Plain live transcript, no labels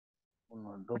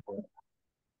Good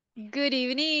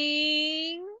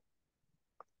evening.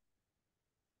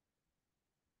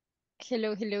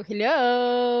 Hello, hello,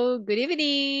 hello. Good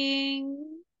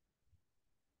evening.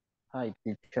 Hi,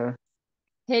 teacher.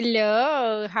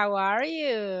 Hello, how are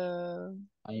you?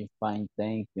 I'm fine,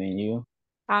 thank you. And you?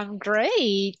 I'm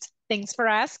great. Thanks for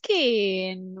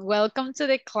asking. Welcome to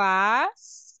the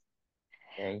class.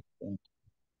 Okay, thank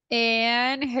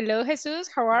And hello, Jesus.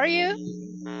 How are you?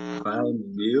 Fine,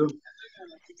 you?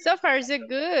 So far, so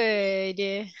good.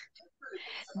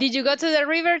 Did you go to the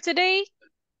river today?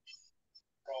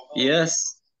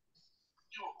 Yes,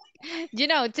 You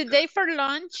know, today for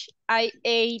lunch, I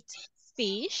ate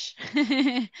fish.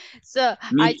 So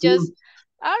me I too. just,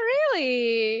 oh,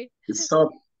 really?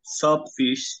 Soft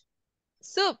fish.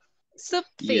 Soup, soup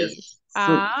Yes, fish. soup fish.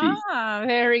 Ah,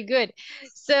 very good.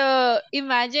 So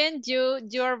imagine you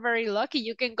are very lucky.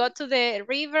 You can go to the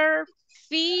river,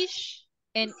 fish,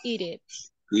 and eat it.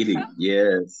 Eating.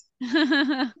 Yes,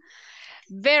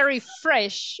 Very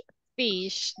fresh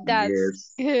fish. That's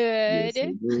yes, yes,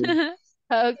 I good. do.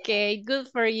 Okay, good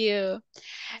for you.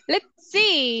 Let's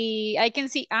see. I can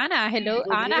see Anna. Hello,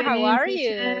 Good Anna. How evening, are you?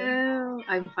 teacher.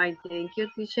 I'm fine, thank you,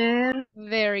 teacher.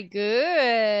 Very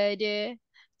good.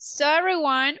 So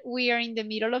everyone, we are in the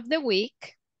middle of the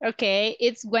week. Okay,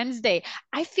 it's Wednesday.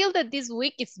 I feel that this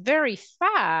week is very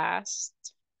fast.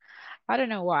 I don't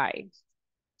know why,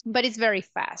 but it's very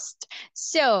fast.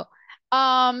 So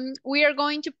we are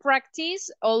going to practice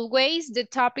always the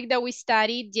topic that we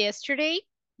studied yesterday,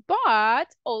 but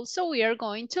also we are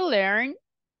going to learn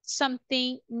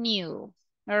something new.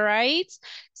 All right.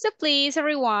 So please,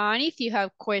 everyone, if you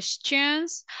have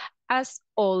questions, as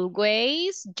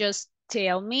always, just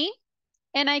tell me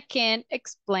and I can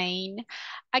explain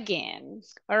again.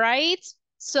 All right.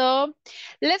 So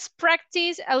let's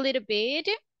practice a little bit.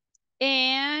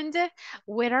 And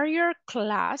where are your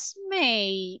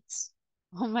classmates?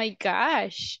 Oh my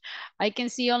gosh, I can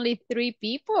see only 3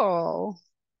 people.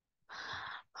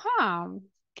 Huh.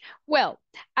 Well,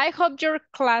 I hope your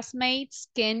classmates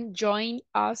can join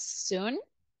us soon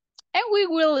and we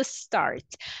will start.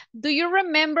 Do you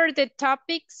remember the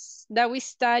topics that we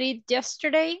studied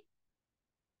yesterday?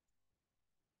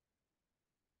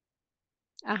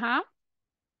 Uh-huh.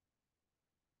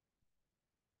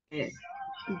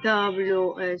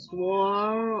 WS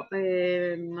word,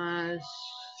 más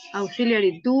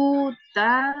auxiliary do,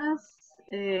 task,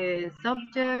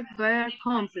 subject, verb,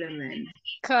 complement.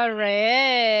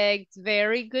 Correct.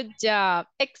 Very good job.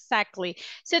 Exactly.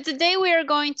 So today we are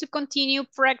going to continue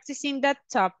practicing that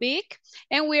topic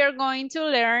and we are going to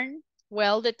learn,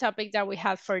 well, the topic that we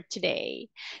have for today.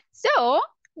 So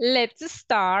let's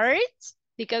start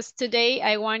because today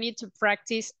I want you to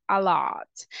practice a lot.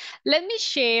 Let me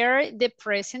share the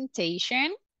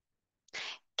presentation.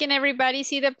 Can everybody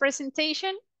see the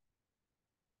presentation?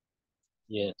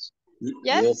 Yes. Yep.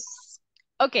 Yes?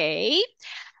 Okay.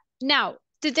 Now,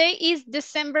 today is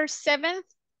December 7th.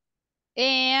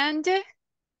 And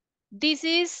this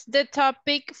is the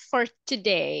topic for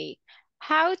today.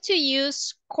 How to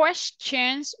use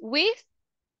questions with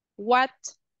what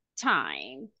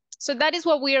time. So that is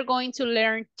what we are going to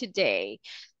learn today.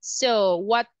 So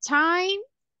what time?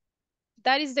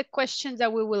 That is the question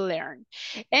that we will learn.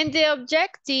 And the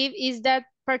objective is that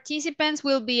participants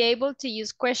will be able to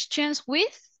use questions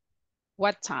with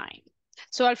what time.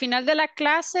 So al final de la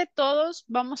clase todos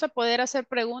vamos a poder hacer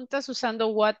preguntas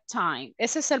usando what time.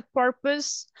 Ese es el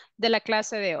purpose de la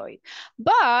clase de hoy.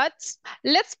 But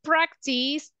let's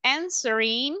practice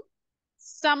answering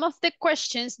some of the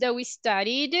questions that we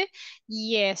studied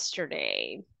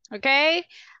yesterday. Okay?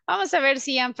 Vamos a ver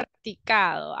si han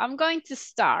practicado. I'm going to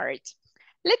start.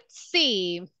 Let's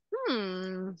see.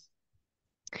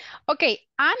 Okay,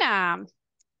 Anna,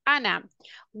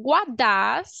 what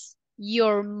does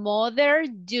your mother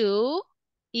do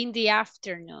in the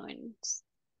afternoons?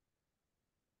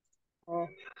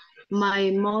 My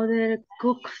mother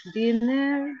cooks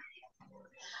dinner.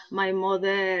 My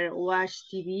mother watch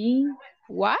TV.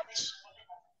 Watch?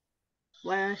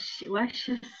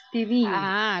 Watches TV.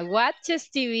 Ah, watches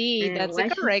TV. That's the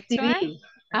Watches correct TV. one.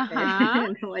 Uh-huh.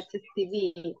 Okay. Watches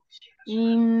TV.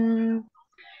 In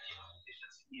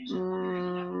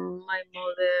my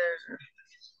mother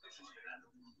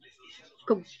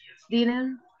cooks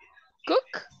dinner.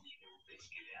 Cook?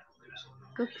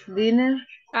 Cooks dinner.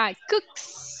 Ah,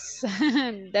 cooks.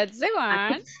 That's the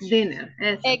one. Cooks dinner.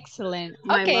 Eso. Excellent.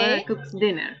 My mother Okay. cooks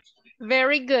dinner.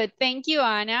 Very good. Thank you,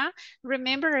 Anna.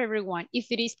 Remember, everyone,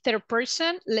 if it is third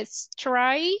person, let's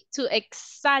try to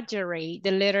exaggerate the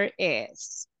letter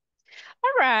S.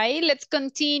 All right, let's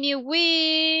continue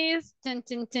with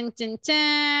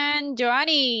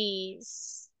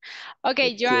Joannis.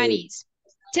 Okay, Joannis,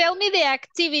 tell me the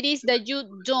activities that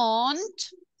you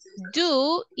don't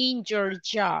do in your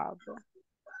job.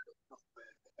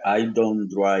 I don't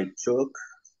drive truck.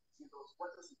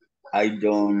 I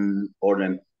don't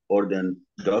order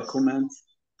documents.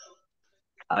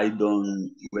 I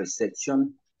don't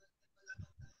reception.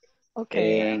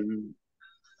 Okay. And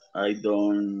I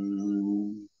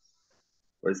don't.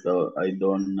 I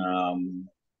don't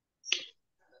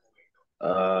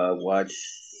watch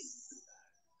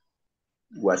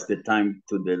the time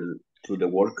to the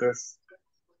workers.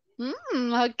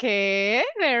 Okay,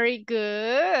 very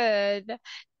good.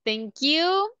 Thank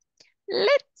you.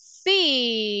 Let's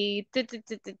see.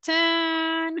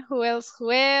 Who else?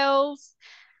 Who else?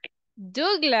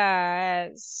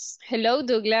 Douglas. Hello,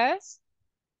 Douglas.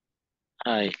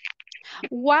 Hi.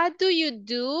 What do you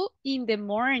do in the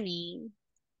morning?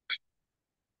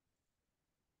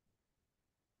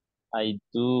 I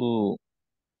do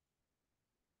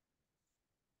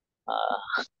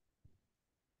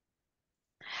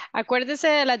Acuérdese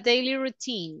de la daily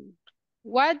routine.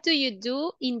 What do you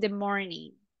do in the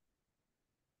morning?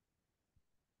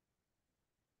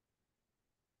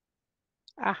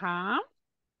 Ajá.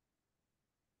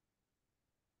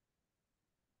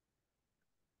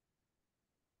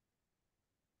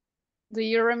 Do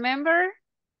you remember?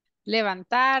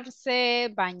 Levantarse, no, es que no sé,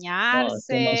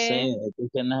 bañarse. es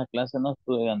que en esa clase no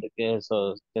estudian de qué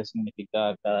eso, qué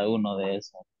significaba cada uno de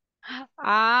esos.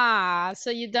 Ah,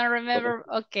 so you don't Por eso remember.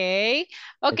 Okay. es que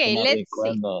Okay, no let's see.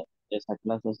 recuerdo esa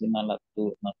clase si no la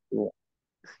tuve, no tuve.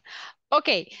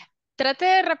 Okay, trate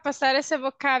de repasar ese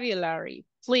vocabulary,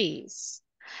 please.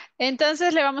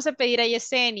 Entonces le vamos a pedir a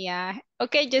Yesenia.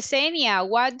 Okay, Yesenia,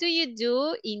 what do you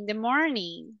do in the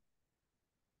morning?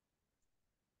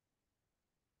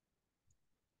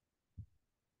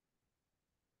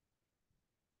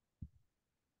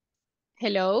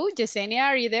 Hello, Yesenia,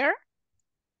 are you there?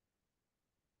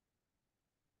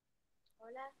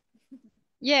 Hola.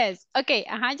 Yes. Okay.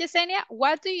 Yesenia,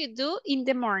 what do you do in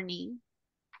the morning?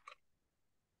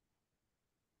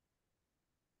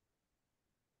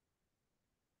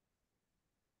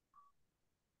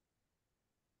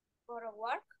 For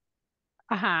work.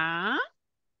 Ajá.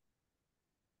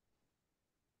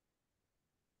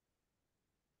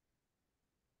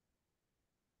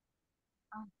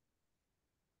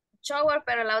 Shower,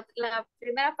 pero la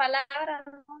primera palabra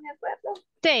no me acuerdo.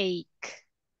 Take.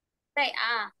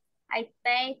 I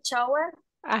take shower.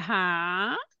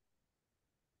 Ajá.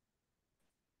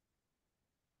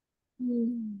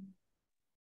 No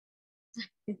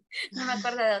me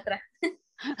acuerdo de otra.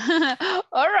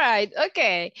 All right.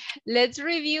 Okay. Let's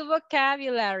review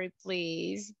vocabulary,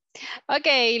 please.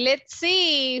 Okay, let's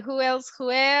see. Who else? Who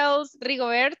else?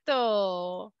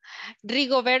 Rigoberto.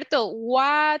 Rigoberto,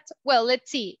 what? Well,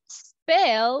 let's see.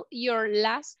 Spell your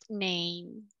last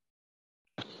name.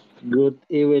 Good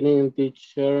evening,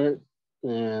 teacher.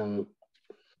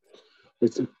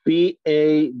 It's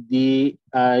P-A-D-I-L-L-A.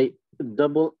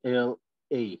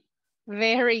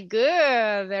 Very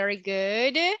good, very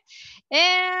good.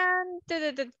 And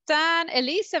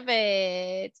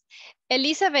Elizabeth.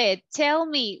 Elizabeth, tell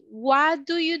me, what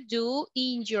do you do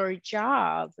in your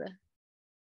job?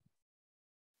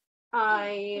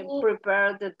 I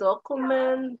prepare the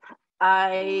document.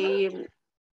 I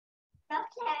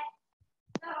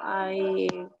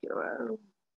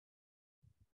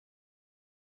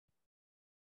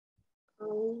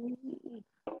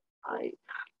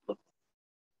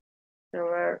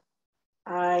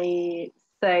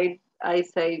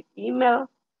say email.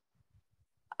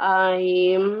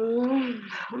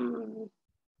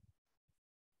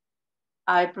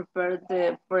 I prepare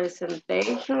the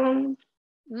presentation.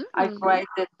 I write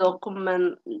the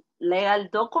document, legal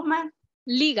document.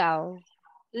 Legal.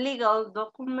 Legal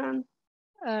document.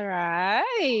 All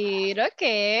right.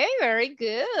 Okay. Very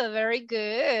good. Very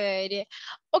good.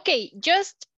 Okay.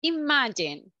 Just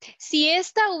imagine. Si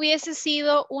esta hubiese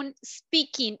sido un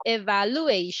speaking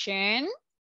evaluation,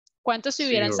 ¿cuántos se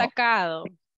hubieran 0. sacado?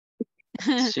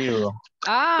 0.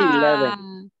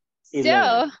 11.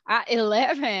 So,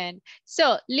 11.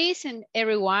 So, listen,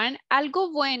 everyone.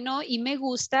 Algo bueno y me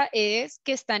gusta es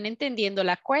que están entendiendo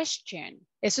la question.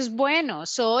 Eso es bueno.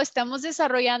 So, estamos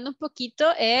desarrollando un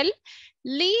poquito el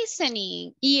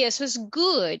listening y eso es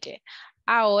good.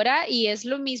 Ahora, y es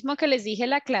lo mismo que les dije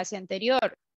en la clase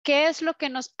anterior. ¿Qué es lo que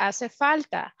nos hace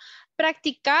falta?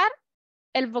 Practicar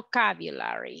el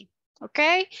vocabulary. ¿Ok?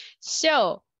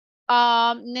 So,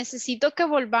 necesito que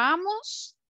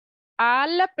volvamos a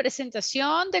la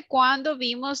presentación de cuando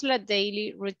vimos la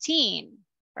daily routine,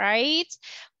 right?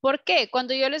 ¿Por qué?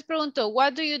 Cuando yo les pregunto,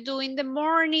 what do you do in the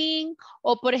morning?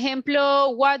 O por ejemplo,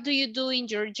 what do you do in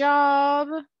your job?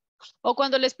 O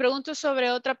cuando les pregunto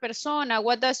sobre otra persona,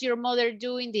 what does your mother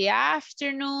do in the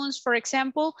afternoons, for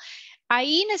example?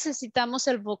 Ahí necesitamos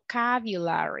el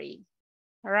vocabulary,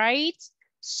 right?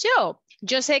 So,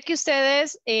 yo sé que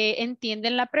ustedes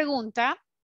entienden la pregunta,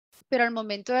 pero al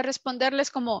momento de responderles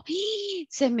como, ¡ih!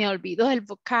 Se me olvidó el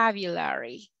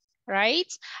vocabulary, right?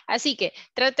 Así que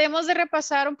tratemos de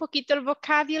repasar un poquito el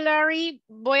vocabulary.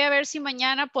 Voy a ver si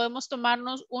mañana podemos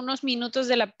tomarnos unos minutos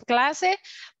de la clase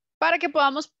para que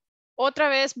podamos otra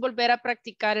vez volver a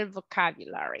practicar el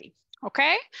vocabulary, ¿ok?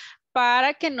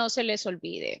 Para que no se les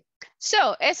olvide.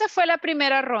 So, esa fue la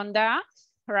primera ronda,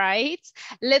 right?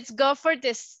 Let's go for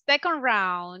the second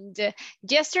round.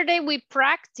 Yesterday we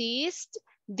practiced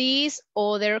these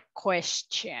other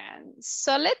questions.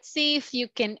 So let's see if you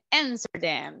can answer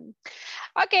them.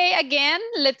 Okay, again,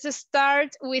 let's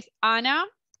start with Anna.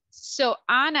 So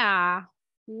Anna,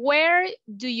 where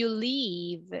do you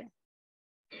live?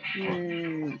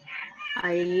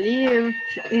 I live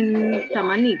in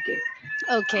Tamanique.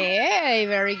 Okay,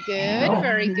 very good,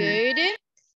 very good.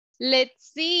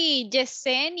 Let's see,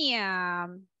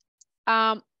 Yesenia.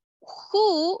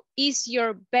 Who is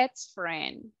your best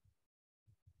friend?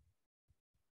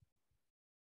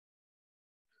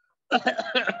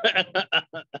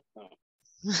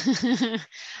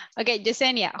 Okay,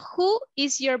 Yesenia, who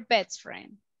is your best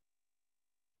friend?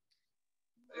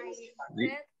 My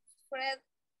best friend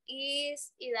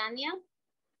is Idania.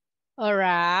 All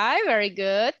right, very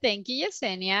good. Thank you,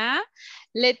 Yesenia.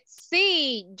 Let's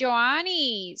see,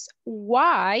 Joannis,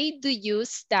 why do you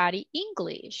study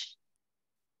English?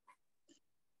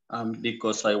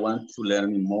 Because I want to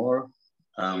learn more.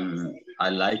 I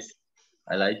like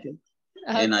it,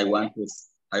 and I want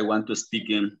to speak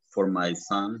in for my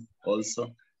son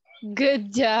also.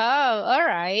 Good job. All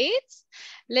right.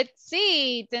 Let's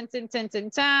see. Dun, dun, dun, dun,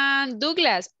 dun.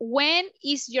 Douglas, when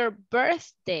is your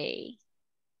birthday?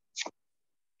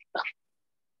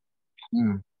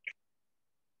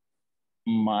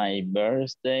 My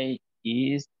birthday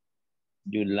is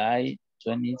July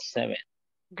 27th.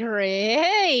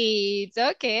 Great.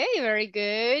 Okay, very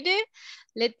good.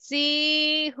 Let's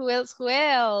see. Who else? Who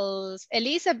else?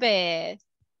 Elizabeth.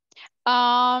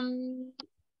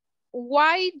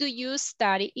 Why do you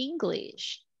study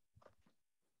English?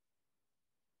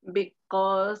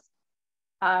 Because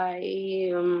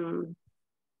I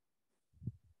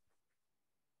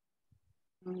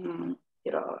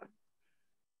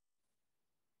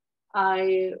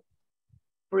I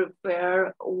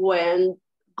prepare when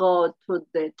go to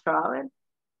the travel.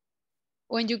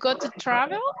 When you go to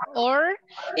travel, or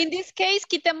in this case,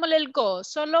 quitémosle el go,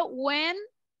 solo when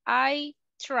I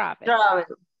travel. Travel.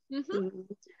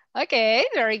 Okay,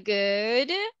 very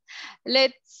good.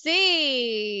 Let's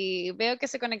see. Veo que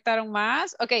se conectaron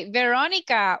más. Okay,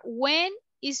 Veronica, when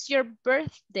is your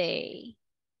birthday?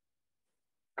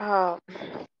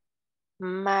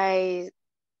 My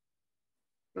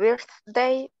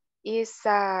birthday is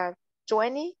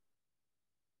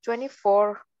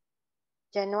 24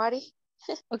 January.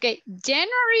 Okay,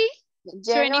 January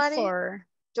 24.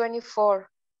 24.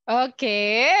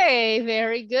 Okay,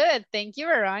 very good. Thank you,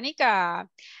 Veronica.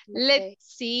 Okay. Let's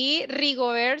see,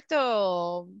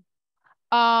 Rigoberto.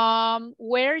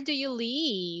 Where do you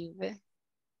live?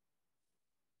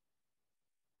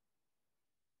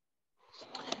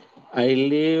 I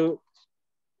live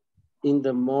in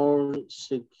the more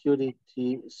security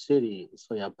city,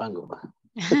 Soyapango.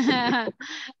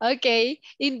 Okay,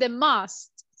 in the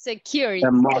most security.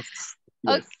 The most.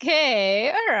 Yes.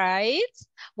 Okay, all right.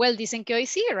 Well, dicen que hoy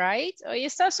sí, right? Hoy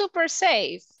está super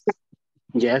safe.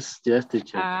 Yes,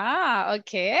 teacher. Ah,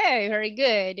 okay, very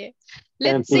good.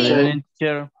 Let's see.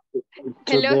 Teacher.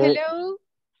 Hello.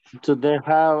 Today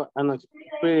have an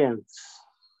experience.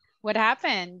 What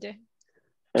happened?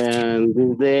 And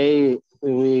this day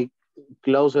we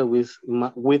closer with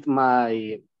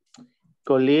my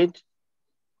colleague,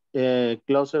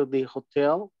 closer the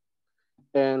hotel,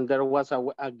 and there was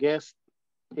a guest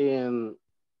in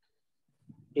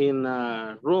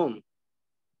a room,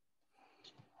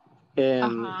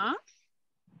 and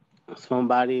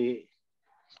somebody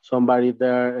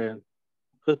there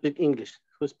who speak English.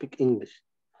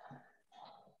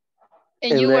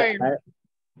 And you were.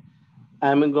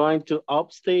 I'm going to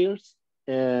upstairs,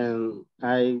 and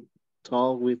I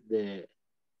talk with the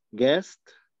guest,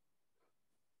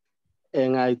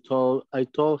 and I told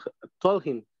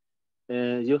him,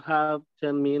 you have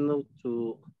 10 minutes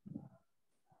to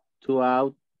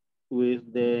out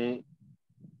with the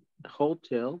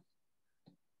hotel,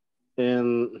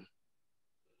 and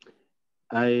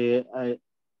I had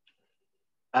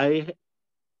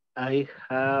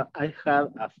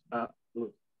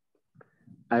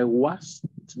I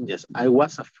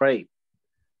was afraid,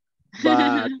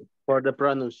 but for the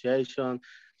pronunciation,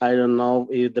 I don't know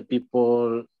if the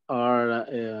people are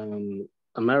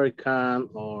American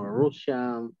or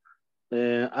Russian.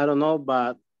 I don't know,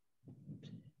 but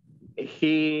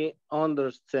he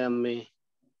understand me.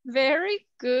 Very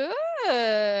good.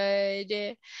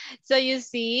 So you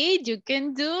see, you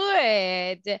can do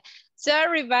it. So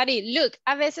everybody, look,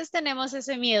 a veces tenemos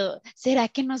ese miedo.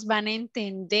 ¿Será que nos van a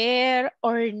entender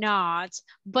or not?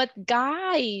 But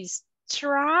guys,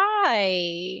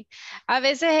 try. A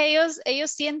veces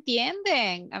ellos sí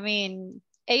entienden. I mean,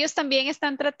 ellos también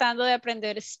están tratando de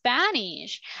aprender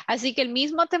Spanish. Así que el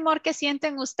mismo temor que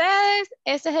sienten ustedes,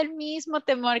 ese es el mismo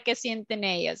temor que sienten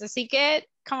ellos. Así que,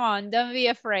 come on, don't be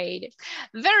afraid.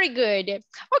 Very good.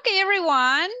 Okay,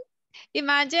 everyone.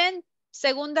 Imagine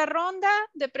segunda ronda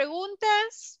de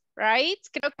preguntas, right?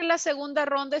 Creo que la segunda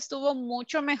ronda estuvo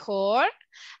mucho mejor.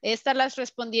 Estas las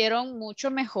respondieron mucho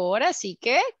mejor, así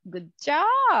que good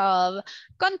job.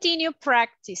 Continue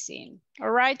practicing.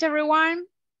 All right, everyone?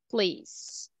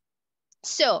 Please.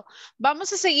 So,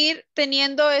 vamos a seguir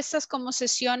teniendo estas como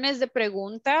sesiones de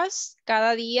preguntas.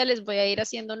 Cada día les voy a ir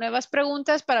haciendo nuevas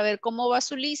preguntas para ver cómo va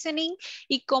su listening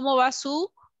y cómo va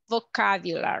su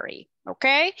vocabulary, ¿ok?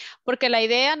 Porque la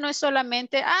idea no es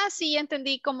solamente, sí, ya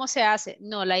entendí cómo se hace.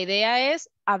 No, la idea es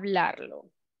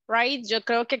hablarlo, right? Yo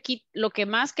creo que aquí lo que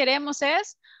más queremos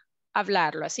es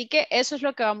hablarlo. Así que eso es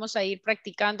lo que vamos a ir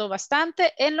practicando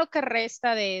bastante en lo que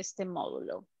resta de este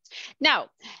módulo. Now,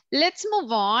 let's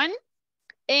move on.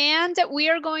 And we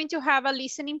are going to have a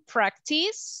listening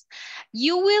practice.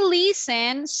 You will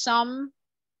listen some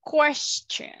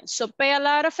questions. So pay a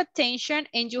lot of attention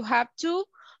and you have to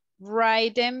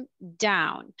write them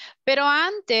down. Pero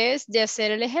antes de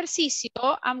hacer el ejercicio,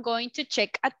 I'm going to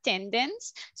check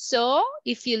attendance. So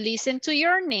if you listen to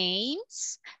your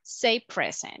names, say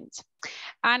present.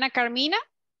 Ana Carmina?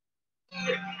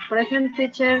 Present,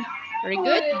 teacher. Very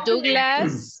good.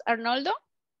 Douglas Arnoldo?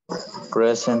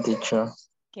 Present, teacher.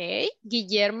 Okay.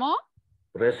 Guillermo?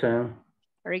 Present.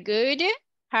 Very good.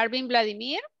 Harbin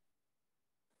Vladimir?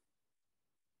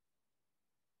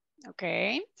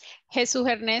 Okay. Jesús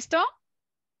Ernesto?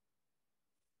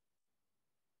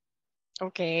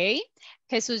 Okay.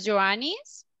 Jesús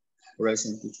Joanis?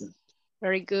 Present, teacher.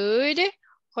 Very good.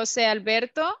 José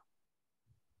Alberto?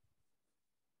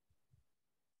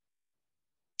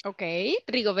 Okay.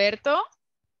 Rigoberto?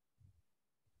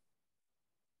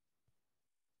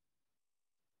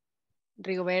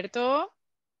 Rigoberto?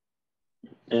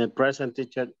 Present,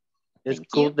 teacher. It's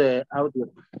Thank cool you. the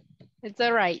audio. It's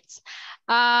all right.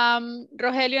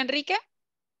 Rogelio Enrique?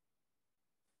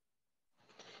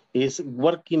 Is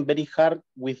working very hard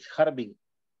with Harbin.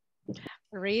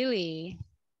 Really?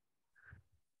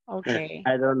 Okay.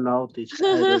 I don't know, teacher.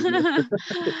 I don't know.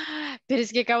 Pero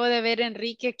es que acabo de ver a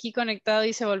Enrique aquí conectado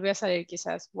y se volvió a salir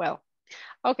quizás. Well,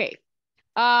 okay.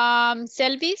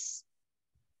 Selvis?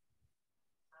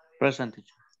 Present,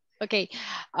 teacher. Okay.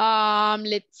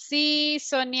 Let's see.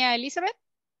 Sonia Elizabeth?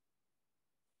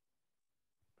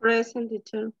 Present,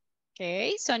 teacher.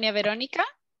 Okay. Sonia Verónica?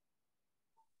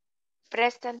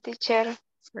 Present, teacher.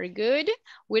 Very good.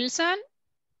 Wilson?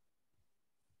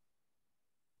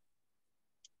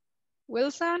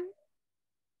 Wilson?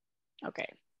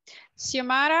 Okay.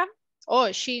 Xiomara?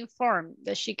 Oh, she informed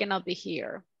that she cannot be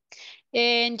here.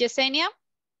 And Yesenia?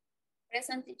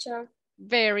 Present, teacher.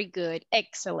 Very good.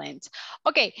 Excellent.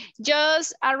 Okay,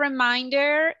 just a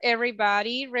reminder,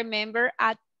 everybody, remember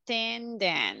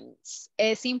attendance.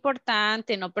 Es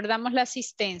importante, no perdamos la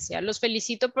asistencia. Los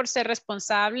felicito por ser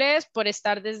responsables, por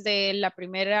estar desde el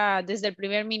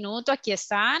primer minuto, aquí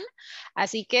están.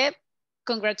 Así que,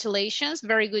 congratulations,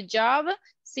 very good job.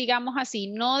 Sigamos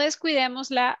así, no descuidemos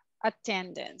la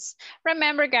attendance.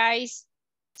 Remember, guys,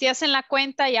 si hacen la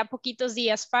cuenta, ya poquitos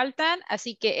días faltan,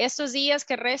 así que estos días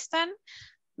que restan,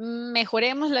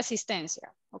 mejoremos la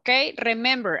asistencia, ¿ok?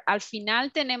 Remember, al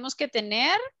final tenemos que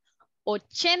tener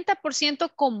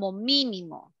 80% como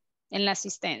mínimo en la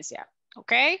asistencia,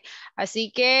 ¿ok?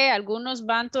 Así que algunos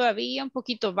van todavía un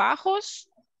poquito bajos,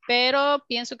 pero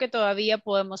pienso que todavía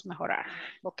podemos mejorar,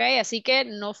 ¿ok? Así que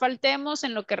no faltemos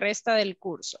en lo que resta del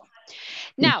curso.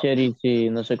 Now, Teacher, y si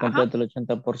no se completa el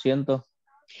 80%.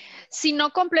 Si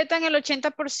no completan el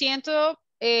 80%,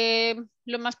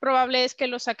 lo más probable es que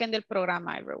lo saquen del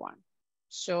programa, everyone.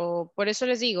 So, por eso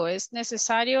les digo, es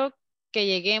necesario que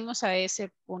lleguemos a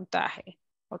ese puntaje,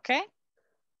 ¿ok?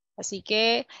 Así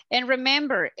que, and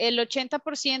remember, el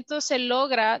 80% se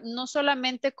logra no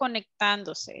solamente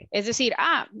conectándose. Es decir,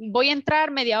 voy a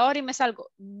entrar media hora y me salgo.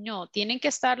 No, tienen que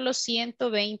estar los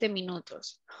 120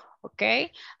 minutos. ¿Ok?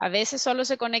 A veces solo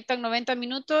se conectan 90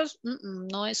 minutos.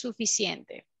 No es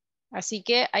suficiente. Así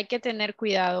que hay que tener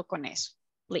cuidado con eso.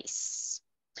 Please.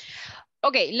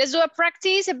 Okay, let's do a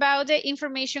practice about the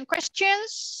information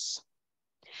questions.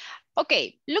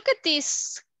 Okay, look at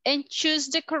this and choose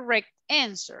the correct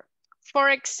answer. For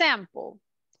example,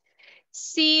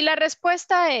 si la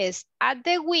respuesta es at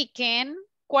the weekend,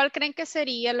 ¿cuál creen que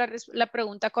sería la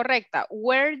pregunta correcta?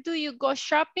 Where do you go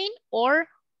shopping or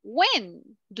when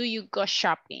do you go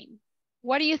shopping?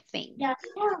 What do you think?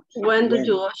 When do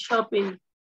you go shopping?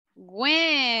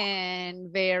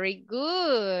 When, very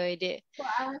good.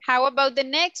 How about the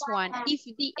next one? If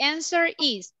the answer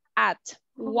is at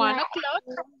 1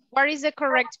 o'clock, what is the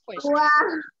correct question?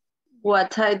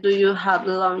 What time do you have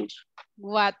lunch?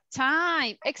 What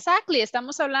time? Exactly,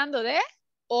 estamos hablando de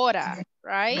hora,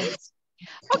 right?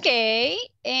 Okay,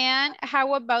 and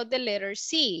how about the letter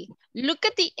C? Look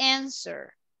at the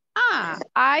answer.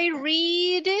 I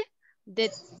read the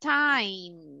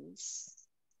Times.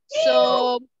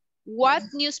 So, what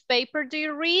newspaper do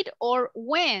you read or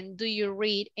when do you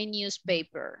read a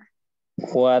newspaper?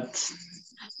 What?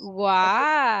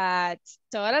 What?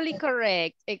 Totally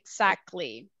correct.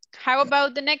 Exactly. How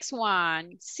about the next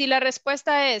one? Si la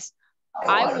respuesta es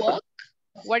I walk,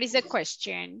 what is the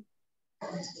question?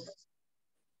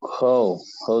 How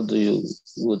do you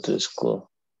go to school?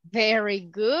 Very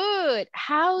good.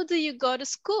 How do you go to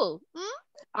school?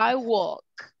 I walk.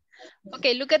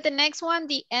 Okay, look at the next one.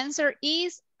 The answer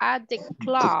is at the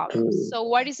club. So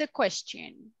what is the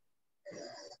question?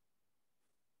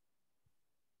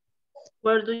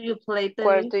 Where do you play tennis?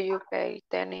 Where do you play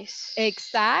tennis?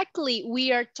 Exactly.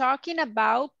 We are talking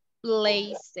about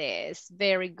places.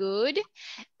 Very good.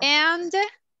 And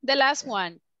the last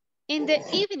one. In the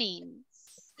evenings.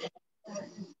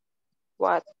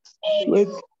 What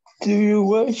Do you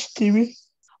watch TV?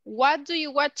 What do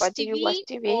you watch What TV, do you watch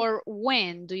TV? or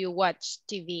when do you watch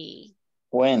TV?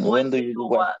 When do you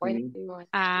watch When TV? do you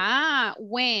watch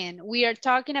When. We are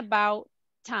talking about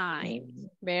time.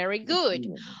 Very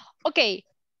good. Okay,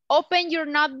 open your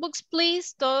notebooks,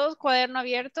 please. Todos, cuaderno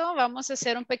abierto. Vamos a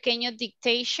hacer un pequeño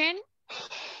dictation.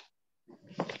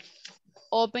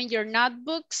 Open your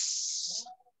notebooks.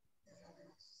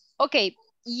 Okay,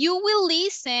 you will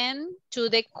listen to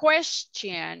the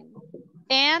question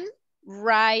and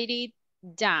write it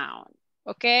down.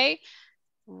 Okay,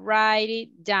 write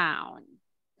it down.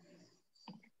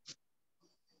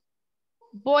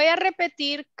 Voy a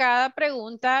repetir cada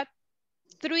pregunta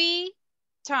 3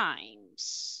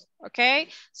 times. Okay,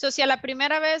 so si a la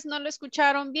primera vez no lo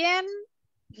escucharon bien,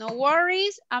 no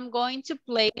worries, I'm going to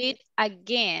play it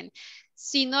again.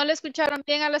 Si no lo escucharon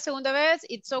bien a la segunda vez,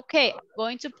 it's okay. I'm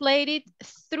going to play it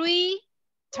 3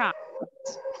 times.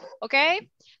 Okay,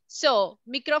 so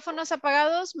micrófonos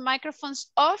apagados, microphones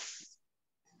off.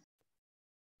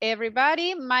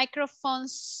 Everybody,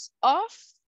 microphones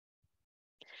off.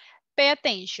 Pay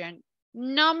attention.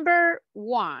 Number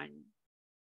 1.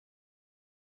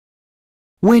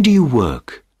 Where do you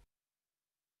work?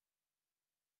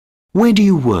 Where do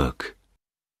you work?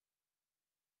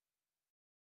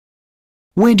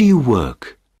 Where do you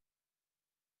work?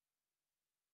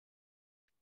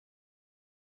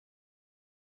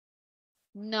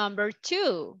 Number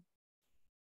 2.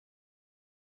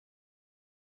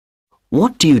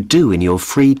 What do you do in your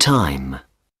free time?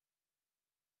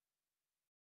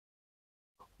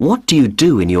 What do you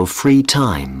do in your free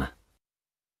time?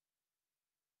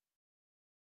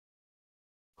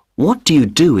 What do you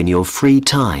do in your free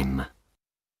time?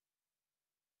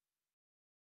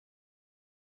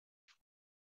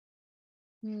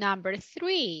 Number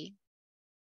 3.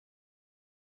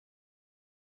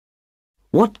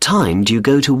 What time do you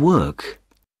go to work?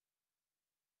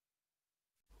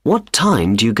 What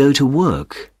time do you go to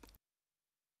work?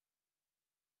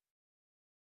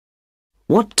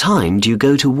 What time do you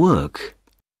go to work?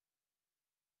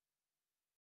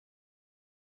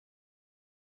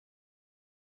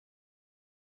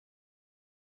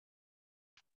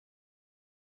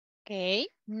 Okay,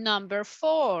 number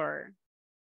 4.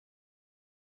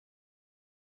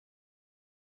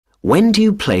 When do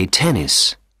you play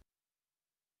tennis?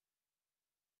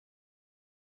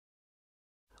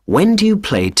 When do you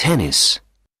play tennis?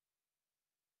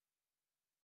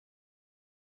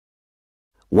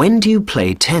 When do you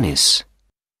play tennis?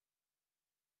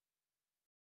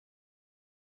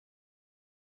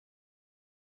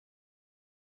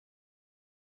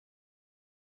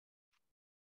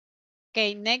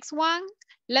 Okay, next one.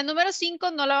 La número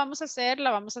 5 no la vamos a hacer, la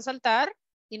vamos a saltar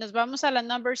y nos vamos a la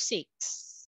number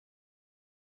 6.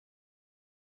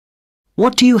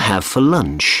 What do you have for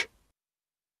lunch?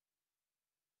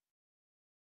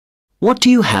 What do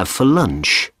you have for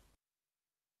lunch?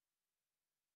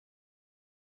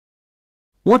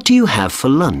 What do you have for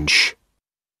lunch?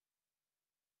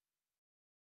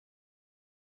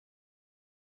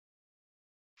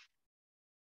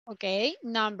 Okay,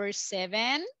 number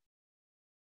 7.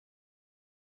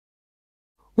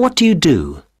 What do you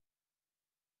do?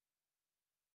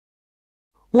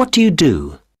 What do you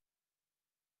do?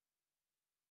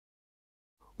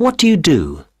 What do you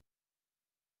do?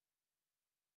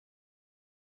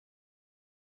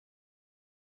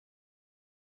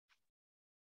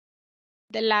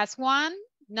 The last one,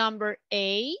 number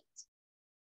 8.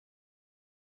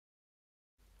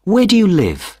 Where do you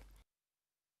live?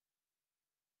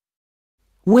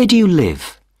 Where do you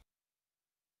live?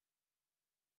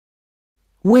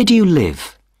 Where do you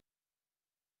live?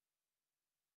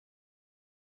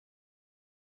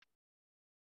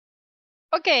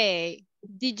 Okay,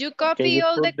 did you Can copy you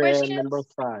all put the the questions? number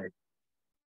 5?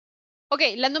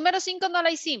 Okay, la número 5 no la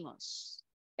hicimos.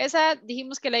 Esa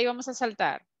dijimos que la íbamos a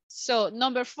saltar. So,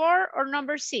 number 4 or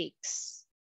number 6?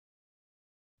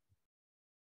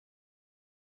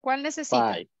 ¿Cuál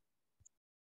necesita? 5.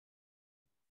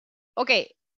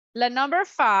 Okay, la number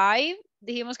 5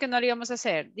 dijimos que no la íbamos a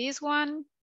hacer. This one,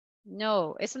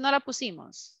 no, esa no la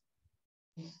pusimos.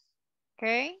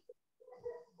 Okay.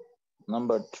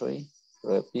 Number 3.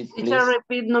 Repeat, please. Teacher,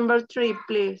 repeat number 3,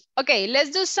 please. Okay,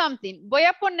 let's do something. Voy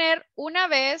a poner una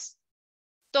vez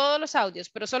todos los audios,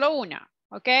 pero solo una.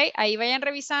 Okay, ahí vayan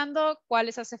revisando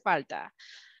cuáles hace falta.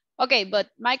 Okay, but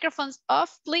microphones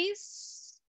off,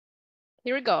 please.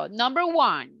 Here we go. Number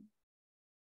 1.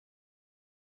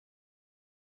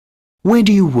 Where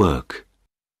do you work?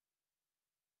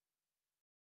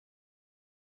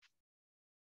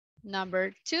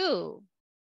 Number 2.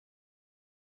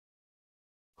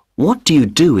 What do you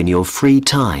do in your free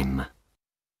time?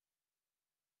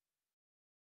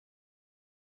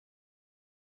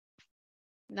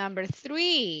 Number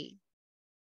 3.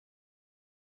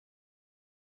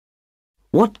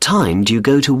 What time do you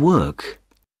go to work?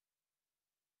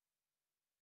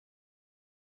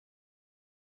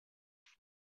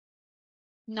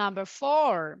 Number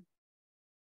 4.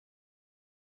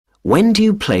 When do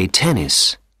you play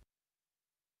tennis?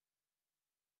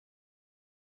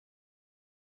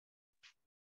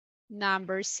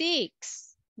 Number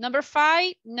 6. Number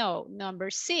 5, no, number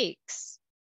 6.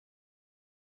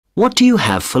 What do you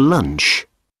have for lunch?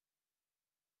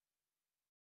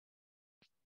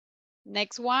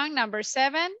 Next one, number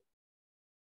 7.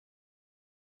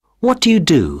 What do you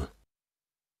do?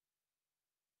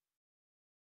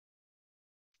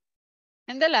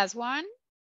 And the last one.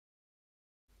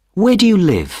 Where do you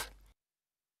live?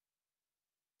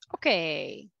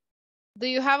 Okay. Do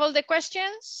you have all the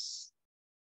questions?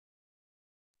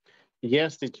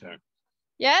 Yes, teacher.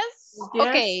 Yes? Yes.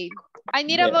 Okay. I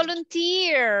need a Yes.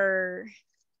 volunteer.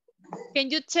 Can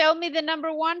you tell me the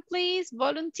number 1, please?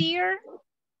 Volunteer.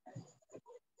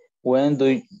 When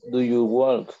do you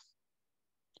work?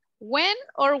 When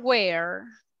or where?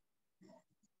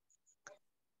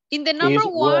 In the number Is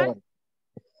 1, where?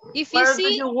 if you Where do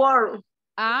see, you work?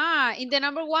 in the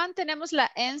number 1 tenemos la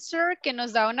answer que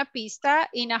nos da una pista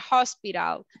in a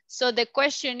hospital. So the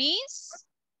question is,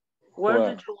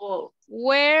 Where do you work?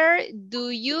 where do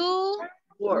you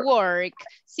Work. work?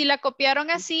 Si la copiaron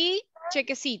así,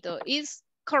 chequecito, is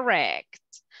correct.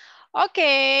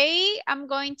 Okay, I'm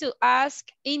going to ask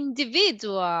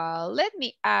individual. Let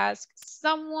me ask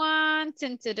someone.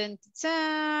 Dun, dun, dun,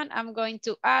 dun. I'm going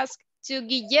to ask to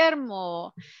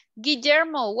Guillermo.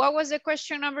 Guillermo, what was the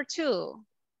question number 2?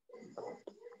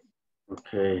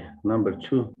 Okay, number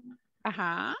 2.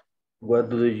 Uh-huh. What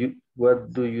do you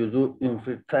do in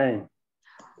free time?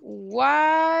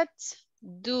 What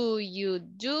do you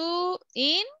do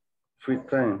in Free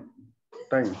time.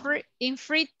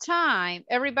 free time?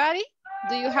 Everybody,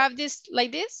 do you have this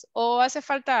like this? ¿O hace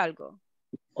falta algo?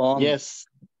 Yes.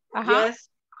 Uh-huh. Yes.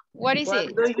 What is What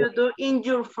it? do you do in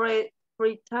your free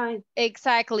time?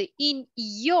 Exactly. In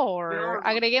your.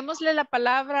 Agreguémosle la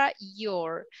palabra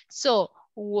your. So,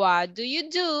 what do you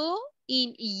do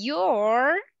in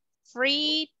your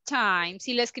free time?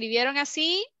 Si lo escribieron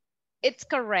así, it's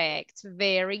correct.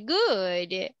 Very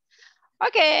good.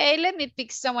 Okay, let me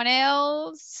pick someone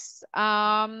else.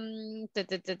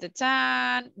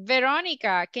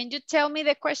 Veronica, can you tell me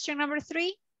the question number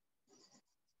 3?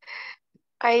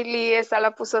 Ailey, esa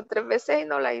la puso 3 veces y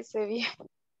no la hice bien.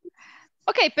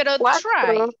 Okay, pero 4.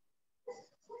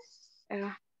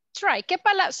 try. try. ¿Qué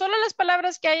palabras? Solo las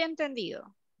palabras que haya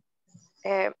entendido.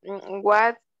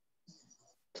 What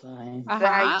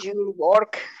Ajá. do you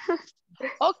work?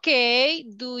 Okay,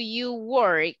 do you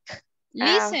work?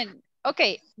 Listen,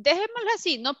 okay, dejémoslo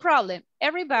así, no problem.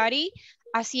 Everybody,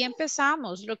 así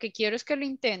empezamos. Lo que quiero es que lo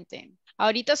intenten.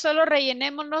 Ahorita solo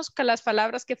rellenémonos con las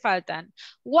palabras que faltan.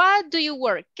 What do you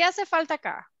work? ¿Qué hace falta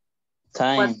acá?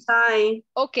 Time. What time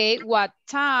Okay, what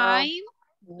time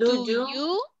do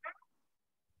you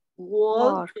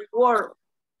work?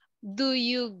 Do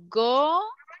you go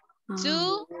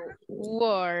to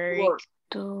work?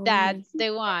 That's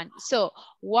the one. So,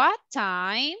 what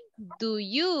time do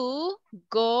you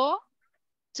go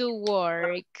to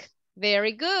work?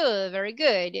 Very good, very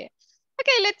good.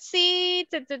 Okay, let's see.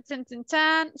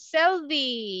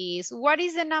 Selvies, what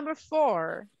is the number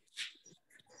 4?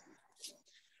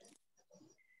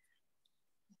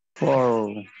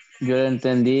 Yo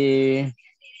entendí.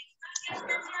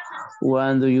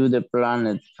 When do you the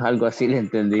planet? Algo así le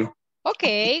entendí.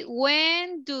 Okay,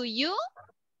 when do you?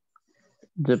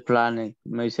 The planet.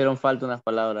 Me hicieron falta unas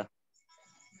palabras.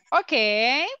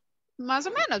 Okay, más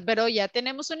o menos, pero ya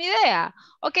tenemos una idea.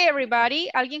 Okay, everybody,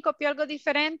 ¿alguien copió algo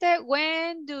diferente?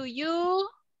 When do you?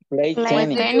 Play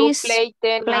When do you play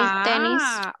tennis?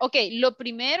 Okay, lo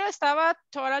primero estaba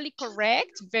totally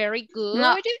correct, very good.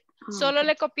 No. Solo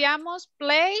le copiamos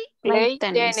play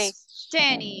tennis.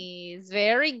 tennis,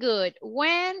 very good.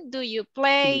 When do you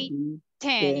play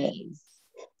tennis?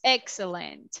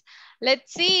 Excellent.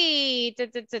 Let's see.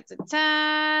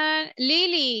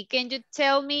 Lily, can you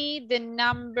tell me the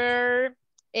number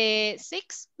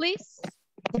 6, please?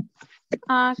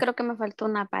 Creo que me faltó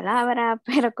una palabra,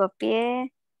 pero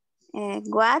copié.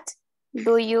 What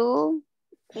do you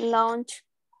launch?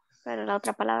 Pero la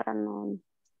otra palabra no.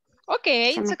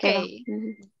 Okay, se it's me quedó. okay.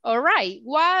 All right.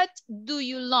 What do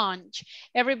you launch?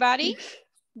 Everybody,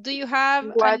 do you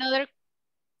have another?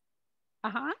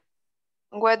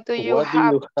 What do you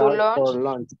have to launch? For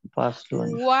lunch? Fast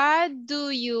lunch. What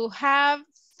do you have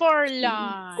for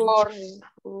lunch?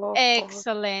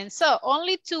 Excellent. So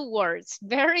only 2 words.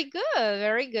 Very good.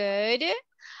 Very good.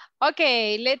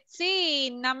 Okay, let's see.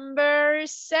 Number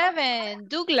 7.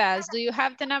 Douglas, do you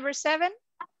have the number 7?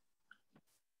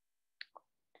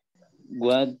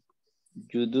 What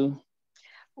you do?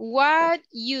 What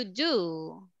you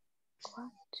do?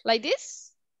 Like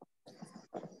this?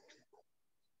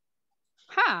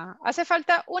 Hace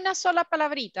falta una sola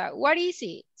palabrita. What is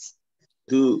it?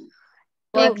 Do.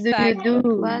 What do you Exactly.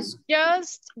 do?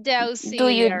 Just the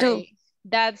auxiliary.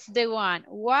 That's the one.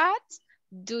 What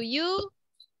do you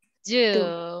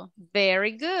do?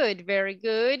 Very good, very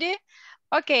good.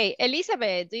 Okay,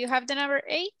 Elizabeth, do you have the number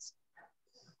 8?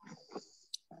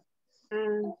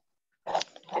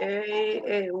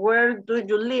 Where do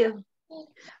you live?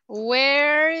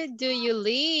 Where do you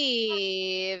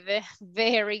live?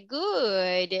 Very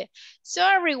good. So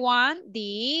everyone,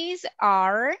 these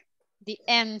are the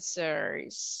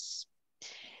answers.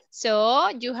 So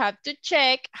you have to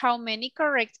check how many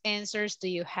correct answers do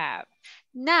you have.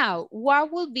 Now,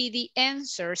 what will be the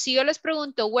answer? Si yo les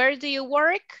pregunto, where do you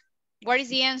work? What is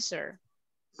the answer?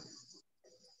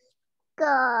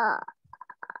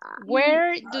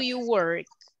 Where do you work?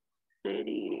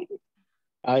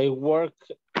 I work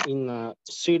in a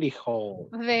city hall.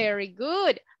 Very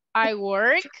good. I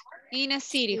work in a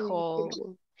city hall.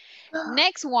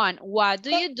 Next one, what do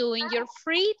you do in your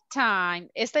free time?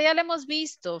 Esta ya la hemos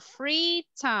visto, free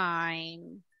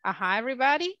time.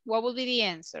 Everybody, what will be the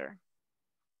answer?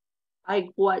 I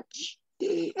watch.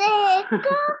 I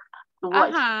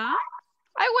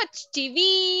watch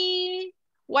TV.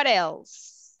 What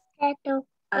else?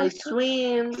 I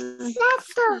swim.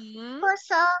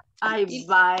 I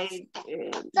buy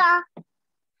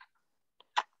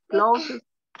clothes.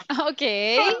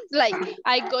 Okay, like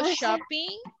I go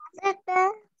shopping.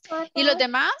 ¿Y los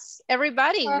demás?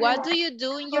 Everybody, what do you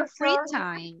do in your free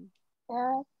time?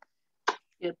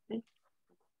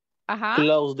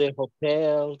 Close the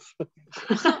hotels.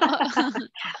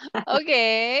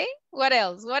 Okay, what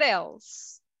else? What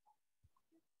else?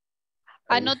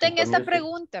 Anoten esta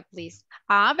pregunta, please.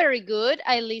 Very good.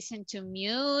 I listen to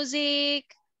music.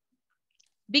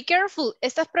 Be careful.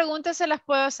 Estas preguntas se las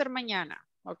puedo hacer mañana,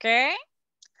 okay?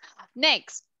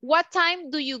 Next, what time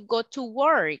do you go to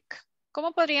work?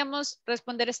 ¿Cómo podríamos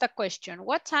responder esta question?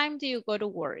 What time do you go to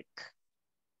work?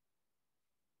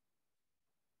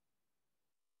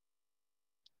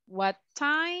 What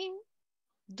time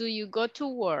do you go to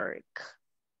work?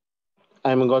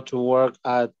 I'm going to work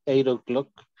at 8 o'clock.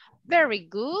 Very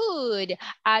good.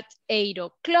 At 8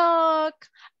 o'clock,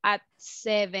 at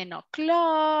 7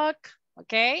 o'clock,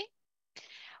 okay?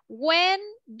 When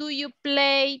do you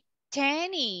play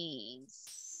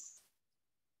tennis?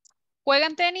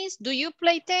 ¿Juegan tenis? Do you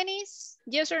play tennis?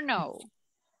 Yes or no?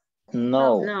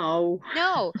 No. No.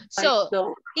 No. I So,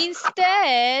 don't.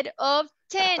 instead of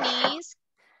tenis,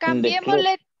 In the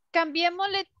club.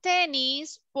 cambiémosle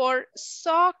tenis por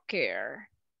soccer.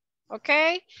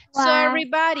 Okay? So, Wow.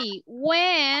 everybody,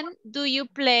 when do you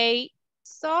play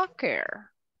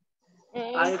soccer?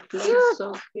 I play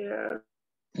soccer.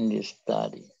 In the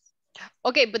study.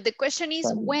 Okay, but the question is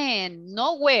Study. when,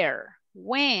 not where.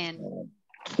 When.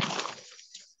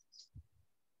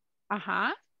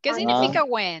 Ajá. ¿Qué significa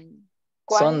when?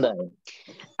 Sunday.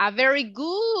 Very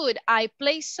good. I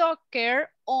play soccer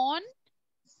on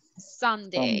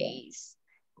Sundays.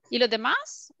 ¿Y los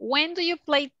demás? When do you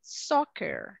play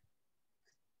soccer?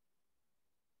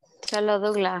 Solo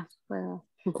Douglas. Bueno.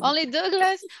 Only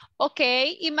Douglas. Ok,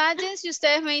 imagine si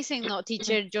ustedes me dicen, no,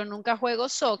 teacher, yo nunca juego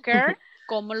soccer.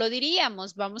 ¿Cómo lo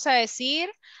diríamos? Vamos a decir,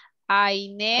 I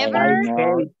never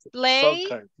play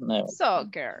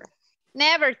soccer.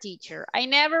 Never, teacher. I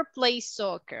never play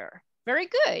soccer. Very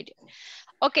good.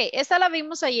 Ok, esta la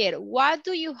vimos ayer. What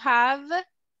do you have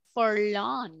for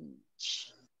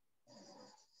lunch?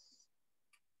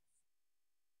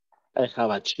 I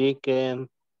have a chicken.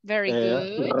 Very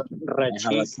good. Red I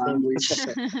have a sandwich.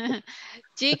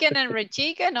 Chicken and red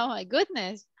chicken. Oh my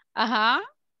goodness. Uh-huh.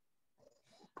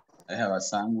 I have a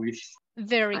sandwich.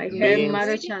 Very I good. have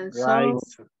Maruchan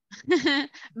soup.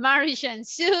 Maruchan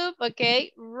soup.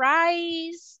 Okay.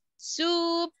 Rice,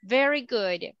 soup. Very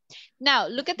good. Now,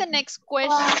 look at the next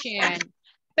question.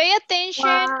 Pay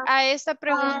attention a esta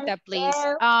pregunta, please.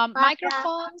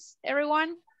 Microphones,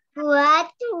 everyone.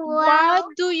 What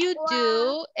do you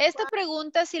do? Esta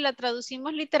pregunta, si la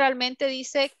traducimos literalmente,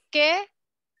 dice ¿qué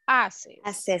haces?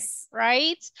 Haces.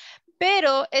 Right?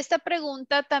 Pero esta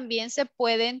pregunta también se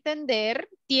puede entender,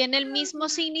 tiene el mismo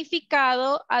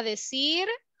significado a decir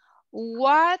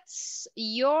what's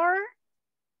your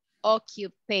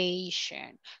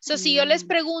occupation? So, si yo les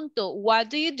pregunto what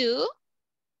do you do?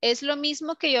 Es lo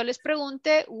mismo que yo les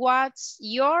pregunte what's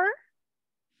your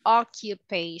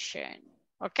occupation?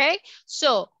 Okay,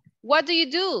 so what do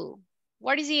you do?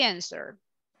 What is the answer?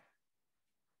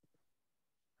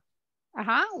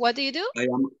 What do you do?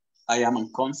 I am a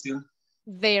consul.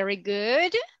 Very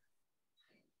good.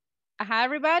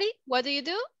 Everybody, what do you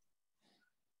do?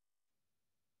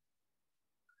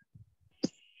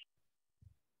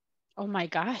 Oh my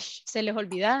gosh, se les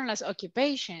olvidaron las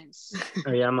occupations.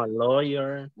 I am a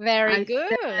lawyer. Very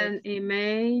good. Send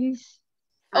emails.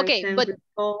 Okay, but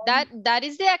that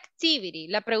is the activity.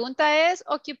 La pregunta es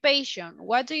occupation.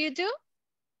 What do you do?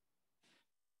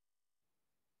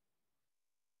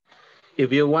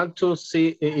 If you want to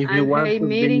see, if you want to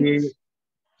be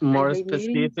more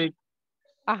specific,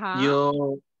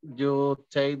 you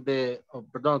take the,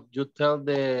 you tell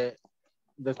the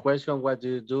question, what do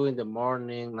you do in the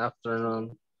morning,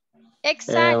 afternoon?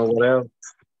 Exactly.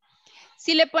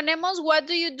 Si le ponemos what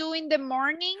do you do in the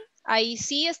morning, ahí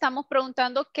sí estamos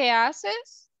preguntando qué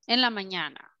haces en la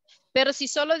mañana. Pero si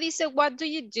solo dice what do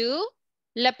you do,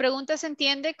 la pregunta se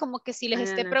entiende como que si les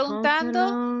esté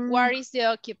preguntando what is the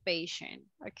occupation,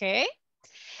 okay?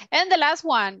 And the last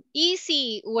one,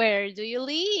 easy, where do you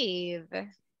live?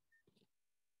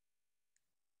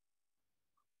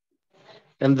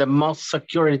 In the most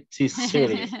security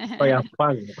city.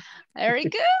 Very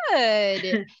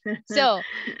good. So,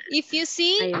 if you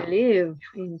see... I live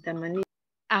in Tamanía.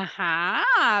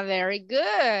 Very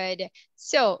good.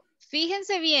 So,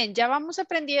 fíjense bien, ya vamos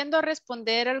aprendiendo a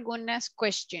responder algunas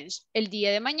questions. El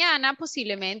día de mañana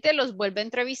posiblemente los vuelva a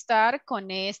entrevistar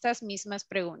con estas mismas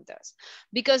preguntas.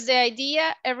 Because the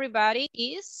idea, everybody,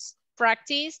 is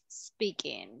practice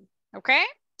speaking. Okay?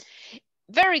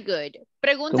 Very good.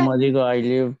 Pregunta. Como digo, I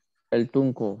live el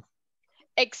Tunco.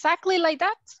 Exactly like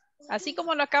that. Así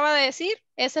como lo acaba de decir,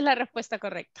 esa es la respuesta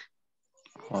correcta.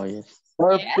 Oh, yes.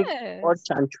 Or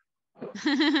chancho.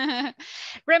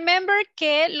 Remember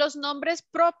que los nombres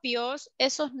propios,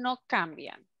 esos no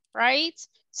cambian, right?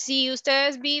 Si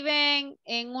ustedes viven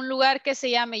en un lugar que se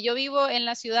llame, yo vivo en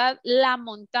la ciudad La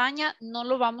Montaña, no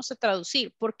lo vamos a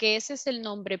traducir porque ese es el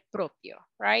nombre propio,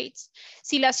 right?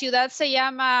 Si la ciudad se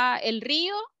llama El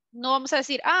Río, no vamos a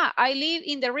decir, I live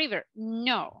in the river.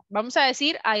 No, vamos a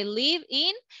decir, I live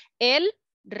in El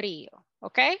Río,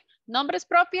 ¿ok? Nombres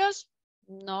propios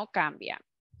no cambian.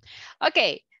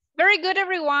 Okay, very good,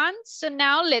 everyone. So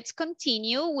now let's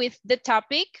continue with the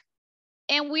topic.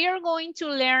 And we are going to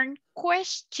learn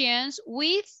questions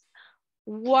with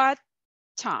what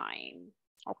time.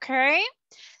 Okay?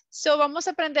 So vamos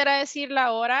a aprender a decir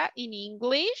la hora in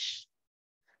English.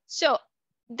 So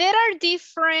There are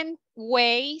different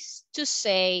ways to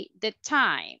say the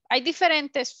time. Hay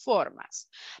diferentes formas.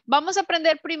 Vamos a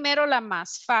aprender primero la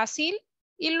más fácil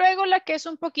y luego la que es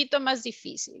un poquito más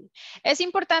difícil. Es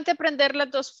importante aprender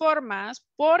las dos formas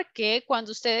porque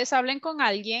cuando ustedes hablen con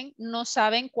alguien no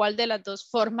saben cuál de las dos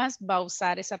formas va a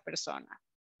usar esa persona.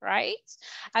 Right?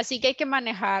 Así que hay que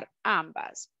manejar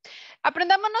ambas.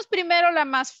 Aprendámonos primero la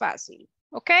más fácil.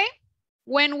 ¿Ok?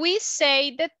 When we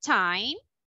say the time,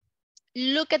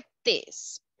 look at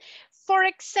this. For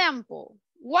example,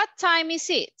 what time is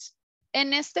it?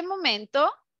 En este momento,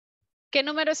 ¿qué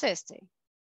número es este?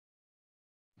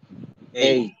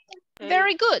 8.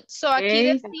 Very good. So aquí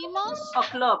 8 decimos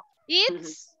o'clock.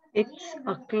 it's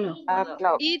o'clock.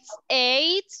 It's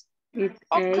 8 It's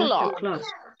 8 o'clock. o'clock.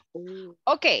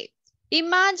 Okay.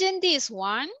 Imagine this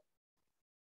one.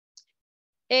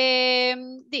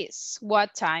 This.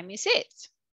 What time is it?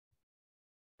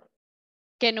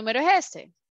 ¿Qué número es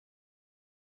este?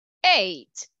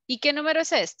 8. ¿Y qué número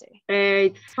es este?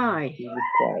 8, 5.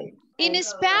 In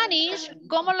Spanish,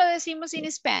 ¿cómo lo decimos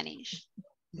en Spanish?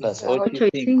 Las 8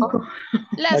 y 5.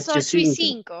 Las 8 y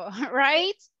 5,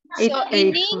 right? So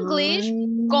in English,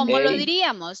 ¿cómo lo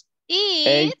diríamos?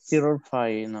 It's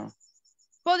 8:05, no.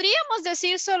 Podríamos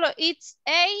decir solo it's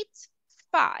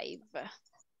 8:05.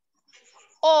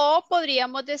 O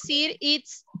podríamos decir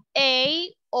it's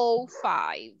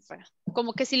 8:05.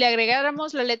 Como que si le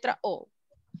agregáramos la letra O.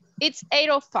 It's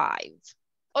 8:05.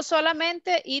 O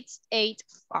solamente it's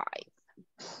 8:05.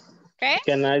 Okay?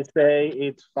 Can I say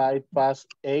it's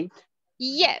 8:05?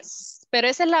 Yes, pero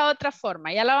esa es la otra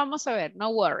forma. Ya la vamos a ver, no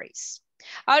worries.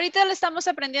 Ahorita lo estamos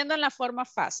aprendiendo en la forma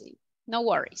fácil. No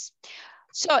worries.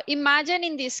 So, imagine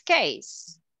in this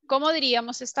case. ¿Cómo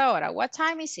diríamos esta hora? What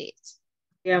time is it?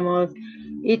 Digamos,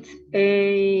 it's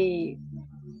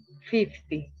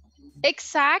 8:50.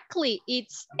 Exactly.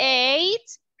 It's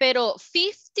 8, pero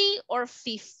 50 or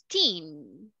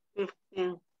 15.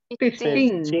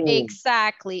 15.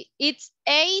 Exactly. It's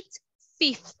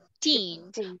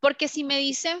 8:15. Porque si me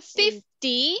dicen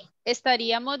 50,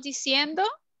 estaríamos diciendo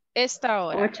esta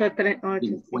hora.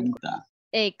 50.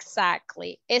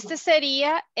 Exactly. Este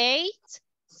sería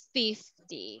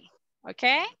 8:50. ¿Ok?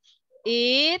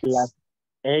 It's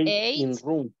 8 8. in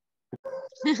room.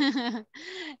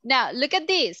 Now, look at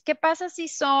this. ¿Qué pasa si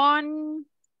son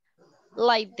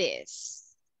like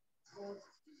this?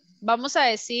 Vamos a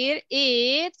decir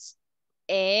it's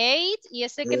 8. ¿Y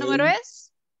este qué número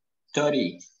es?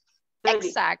 30.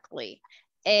 Exactly.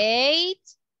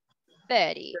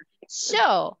 8:30.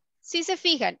 So, si se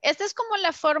fijan, esta es como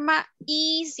la forma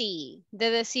easy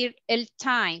de decir el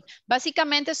time.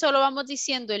 Básicamente solo vamos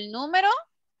diciendo el número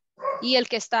y el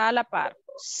que está a la par.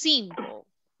 Simple.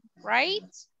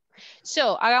 Right?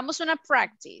 So, hagamos una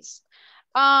practice.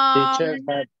 Teacher,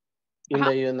 but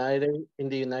in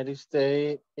the United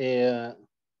States,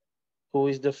 who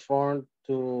is the form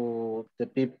to the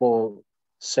people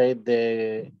say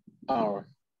the hour?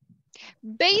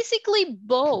 Basically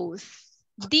both.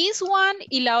 This one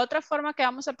y la otra forma que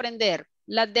vamos a aprender.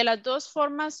 De las dos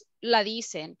formas la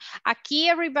dicen. Aquí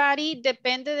everybody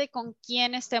depende de con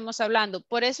quién estemos hablando.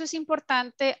 Por eso es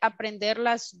importante aprender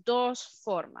las dos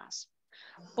formas.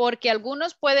 Porque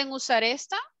algunos pueden usar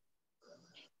esta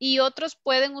y otros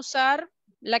pueden usar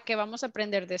la que vamos a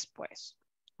aprender después.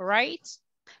 Right?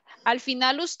 Al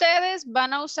final ustedes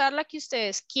van a usar la que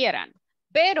ustedes quieran,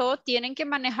 pero tienen que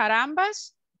manejar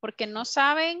ambas porque no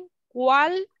saben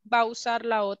cuál va a usar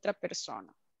la otra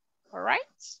persona. All right?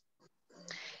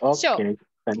 Okay. So,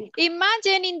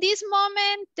 imagine in this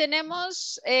moment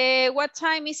tenemos, what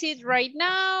time is it right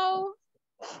now?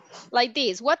 Like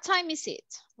this, what time is it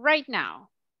right now?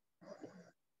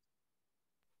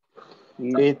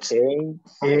 It's 8.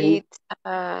 8.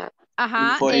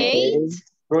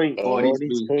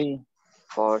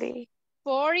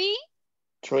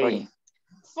 43.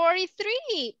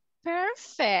 43.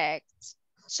 Perfect.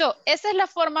 So, ¿esa es la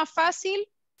forma fácil?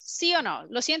 ¿Sí o no?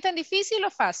 ¿Lo sienten difícil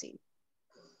o fácil?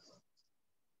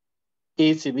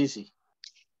 Easy, busy.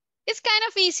 It's kind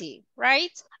of easy,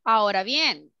 right? Ahora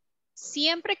bien,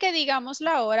 siempre que digamos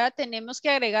la hora, tenemos que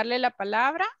agregarle la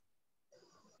palabra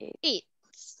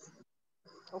it's.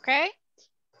 ¿Ok?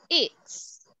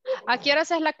 It's. ¿A qué horas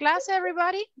es la clase,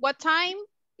 everybody? What time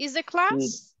is the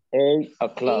class? 8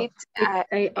 o'clock. It's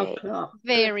 8 o'clock.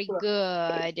 Very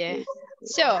good.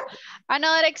 So,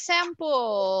 another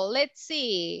example. Let's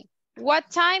see. What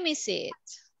time is it?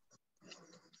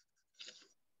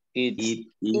 It's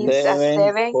It's a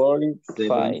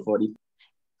 7:45.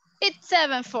 It's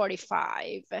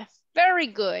 7:45. Very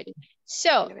good.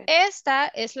 So, esta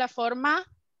es la forma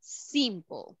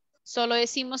simple. Solo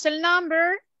decimos el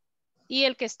number y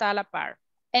el que está a la par.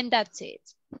 And that's it.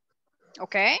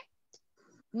 ¿Ok?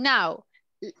 Now,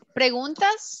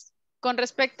 ¿preguntas con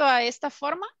respecto a esta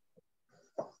forma?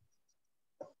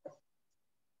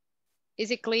 Is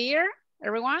it clear,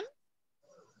 everyone?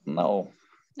 No.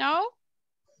 No?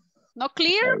 No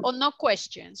clear or no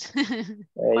questions?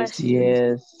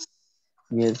 Yes.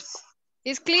 Yes.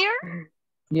 Is clear?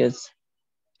 Yes.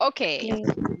 Okay.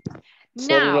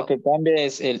 Solo Now, lo que cambia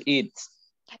es el it.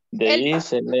 De ahí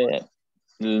se lee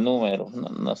el número.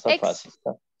 No está fácil.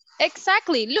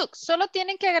 Exactly. Look, solo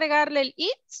tienen que agregarle el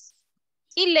it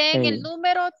y leen el Sí.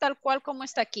 número tal cual como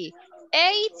está aquí.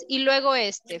 8 y luego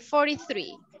 43.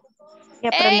 Y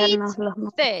aprendernos los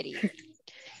números. 30.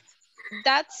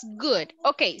 That's good.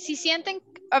 Ok, si sienten,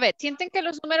 a ver, sienten que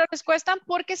los números les cuestan,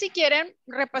 porque si quieren,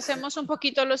 repasemos un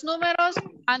poquito los números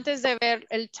antes de ver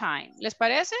el time. ¿Les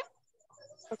parece?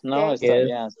 No, está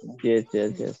bien. Yes.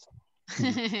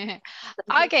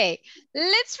 Okay,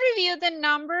 let's review the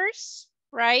numbers,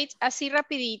 right? Así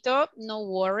rapidito, no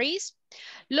worries.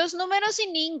 Los números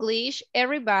en English,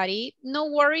 everybody, no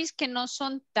worries que no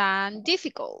son tan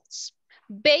difficult.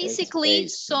 Basically,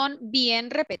 son bien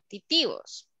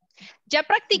repetitivos. Ya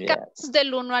practicamos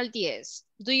del 1 al 10.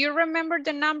 Do you remember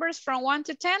the numbers from 1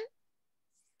 to 10?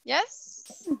 Yes?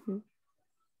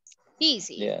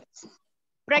 Easy. Yes.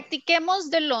 Practiquemos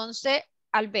del 11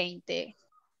 al 20.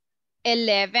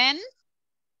 11.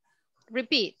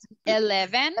 Repeat.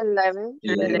 11.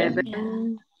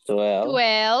 11.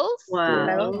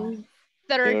 12.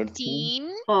 13.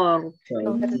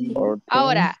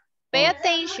 Ahora, pay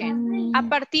attention. A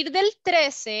partir del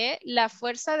 13, la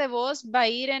fuerza de voz va a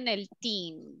ir en el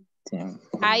teen.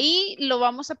 Ahí lo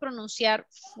vamos a pronunciar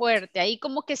fuerte. Ahí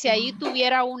como que si ahí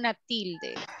tuviera una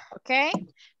tilde. ¿Ok?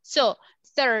 So,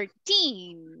 13.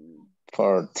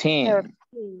 14.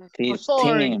 15.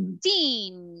 14.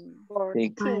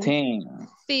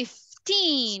 16.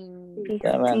 15.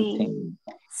 17.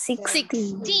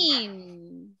 16.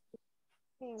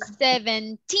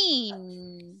 17.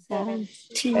 18.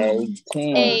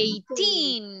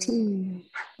 18.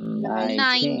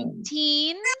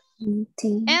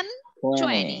 19. And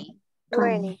 20.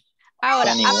 20.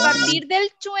 Ahora, a 21. partir del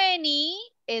 20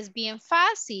 es bien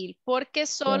fácil porque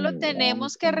solo 21,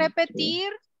 tenemos que 22. repetir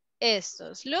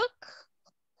estos. Look.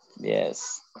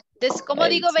 Yes. ¿Cómo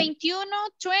digo 18. 21?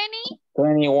 20.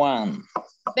 21.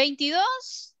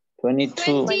 22.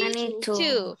 22.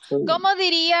 22. ¿Cómo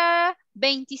diría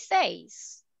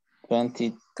 26?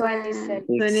 26.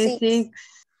 26.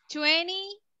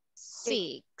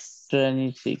 26.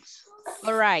 26.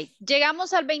 All right.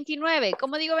 Llegamos al 29.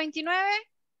 ¿Cómo digo 29?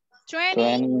 20.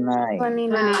 29.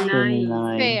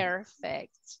 29.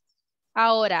 Perfect.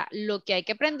 Ahora, lo que hay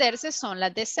que aprenderse son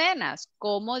las decenas.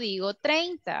 ¿Cómo digo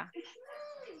 30?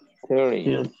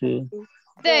 30.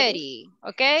 30,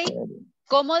 ¿ok?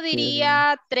 ¿Cómo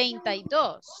diría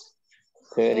 32?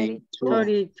 32.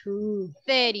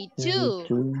 32.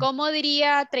 ¿Cómo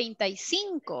diría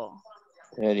 35?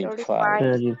 35.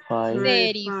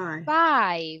 35.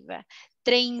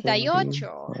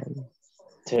 38.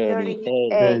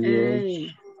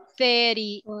 38.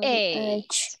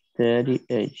 38.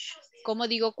 38. ¿Cómo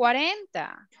digo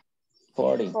 40?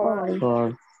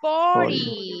 40.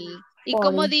 40. ¿Y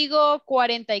cómo digo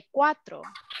 44?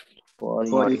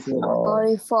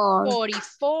 44.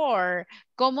 44.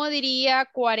 ¿Cómo diría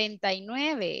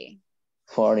 49?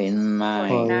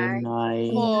 49.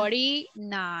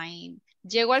 49.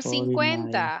 Llego al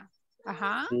 50.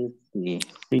 Ajá. 50.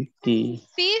 50.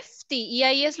 Y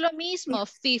ahí es lo mismo.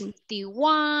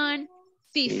 51.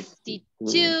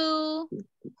 52.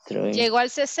 53. Llego al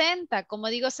 60. ¿Cómo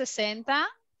digo 60?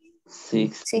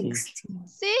 60.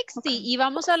 60. Y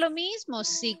vamos a lo mismo.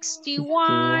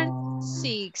 61.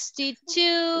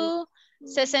 62.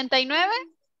 69.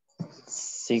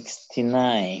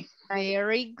 69.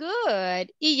 Very good.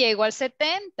 Y llego al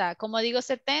 70. ¿Cómo digo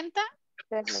 70?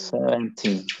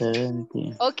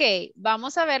 70. Ok,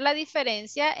 vamos a ver la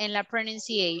diferencia en la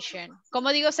pronunciation.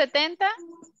 ¿Cómo digo 70?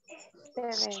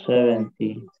 70.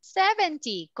 70.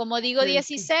 ¿Cómo digo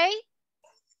 16?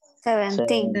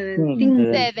 17.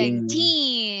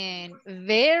 17.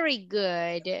 Very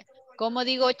good. ¿Cómo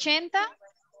digo 80?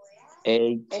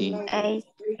 80.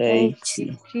 80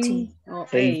 o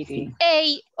 80.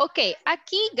 Ok,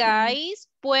 aquí, guys,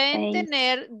 pueden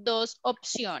tener dos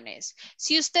opciones.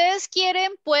 Si ustedes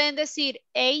quieren, pueden decir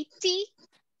 80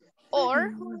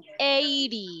 or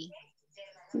 80.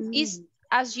 It's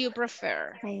as you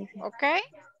prefer. Ok.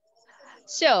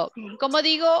 So, ¿cómo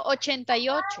digo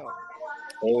 88?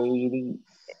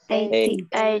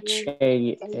 88.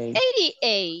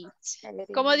 88.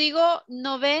 ¿Cómo digo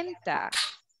 90?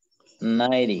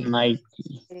 90.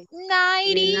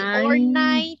 90 or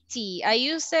 90.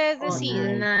 Ahí ustedes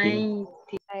deciden. 90.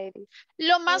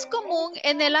 Lo más común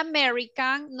en el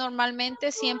American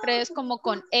normalmente siempre es como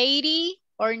con 80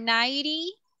 or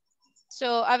 90.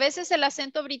 So, a veces el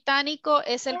acento británico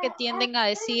es el que tienden a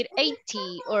decir 80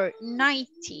 or 90.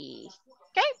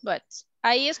 Ok, but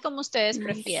ahí es como ustedes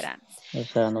prefieran. O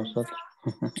sea, nosotros.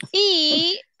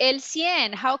 Y el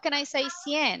 100, how can I say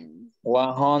 100?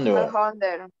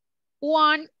 100.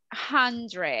 100.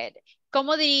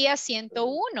 ¿Cómo diría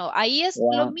 101? Ahí es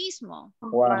lo mismo.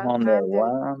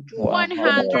 101.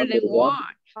 101.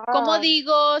 ¿Cómo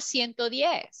digo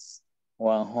 110?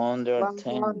 110.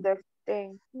 110.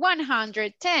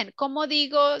 ¿Cómo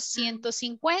digo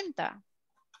 150?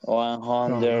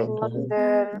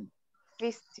 150.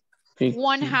 150.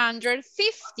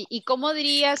 ¿Y cómo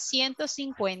diría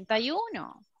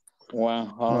 151?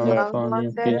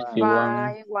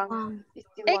 151.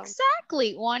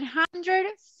 Exactly,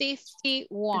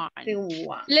 151.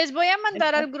 Les voy a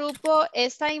mandar al grupo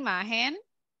esta imagen,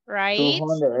 right?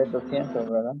 200 es 200,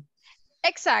 ¿verdad?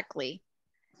 Exactly.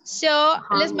 So,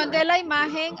 les mandé la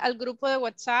imagen al grupo de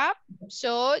WhatsApp.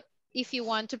 So, if you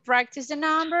want to practice the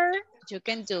number, you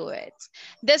can do it.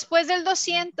 Después del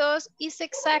 200, it's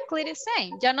exactly the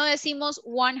same. Ya no decimos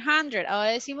 100,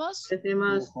 ahora decimos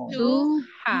 200.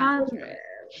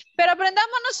 Pero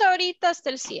aprendámonos ahorita hasta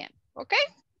el 100, ¿ok?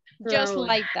 Just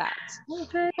like that.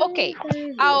 Ok,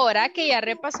 ahora que ya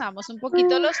repasamos un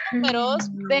poquito los números,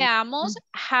 veamos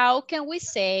how can we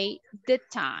say the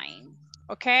time,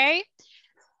 ¿ok?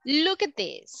 Look at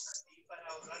this.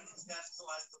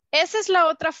 Esa es la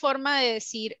otra forma de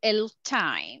decir el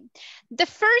time. The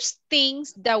first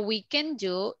things that we can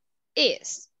do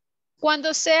is,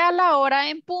 cuando sea la hora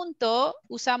en punto,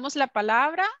 usamos la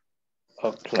palabra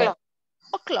O'clock.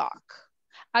 O'clock.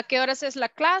 ¿A qué horas es la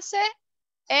clase?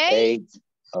 8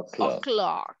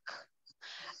 o'clock.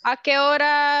 ¿A qué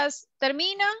horas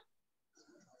termina?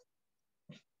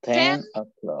 10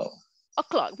 o'clock.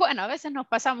 O'clock. Bueno, a veces nos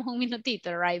pasamos un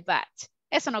minutito, right? But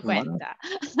eso no cuenta.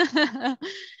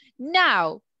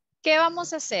 Now, ¿qué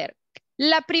vamos a hacer?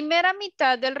 La primera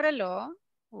mitad del reloj,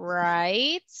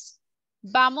 right?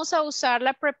 Vamos a usar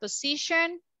la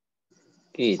preposition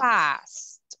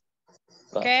past.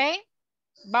 ¿Ok?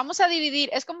 Vamos a dividir,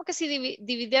 es como que si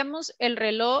dividimos el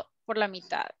reloj por la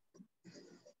mitad.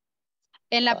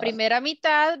 En la primera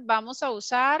mitad vamos a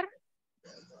usar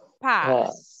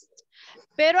past.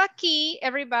 Pero aquí,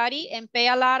 everybody, and pay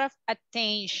a lot of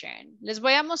attention. Les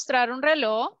voy a mostrar un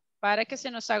reloj para que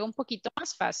se nos haga un poquito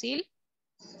más fácil.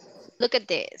 Look at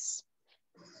this.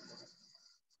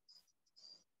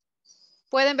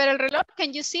 ¿Pueden ver el reloj?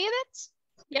 Can you see it?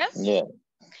 Yes? Yeah.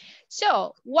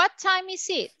 So, what time is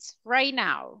it right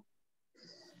now?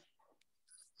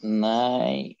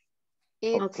 9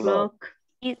 o'clock.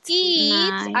 It's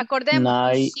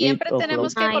acordémonos, siempre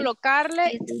tenemos que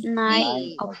colocarle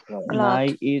 9 o'clock.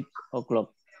 9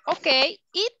 o'clock. Ok,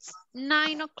 it's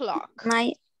 9 o'clock.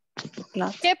 9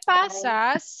 o'clock. ¿Qué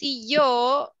pasa si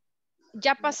yo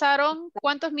ya pasaron,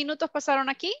 cuántos minutos pasaron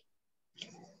aquí?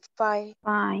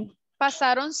 5.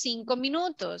 Pasaron 5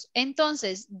 minutos.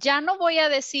 Entonces, ya no voy a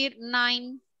decir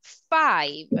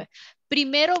 9:05.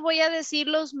 Primero voy a decir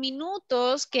los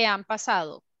minutos que han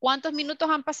pasado. ¿Cuántos minutos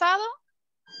han pasado?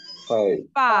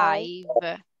 5.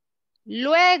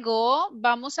 Luego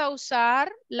vamos a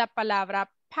usar la palabra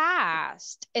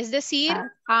past. Es decir,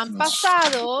 han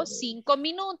pasado 5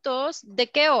 minutos. ¿De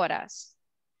qué horas?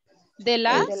 De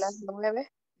las 9.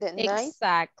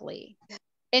 Exactly.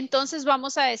 Entonces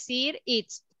vamos a decir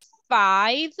it's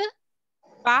 5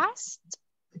 past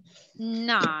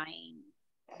 9.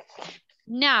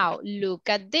 Now, look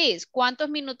at this. ¿Cuántos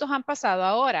minutos han pasado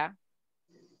ahora?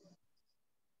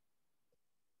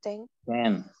 10.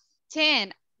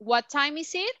 10. What time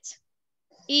is it?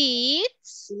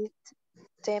 It's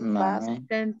 10 past.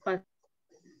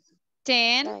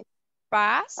 10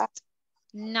 past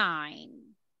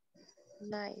 9.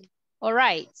 9. All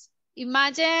right.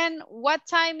 Imagine what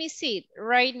time is it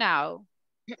right now?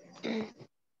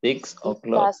 6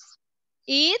 o'clock.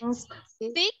 It's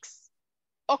 6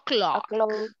 o'clock.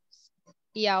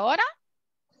 ¿Y ahora?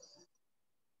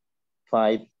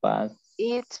 5 past.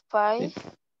 It's 5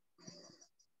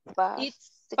 past.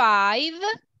 It's 5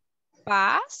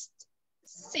 past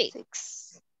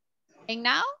 6. And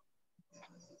now?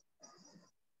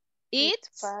 It's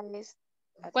 5.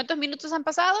 ¿Cuántos minutos han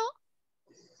pasado?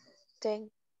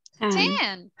 10.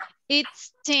 10.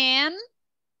 It's 10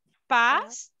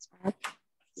 past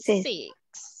 6.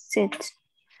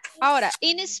 Ahora,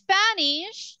 en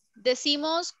Spanish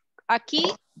decimos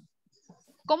aquí,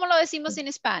 ¿cómo lo decimos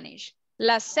en Spanish?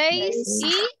 Las 6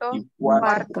 Y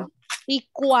cuarto. y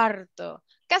cuarto.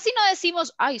 Casi no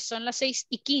decimos, ay, son las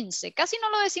 6:15. Casi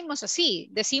no lo decimos así.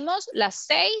 Decimos las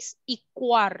 6 y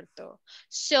cuarto.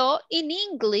 So, in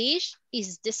English,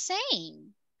 is the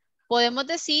same. Podemos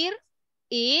decir,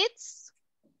 it's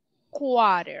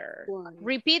quarter.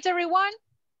 Repeat, everyone.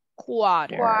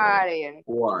 Quarter.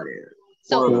 Quarter.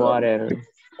 So, Quarter.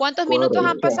 ¿cuántos minutos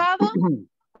han pasado?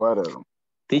 Quarter.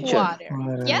 Teacher.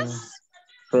 Quarter. Yes.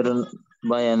 Pero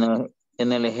vaya,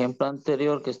 en el ejemplo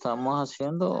anterior que estábamos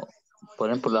haciendo, por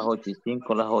ejemplo, las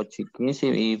 8:05, las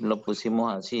 8:15 y lo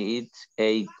pusimos así, it's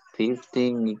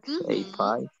 8:15, it's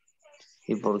 8:05.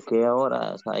 ¿Y por qué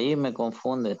ahora? O sea, ahí me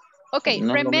confunde. Ok,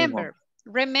 No es lo mismo.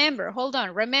 remember, hold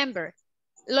on, remember.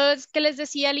 Lo que les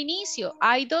decía al inicio,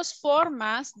 hay dos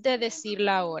formas de decir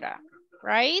la hora,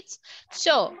 right?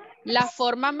 So, la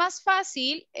forma más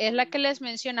fácil es la que les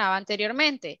mencionaba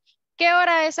anteriormente. ¿Qué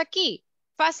hora es aquí?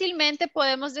 Fácilmente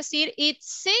podemos decir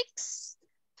it's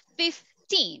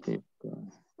 6:15,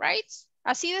 right?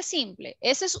 Así de simple.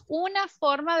 Esa es una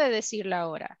forma de decir la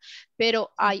hora.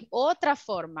 Pero hay otra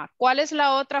forma. ¿Cuál es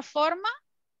la otra forma?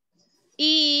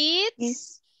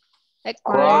 It's a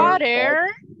quarter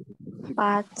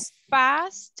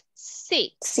past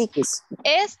 6.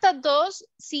 Estas dos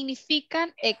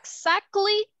significan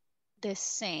exactly the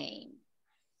same.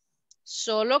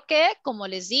 Solo que, como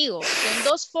les digo, son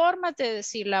dos formas de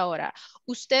decir la hora.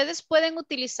 Ustedes pueden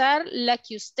utilizar la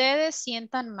que ustedes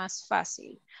sientan más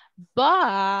fácil.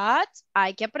 But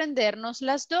hay que aprendernos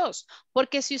las dos.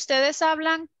 Porque si ustedes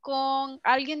hablan con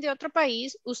alguien de otro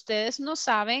país, ustedes no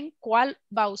saben cuál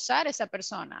va a usar esa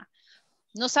persona.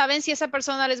 No saben si esa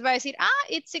persona les va a decir,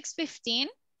 it's 6:15.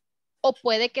 O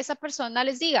puede que esa persona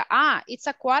les diga, it's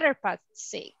a quarter past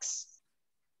 6.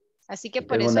 Así que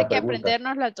por eso hay que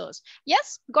aprendernos las dos.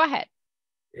 Yes, go ahead.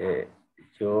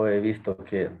 Yo he visto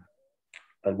que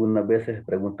algunas veces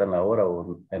preguntan la hora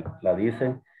o la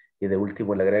dicen y de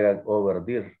último le agregan over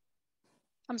there.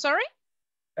 I'm sorry?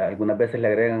 Algunas veces le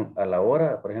agregan a la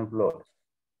hora, por ejemplo,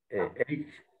 H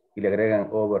y le agregan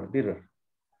over there.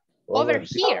 Over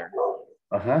here.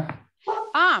 Ajá.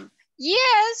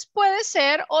 Yes, puede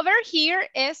ser. Over here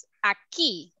es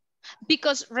aquí.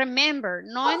 Because remember,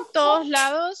 no en todos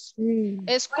lados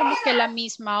es como que la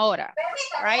misma hora,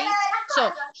 right?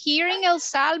 So, here in El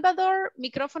Salvador,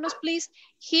 micrófonos please,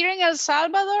 here in El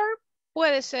Salvador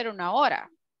puede ser una hora.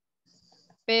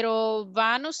 Pero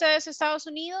van ustedes a Estados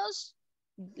Unidos,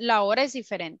 la hora es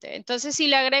diferente. Entonces, si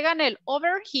le agregan el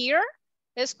over here,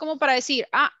 es como para decir,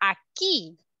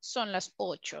 aquí son las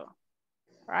 8,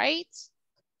 right?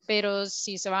 Pero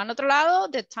si se van a otro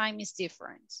lado, the time is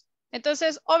different.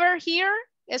 Entonces, over here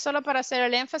es solo para hacer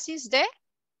el énfasis de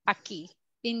aquí,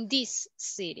 in this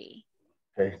city.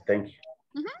 Okay, thank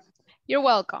you. You're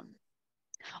welcome.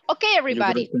 Okay,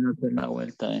 everybody. Yo creo que no la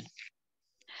vuelta,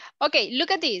 Okay,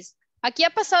 look at this. Aquí ha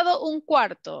pasado un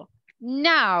cuarto.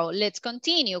 Now, let's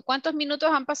continue. ¿Cuántos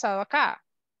minutos han pasado acá?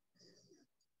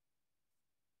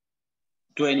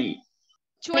 20.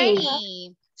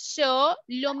 20. So,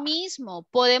 lo mismo.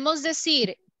 Podemos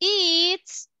decir,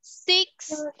 it's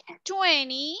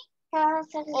 6:20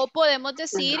 o podemos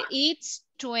decir it's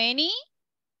 20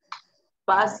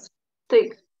 past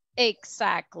 6.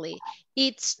 Exactly.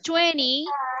 It's 20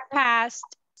 past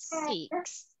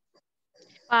 6.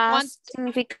 Past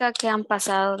significa que han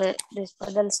pasado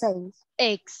después del 6.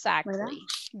 Exactly. ¿Verdad?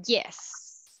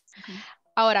 Yes.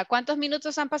 Ahora, ¿cuántos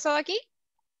minutos han pasado aquí?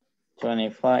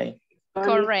 25.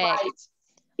 Correct.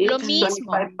 Lo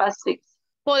mismo. 25 past 6.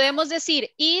 Podemos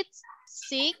decir it's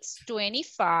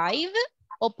 6:25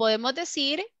 o podemos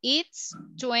decir it's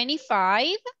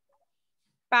 25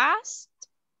 past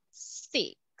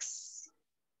 6.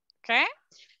 Okay.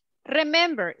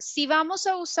 Remember, si vamos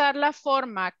a usar la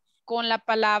forma con la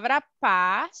palabra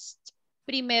past,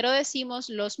 primero decimos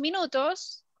los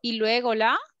minutos y luego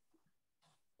la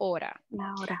hora.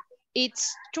 La hora.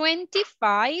 It's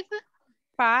 25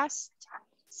 past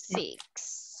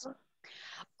 6.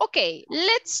 Okay,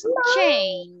 let's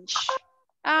change.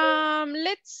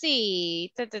 Let's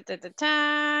see.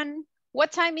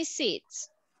 What time is it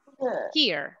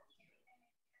here?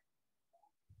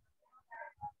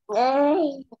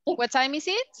 What time is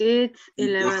it? It's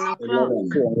 11 o'clock.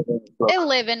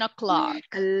 11 o'clock.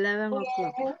 11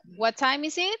 o'clock. What time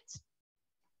is it?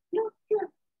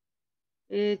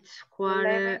 It's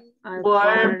quarter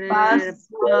past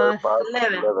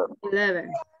 11.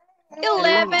 11.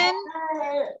 11.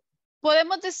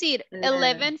 Podemos decir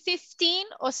 11:15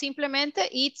 o simplemente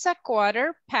it's a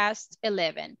quarter past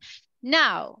 11.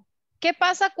 Now, ¿qué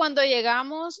pasa cuando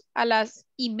llegamos a las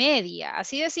 1:30?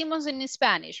 Así decimos en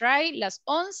Spanish, right? Las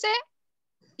 11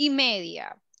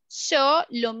 1:30. So,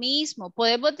 lo mismo.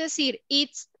 Podemos decir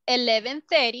it's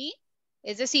 11:30,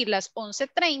 es decir, las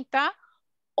 11:30.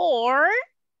 Or,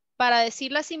 para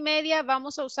decir las 1:30,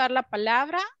 vamos a usar la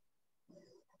palabra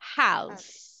half.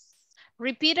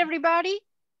 Repeat, everybody.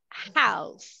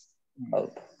 Half.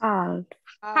 Half.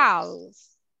 Half.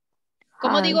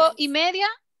 ¿Cómo Half. digo 1:30?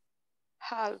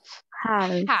 Half.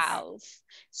 Half. Half.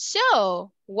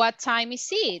 So, what time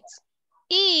is it?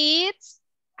 It's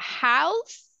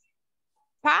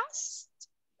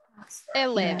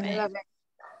 11:30.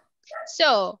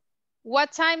 So,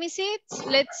 what time is it?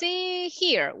 Let's see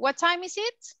here. What time is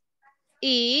it?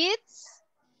 It's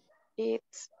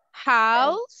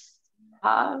half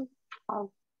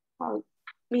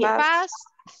past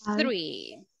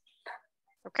 3.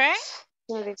 Okay?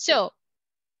 So,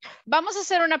 vamos a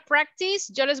hacer una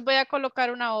practice. Yo les voy a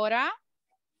colocar una hora.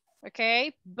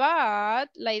 Okay, but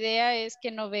la idea es que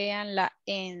no vean la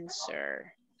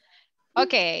answer.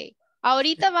 Okay,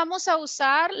 ahorita vamos a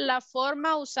usar la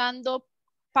forma usando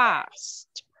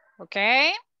past.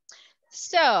 Okay,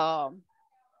 so,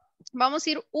 vamos a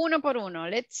ir uno por uno.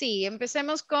 Let's see,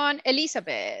 empecemos con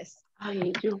Elizabeth.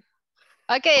 Ay, yo.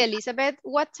 Okay, Elizabeth,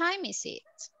 what time is it?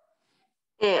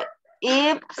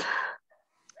 It's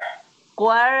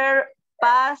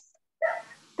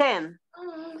 10:15.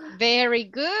 Very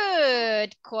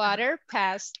good.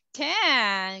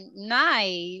 10:15.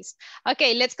 Nice.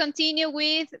 Okay, let's continue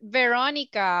with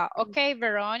Veronica. Okay,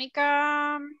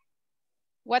 Veronica,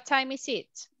 what time is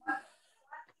it?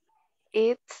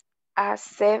 It's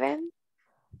 7.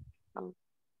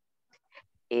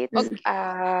 It's Okay.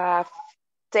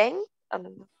 10.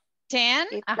 10?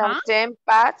 It's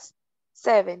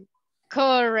 10:07.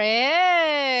 Correct.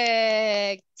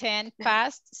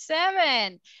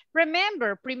 10:07.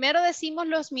 Remember, primero decimos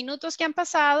los minutos que han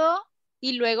pasado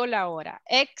y luego la hora.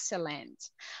 Excellent.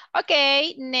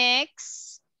 Okay,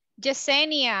 next.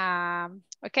 Yesenia.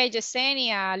 Okay,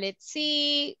 Yesenia, let's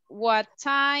see. What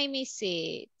time is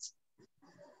it?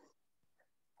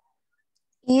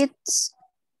 It's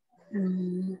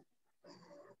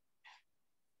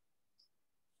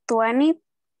 20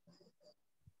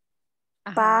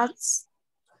 past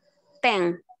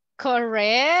 10.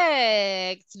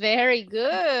 Correct. Very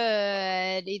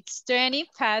good. It's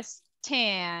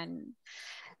 20:10.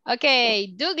 Okay,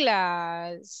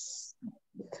 Douglas.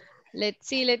 Let's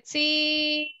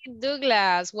see.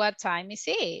 Douglas, what time is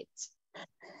it?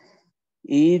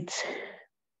 It's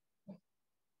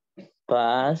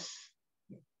past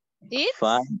It's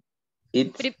 5.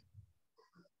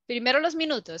 Primero los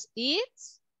minutos.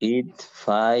 It's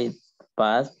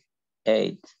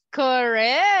 5:08.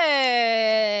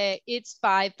 correct. It's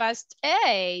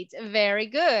 8:05. Very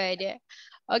good.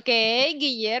 Okay,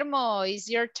 Guillermo, it's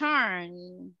your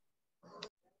turn.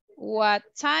 What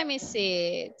time is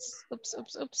it?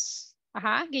 Oops.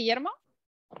 Ajá, Guillermo.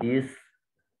 Is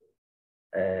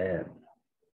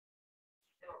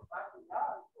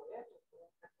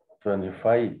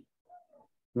 25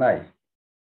 9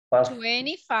 past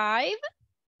 25.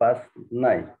 past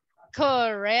 9.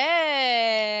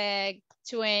 Correct.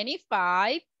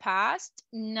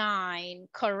 25:09.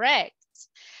 Correct.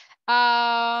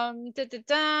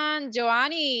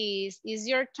 Joannis, is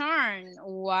your turn.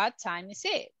 What time is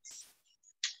it?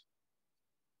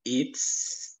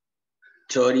 It's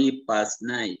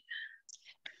 30:09.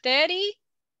 30?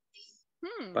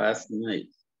 Past 9.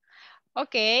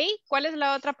 Ok. ¿Cuál es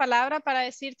la otra palabra para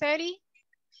decir 30?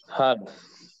 Half.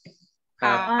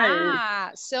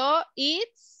 Ajá. So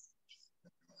it's?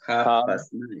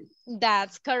 9:30.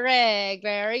 That's correct.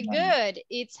 Very good.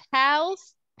 It's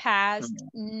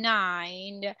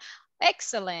 9:30.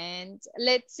 Excellent.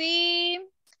 Let's see.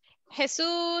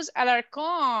 Jesús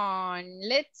Alarcón.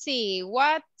 Let's see.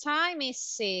 What time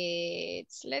is it?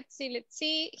 Let's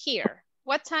see. Here.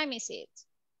 What time is it?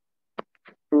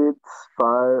 It's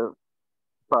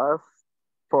 5:04.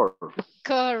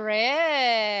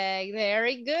 Correct.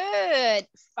 Very good.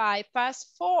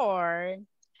 4:05.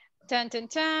 Tan.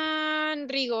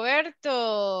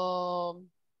 Rigoberto.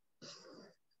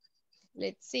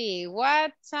 Let's see.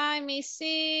 What time is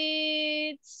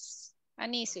it?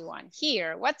 An easy one.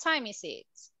 Here. What time is it?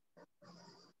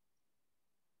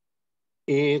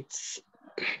 It's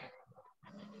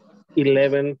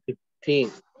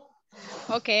 11:15.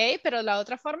 Ok, pero la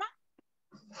otra forma?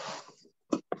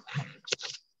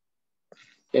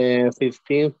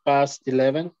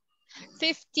 15:11.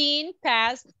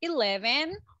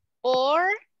 15:11. Or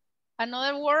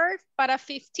another word para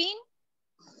 15?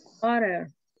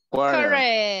 Quarter.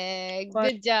 Correct.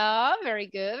 Good job. Very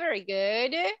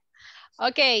good.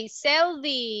 Okay,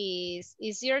 Selvis,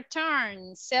 it's your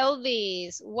turn.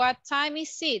 Selvis, what time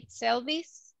is it,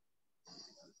 Selvis?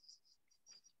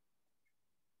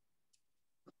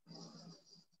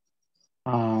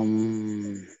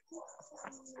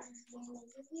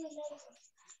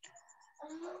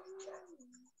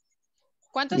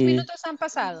 ¿Cuántos minutos han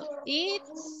pasado?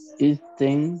 It's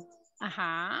 10.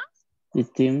 Ajá. It's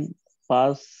 10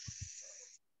 past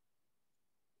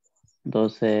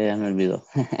 12, ya me olvidó.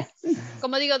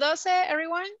 ¿Cómo digo 12,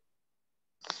 everyone?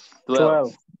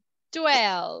 12.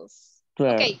 12.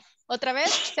 12. Okay, otra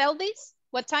vez, Selvis,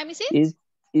 what time is it?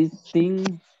 It's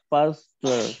 10 past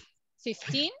 12.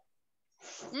 15?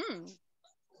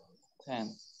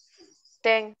 10.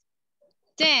 10.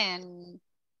 10.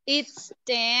 It's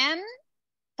 10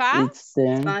 past? It's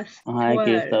 10. Past Ajá,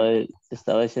 que 12.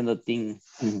 estaba diciendo 10.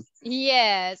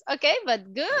 Yes, okay,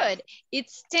 but good.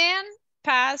 It's 10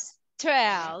 past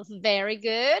 12. Very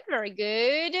good, very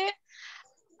good.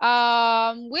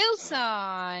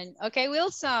 Wilson. Okay,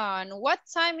 Wilson, what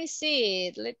time is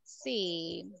it? Let's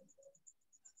see.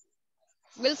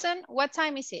 Wilson, what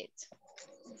time is it?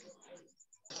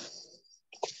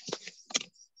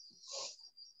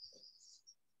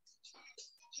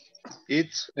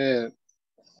 It's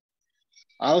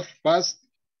half past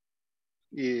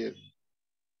 10.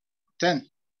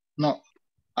 No,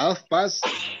 half past.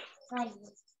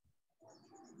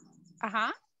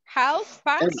 Half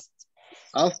past?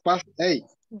 Half past 8.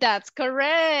 That's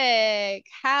correct.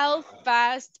 Half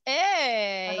past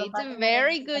 8.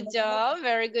 Very good job.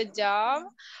 Very good job.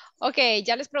 Okay,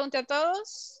 ya les pregunté a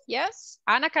todos. Yes.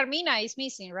 Ana Carmina is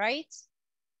missing, right?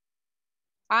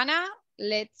 Ana,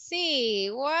 let's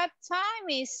see. What time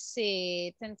is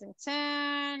it?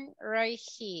 10, right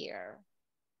here.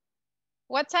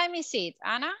 What time is it,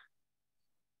 Ana?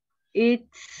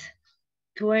 It's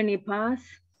 20 past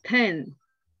 10.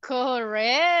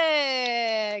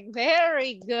 Correct.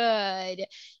 Very good.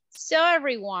 So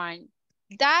everyone,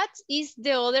 that is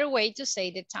the other way to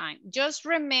say the time. Just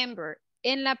remember,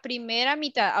 en la primera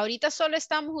mitad, ahorita solo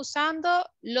estamos usando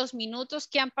los minutos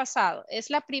que han pasado. Es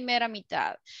la primera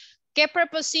mitad. ¿Qué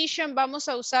preposition vamos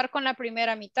a usar con la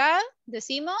primera mitad?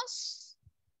 Decimos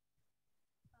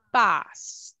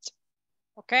past.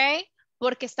 ¿Ok?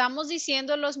 Porque estamos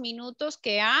diciendo los minutos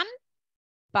que han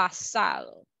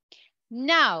pasado.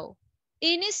 Now,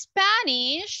 in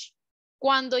Spanish,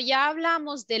 cuando ya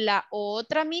hablamos de la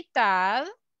otra mitad,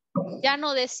 ya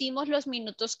no decimos los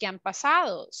minutos que han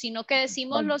pasado, sino que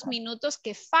decimos los minutos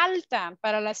que faltan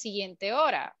para la siguiente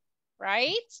hora,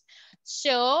 right?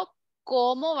 So,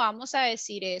 ¿cómo vamos a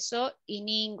decir eso in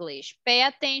English? Pay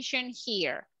attention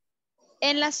here.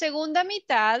 En la segunda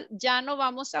mitad ya no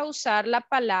vamos a usar la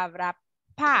palabra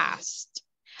past.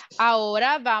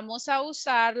 Ahora vamos a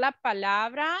usar la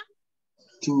palabra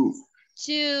to.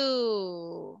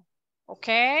 ¿Ok?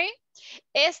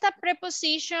 Esta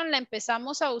preposición la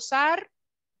empezamos a usar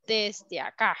desde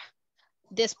acá,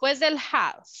 después del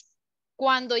half.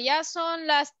 Cuando ya son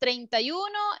las 31,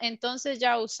 entonces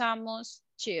ya usamos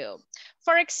to.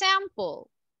 For example,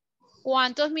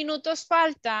 ¿cuántos minutos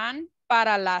faltan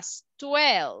para las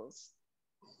 12?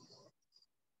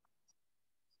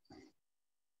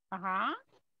 Ajá.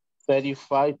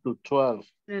 35 to 12.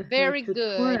 Very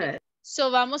good.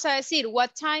 So vamos a decir,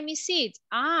 what time is it?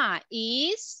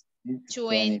 It's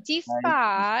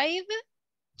 25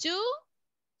 to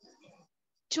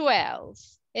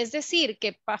 12. Es decir,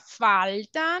 que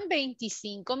faltan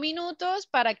 25 minutos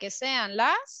para que sean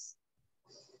las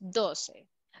 12.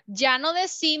 Ya no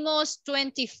decimos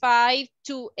 25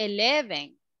 to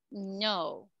 11.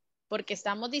 No, porque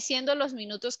estamos diciendo los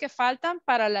minutos que faltan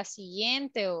para la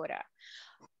siguiente hora.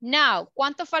 Now,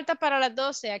 ¿cuánto falta para las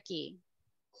 12 aquí?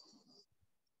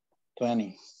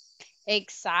 20.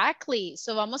 Exactly.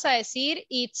 So vamos a decir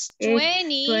it's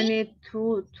 20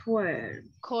 to 12.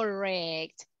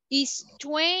 Correct. It's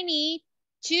 20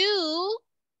 to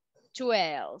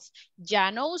 12.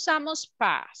 Ya no usamos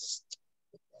past.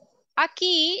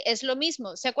 Aquí es lo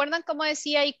mismo. ¿Se acuerdan cómo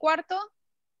decía y cuarto?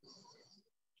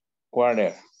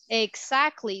 Quarter.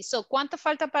 Exactly. So, ¿cuánto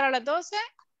falta para las 12?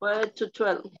 12 to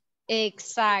 12.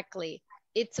 Exactly.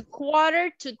 It's a quarter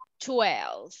to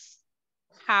 12.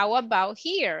 How about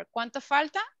here? ¿Cuánto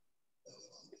falta?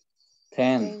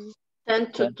 10.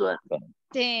 10 to 12.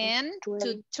 10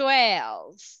 to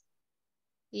 12.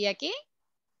 ¿Y aquí?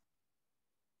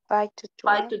 5 to 12.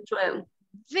 5 to 12.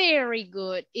 Very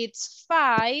good. It's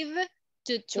 5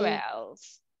 to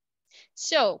 12.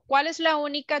 So, ¿cuál es la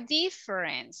única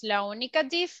difference? La única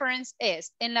difference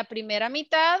es en la primera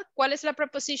mitad. ¿Cuál es la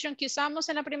preposición que usamos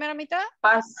en la primera mitad?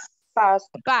 Past. Past.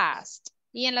 Past.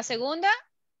 ¿Y en la segunda?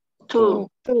 Two.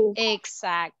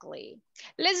 Exactly.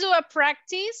 Let's do a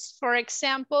practice. For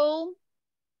example,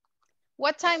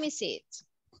 what time is it?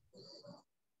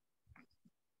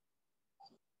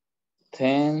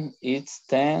 10, it's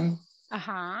 10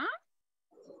 Uh-huh.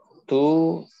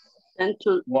 to 10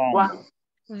 to 1. 1.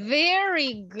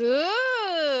 Very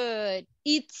good.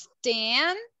 It's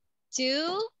 10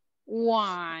 to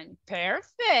 1.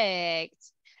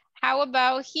 Perfect. How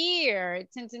about here?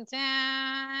 Dun, dun,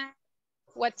 dun.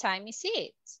 What time is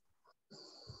it?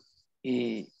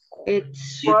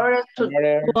 It's Quarter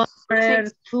quarter to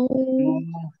 5.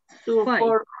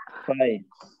 5.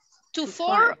 To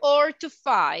 4 or to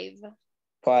 5?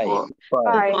 5.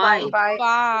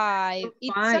 5.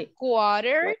 It's a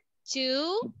quarter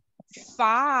to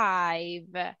 5.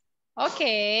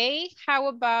 Okay, how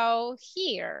about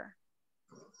here?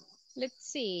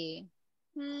 Let's see.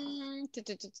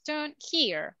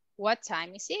 Here, what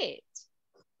time is it?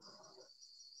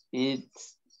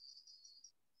 It's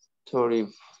 35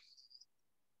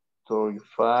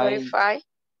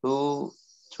 to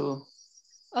 2.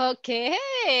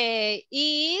 Okay,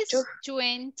 it's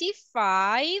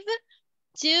 25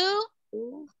 to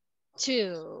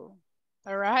 2.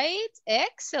 All right,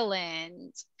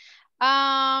 excellent.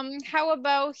 How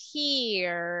about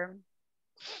here?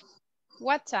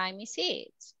 What time is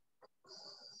it?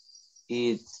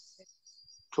 It's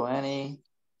 20.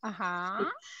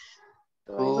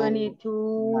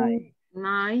 22,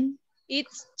 9.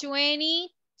 It's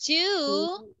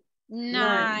 22,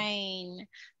 9.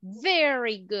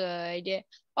 Very good.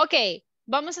 Ok,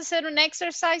 vamos a hacer un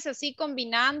exercise así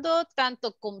combinando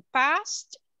tanto con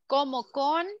past como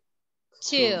con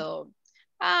to.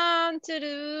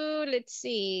 Let's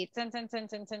see.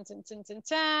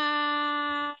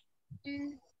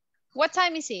 What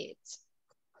time is it?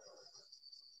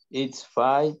 It's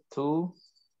 5 to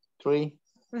 3.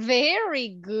 Very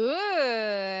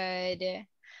good.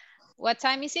 What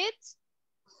time is it?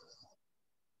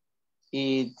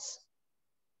 It's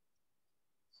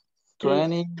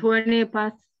 20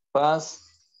 past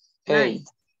 8.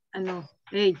 No,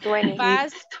 8. 20.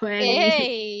 Past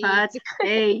 8. Past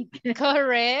 8.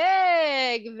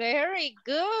 Correct. Very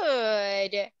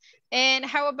good. And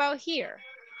how about here?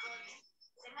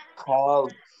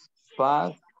 8.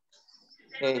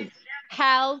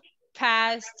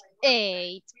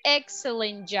 8.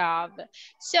 Excellent job.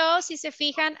 So, si se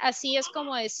fijan, así es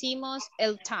como decimos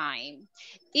el time.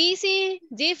 Easy,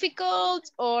 difficult,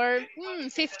 or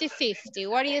 50-50?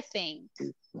 What do you think?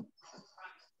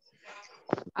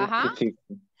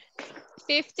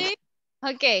 50?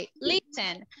 Ok,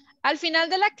 listen. Al final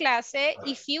de la clase,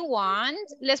 if you want,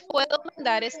 les puedo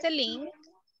mandar este link,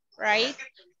 right?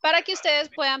 Para que ustedes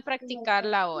puedan practicar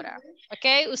la hora,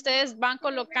 ¿ok? Ustedes van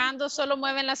colocando, solo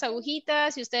mueven las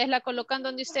agujitas y ustedes la colocan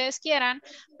donde ustedes quieran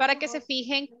para que se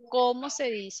fijen cómo se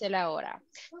dice la hora.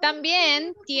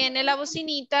 También tiene la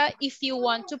bocinita, if you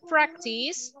want to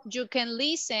practice, you can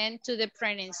listen to the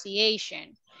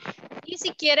pronunciation. Y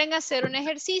si quieren hacer un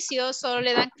ejercicio, solo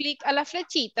le dan clic a la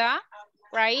flechita,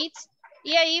 right?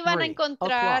 Y ahí van a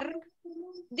encontrar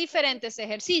diferentes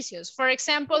ejercicios. For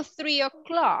example, 3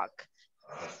 o'clock.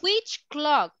 Which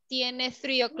clock tiene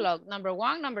 3 o'clock? Number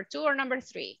 1, number 2, or number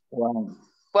 3?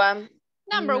 1.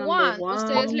 Number 1.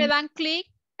 Ustedes le dan clic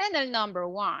en el number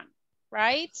 1,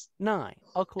 right? 9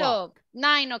 o'clock. So,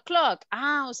 9 o'clock.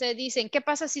 Ustedes dicen, ¿qué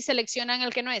pasa si seleccionan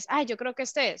el que no es? Yo creo que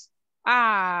este es.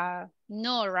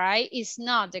 No, right? It's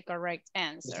not the correct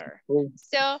answer.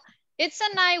 So, it's a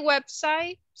nice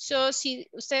website. So, si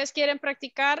ustedes quieren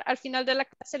practicar, al final de la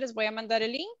clase les voy a mandar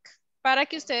el link para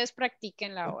que ustedes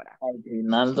practiquen la hora.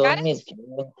 No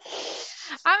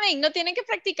tienen que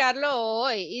practicarlo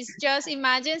hoy. It's just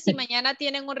imagine si mañana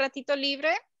tienen un ratito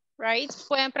libre, right?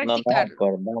 Pueden practicar. No nos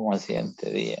acordamos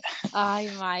siguiente día. Ay,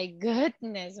 my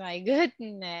goodness, my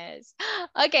goodness.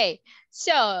 Okay,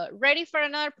 so ready for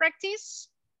another practice?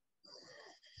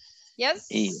 Yes?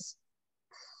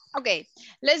 Okay,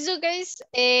 let's do, guys.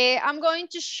 I'm going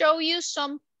to show you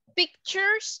some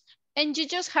pictures and you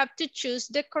just have to choose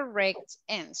the correct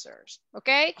answers,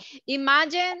 okay?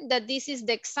 Imagine that this is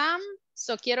the exam,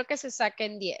 so quiero que se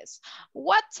saquen 10.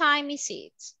 What time is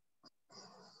it?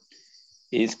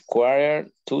 It's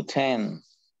 9:45.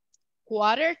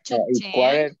 Quarter to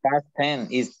 10?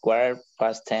 It's 10:15. It's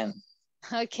 10:15.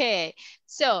 Okay,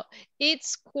 so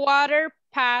it's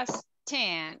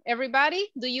 10:15. Everybody,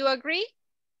 do you agree?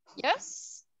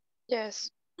 Yes?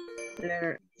 Yes.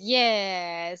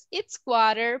 Yes, it's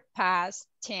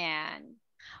 10:15.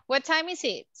 What time is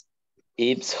it?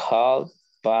 It's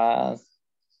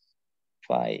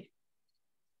 5:30.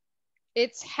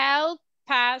 It's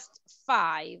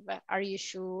 5:30. Are you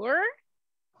sure?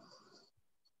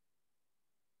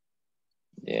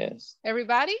 Yes.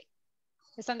 Everybody?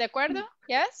 ¿Están de acuerdo?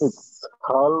 Yes? It's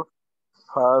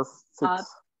 6:30.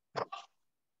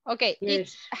 Okay,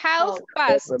 Yes. it's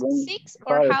 6:30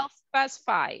 or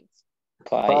 5:30?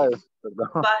 5.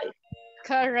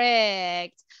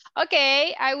 Correct.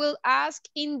 Okay, I will ask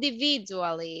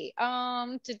individually.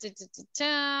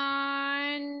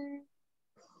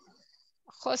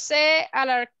 Jose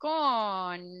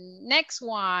Alarcón. Next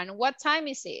one. What time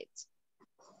is it?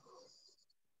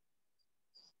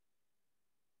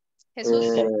 Jesús.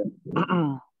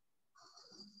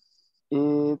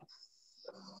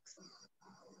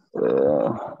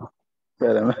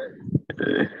 Espérame.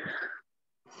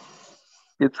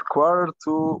 It's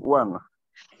 1:45.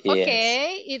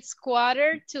 Okay, it's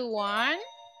 1:45.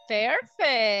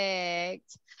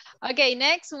 Perfect. Okay,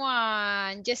 next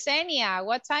one. Yesenia,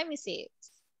 what time is it?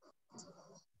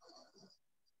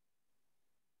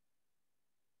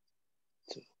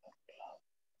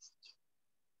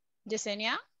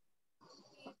 Yesenia?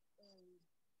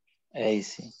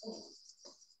 Easy.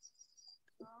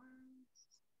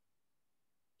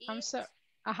 I'm sorry.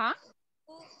 Uh-huh.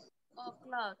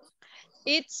 2:00.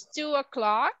 It's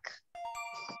 2:00.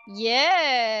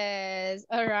 Yes.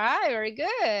 All right. Very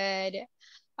good.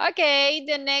 Okay.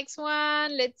 The next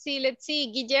one. Let's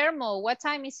see. Guillermo, what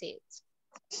time is it?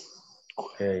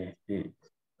 Okay.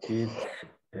 It's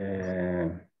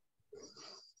 2:15.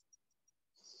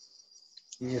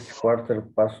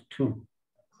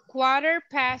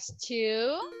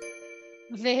 2:15.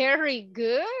 Very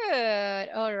good.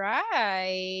 All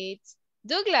right.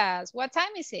 Douglas, what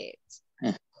time is it?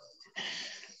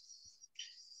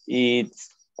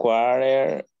 It's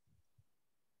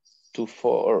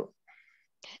 3:45.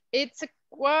 It's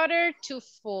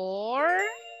 3:45.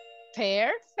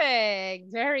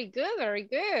 Perfect. Very good. Very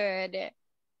good.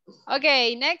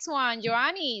 Okay, next one.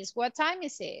 Joannis, what time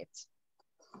is it?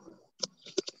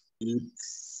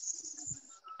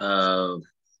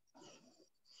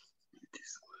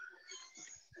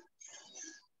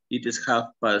 It is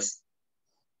 3:30.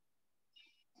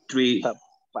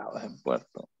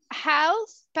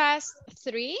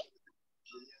 3:30?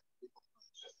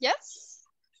 Yes?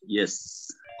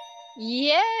 Yes.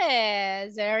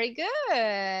 Yes, very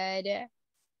good.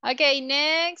 Okay,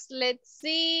 next, let's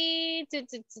see.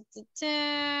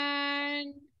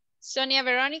 Sonia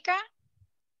Veronica,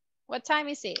 what time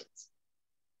is it?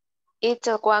 It's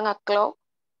 1:00.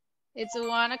 It's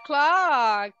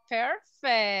 1:00.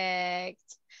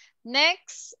 Perfect.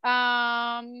 Next,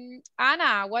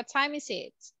 Anna, what time is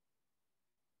it?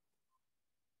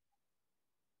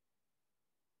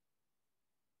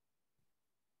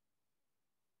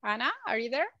 Anna, are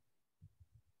you there?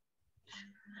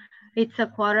 It's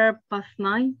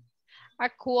 9:15.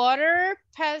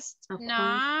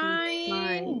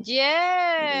 9:15.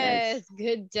 Yes,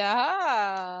 good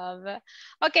job.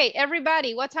 Okay,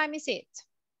 everybody, what time is it?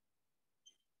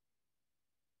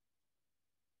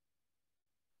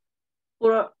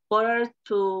 Quarter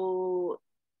to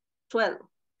 12.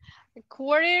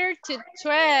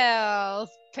 11:45.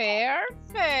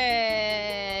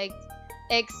 Perfect.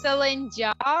 Excellent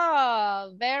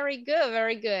job. Very good,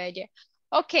 very good.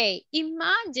 Okay,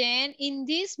 imagine in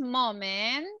this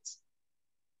moment,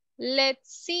 let's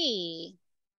see.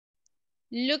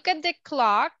 Look at the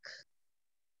clock.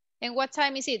 And what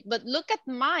time is it? But look at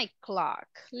my clock.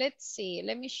 Let's see,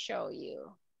 let me show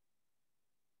you.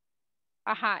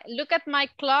 Aha, look at my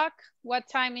clock. What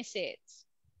time is it?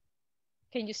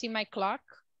 Can you see my clock?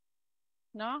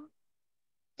 No?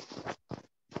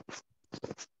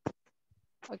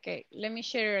 Okay, let me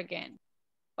share it again.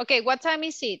 Okay, what time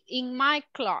is it in my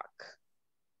clock?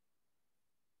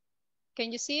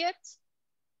 Can you see it?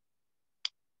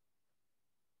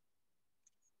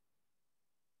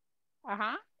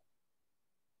 Uh-huh.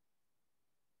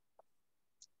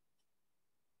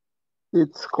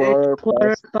 It's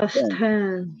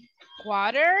 10:15.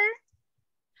 Quarter?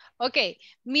 Okay,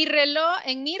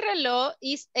 en mi reloj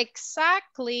is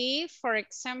exactly, for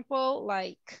example,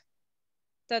 like,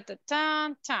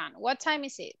 ta-ta-tan-tan. What time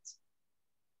is it?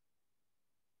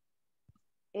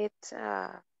 It's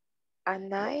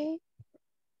 9.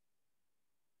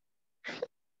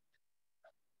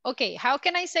 Okay, how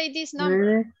can I say this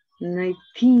number?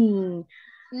 19.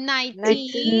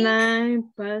 19.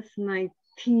 9:19.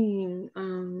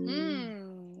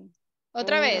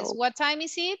 Otra vez, what time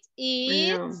is it?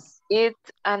 It's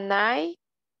 9.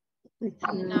 It's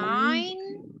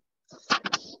 9.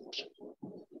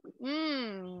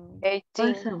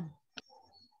 18.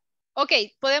 Ok,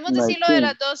 podemos decirlo de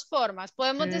las dos formas.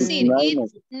 Podemos decir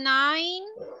it's 9,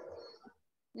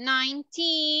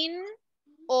 19,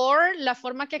 or la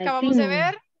forma que acabamos de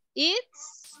ver,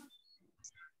 it's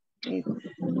It's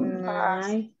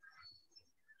 9.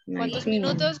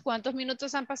 ¿Cuántos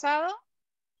minutos han pasado?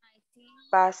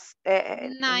 Past,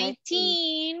 19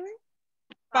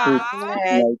 past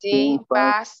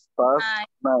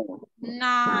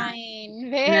 9.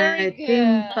 Very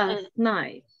good. Past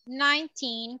 9.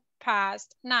 19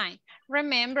 past 9.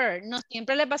 Remember, no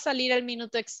siempre les va a salir el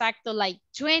minuto exacto, like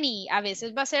 20. A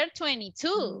veces va a ser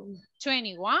 22,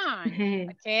 21.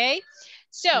 Okay.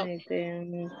 So,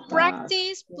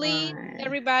 practice, please.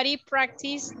 Everybody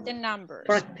practice the numbers.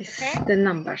 Practice okay? the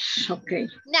numbers. Okay.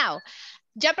 Now,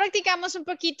 ya practicamos un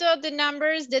poquito the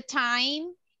numbers, the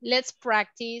time. Let's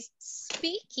practice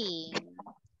speaking.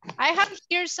 I have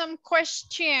here some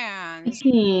questions.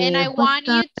 And I want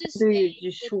you to Do you say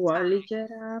usually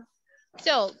get up?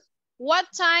 So, what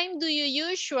time do you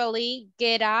usually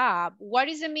get up? What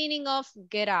is the meaning of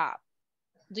get up?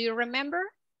 Do you remember?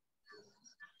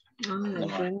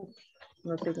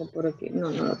 No tengo por aquí. No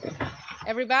lo tengo.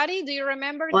 Everybody, do you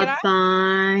remember What get up?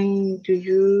 time do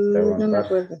you... No me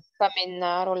acuerdo.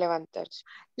 caminar o levantarse.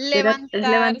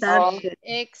 Levantarse.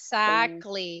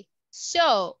 Exactly.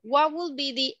 So, what will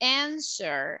be the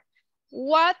answer?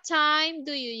 What time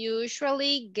do you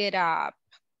usually get up?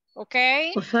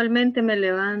 Okay. Usualmente me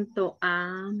levanto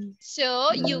a...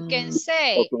 So, you can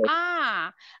say,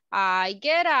 I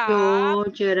get up. Yo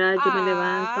me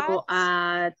levanto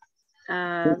at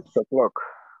 6 o'clock.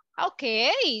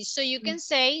 Okay, so you can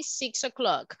say 6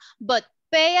 o'clock, but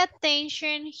pay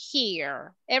attention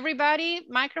here. Everybody,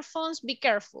 microphones, be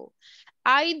careful.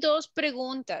 Hay dos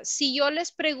preguntas. Si yo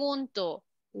les pregunto,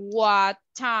 what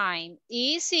time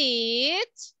is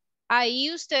it?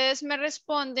 Ahí ustedes me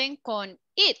responden con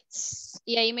it's.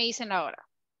 Y ahí me dicen la hora.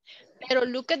 Pero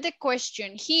look at the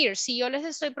question here. Si yo les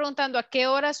estoy preguntando a qué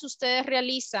horas ustedes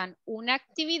realizan una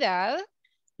actividad,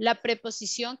 la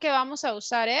preposición que vamos a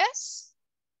usar es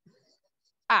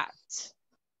at.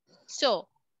 So,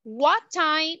 what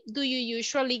time do you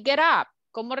usually get up?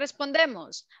 ¿Cómo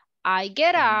respondemos? I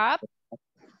get up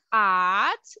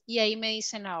at, y ahí me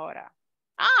dicen ahora.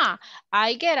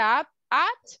 I get up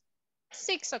at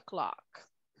 6 o'clock.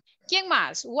 ¿Quién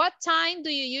más? What time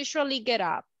do you usually get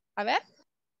up? A ver.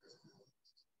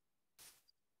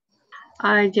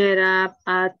 I get up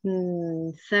at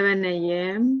 7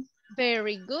 a.m.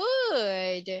 Very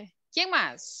good. ¿Quién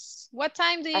más? What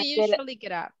time do you usually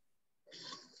get up?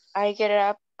 I get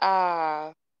up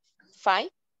at 5.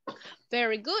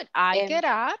 Very good. I get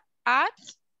up at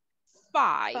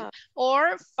 5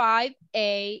 or 5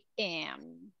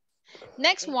 a.m.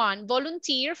 Next one,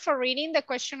 volunteer for reading the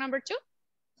question number 2.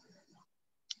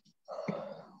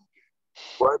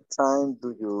 What time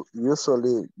do you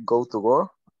usually go to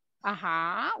work?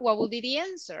 What will be the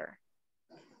answer?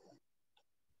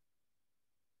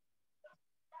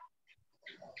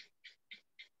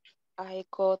 I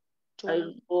go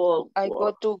to work. I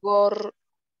go to work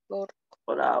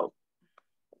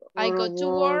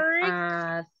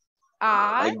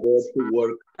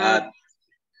at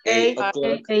 8 o'clock.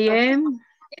 8 a.m.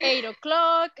 8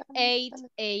 o'clock, 8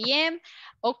 a.m.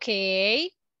 Ok.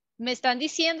 Me están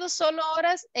diciendo solo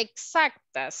horas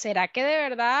exactas. ¿Será que de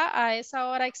verdad a esa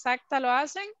hora exacta lo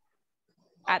hacen?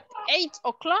 At 8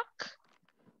 o'clock.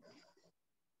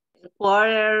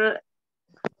 4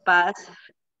 past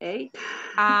 8.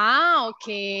 Ok.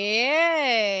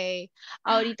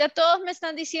 Ahorita todos me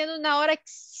están diciendo una hora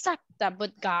exacta,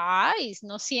 but guys,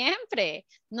 no siempre.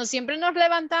 No siempre nos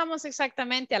levantamos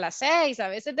exactamente a las 6. A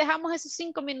veces dejamos esos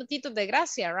 5 minutitos de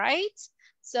gracia, right?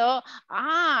 So,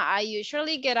 I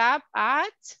usually get up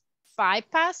at 5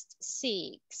 past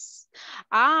 6.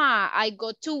 I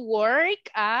go to work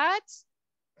at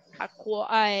a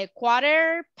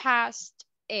quarter past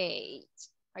 8.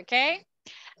 Okay?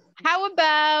 How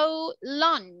about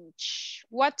lunch?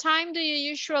 What time do you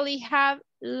usually have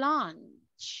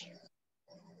lunch?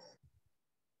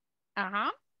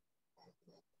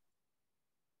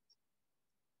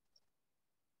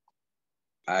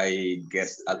 I get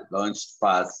at lunch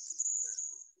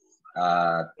past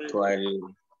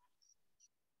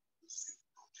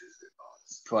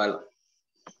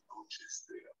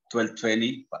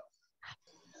 12:20.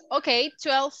 Okay,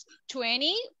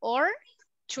 12:20 or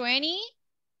 20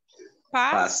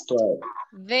 past 12.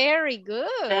 Very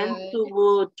good. 10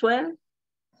 to 12.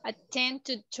 At 10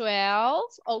 to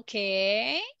 12.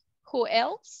 Okay. Who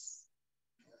else?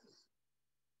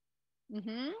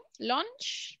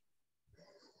 Lunch.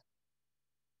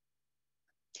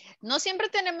 No siempre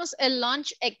tenemos el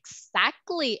lunch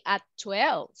exactly at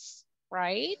 12,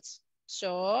 right?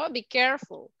 So be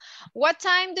careful. What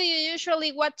time do you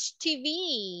usually watch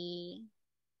TV?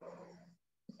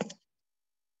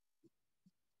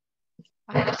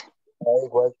 I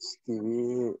watch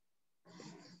TV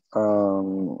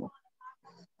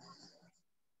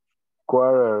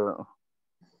quarter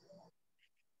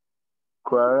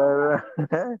quarter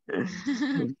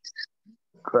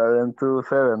quarter to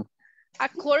 7.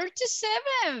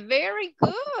 6:45. Very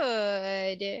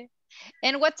good.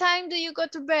 And what time do you go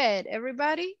to bed,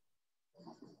 everybody?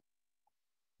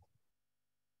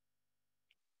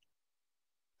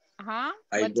 What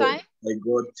time? I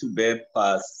go to bed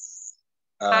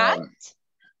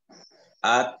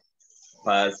At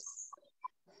past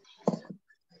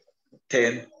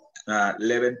 10,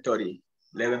 11:30,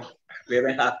 11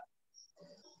 half.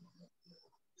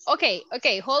 Okay,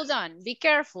 hold on. Be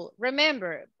careful.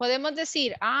 Remember, podemos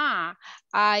decir,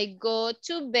 I go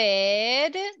to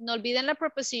bed. No olviden la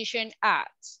preposition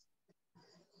at.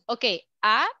 Okay,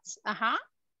 at,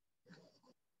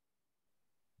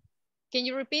 Can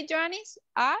you repeat, Joannis?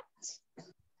 At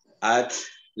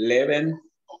 11.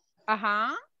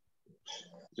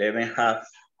 11 half.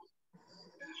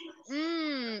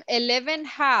 11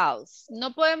 half.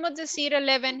 No podemos decir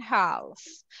 11 half.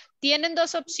 Tienen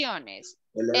dos opciones.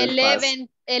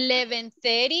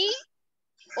 11:30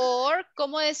 o,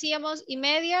 ¿cómo decíamos? ¿Y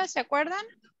media? ¿Se acuerdan?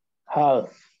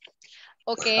 Half.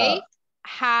 Ok.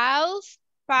 Half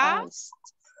past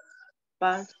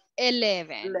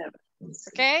 11.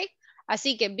 Ok.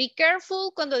 Así que be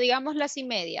careful cuando digamos las y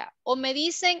media. O me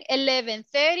dicen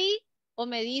 11:30 o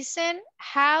me dicen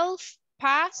half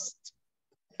past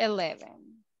 11.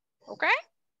 Ok.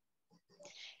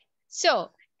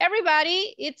 So,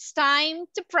 everybody, it's time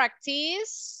to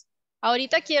practice.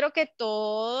 Ahorita quiero que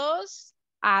todos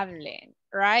hablen,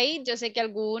 right? Yo sé que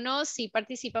algunos sí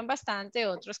participan bastante,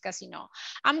 otros casi no.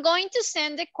 I'm going to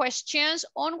send the questions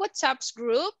on WhatsApp's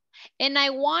group and I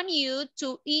want you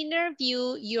to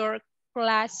interview your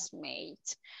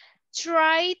classmate.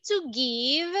 Try to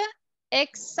give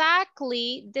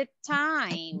exactly the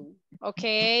time,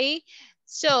 okay?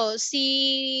 So,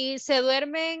 si se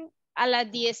duermen a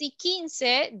las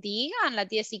 10:15, digan las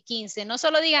 10:15. No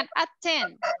solo digan at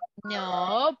 10.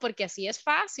 No, porque así es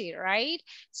fácil, right?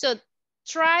 So,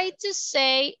 try to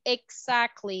say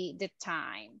exactly the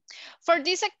time. For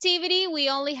this activity, we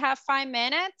only have 5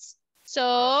 minutes.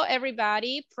 So,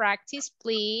 everybody, practice,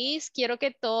 please. Quiero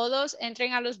que todos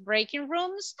entren a los breaking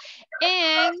rooms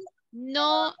and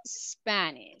no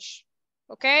Spanish.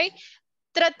 ¿Ok?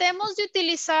 Tratemos de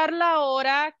utilizar la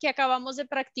hora que acabamos de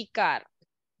practicar.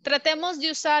 Tratemos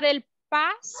de usar el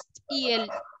past y el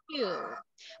to.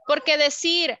 Porque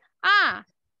decir,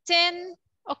 10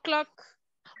 o'clock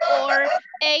or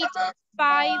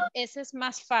 8:05, ese es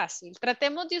más fácil.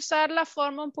 Tratemos de usar la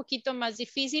forma un poquito más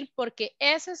difícil porque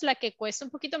esa es la que cuesta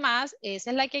un poquito más,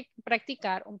 esa es la que hay que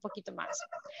practicar un poquito más.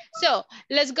 So,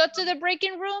 let's go to the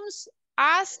breaking rooms,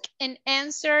 ask and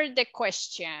answer the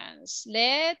questions.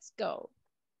 Let's go.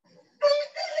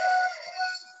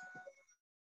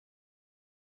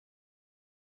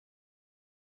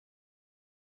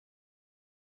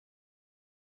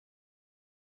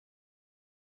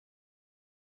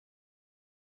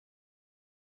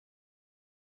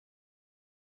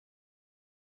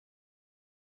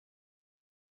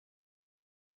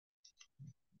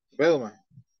 Bellman.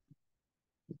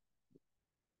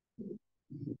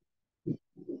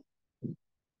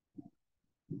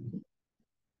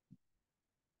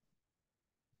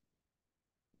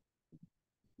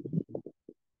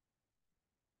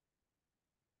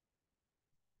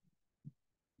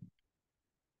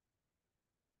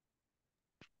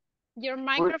 Your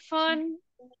microphone.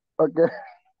 Okay.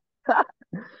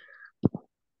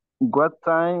 What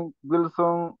time,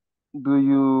 Wilson, do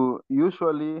you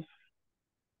usually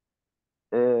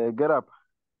get up?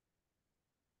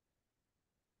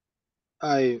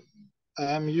 I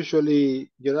am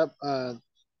usually get up at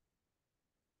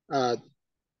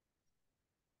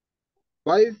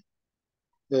 5.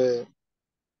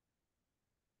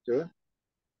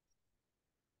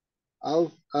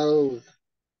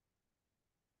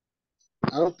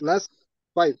 I'll last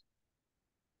 5.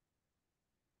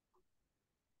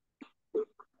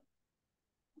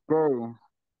 Okay.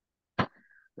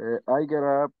 I get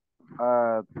up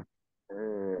at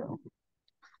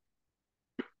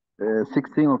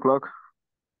 16 o'clock.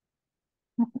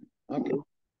 Okay.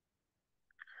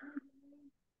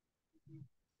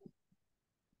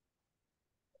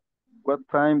 What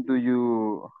time do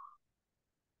you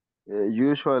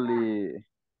usually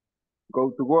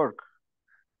go to work?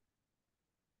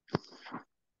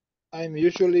 I go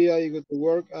to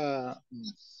work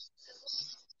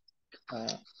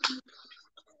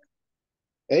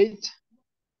 8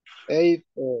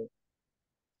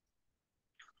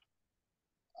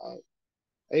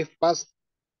 past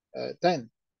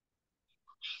 10.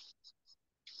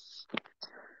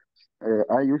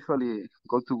 I usually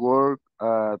go to work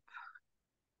at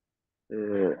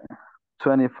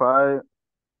 25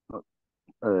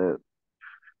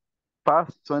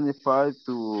 past 25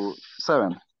 to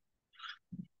 7.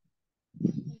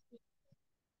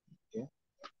 Okay.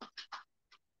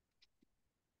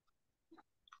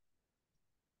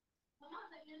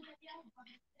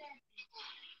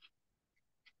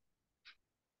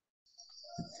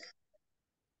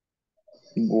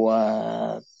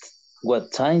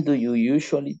 What time do you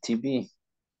usually TV?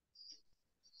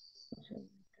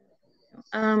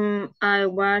 I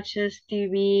watch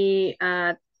TV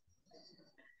at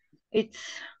it's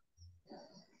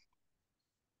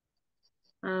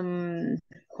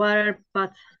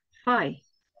 5:15.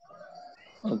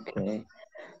 Okay.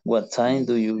 What time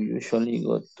do you usually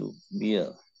go to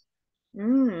bed?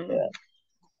 Yeah.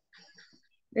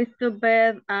 It's to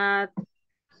bed at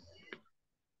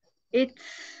it's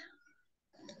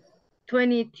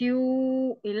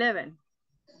 22:11.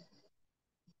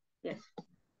 Yes.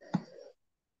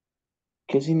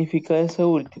 ¿Qué significa esa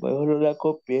última? Yo no la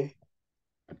copié.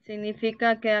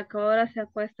 Significa que a qué hora se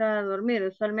acuesta a dormir.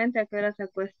 Usualmente a qué hora se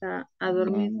acuesta a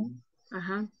dormir.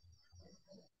 Ajá.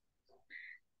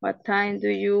 What time do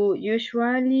you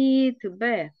usually to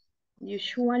bed?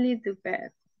 Usually to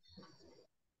bed.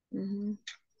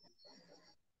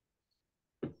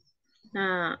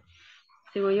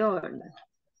 Sigo yo, ¿verdad?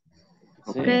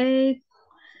 Sí. Okay.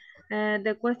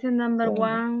 The question number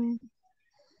 1.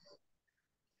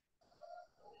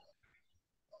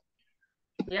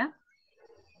 Yeah.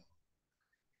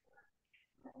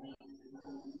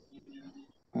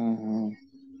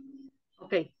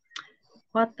 Okay.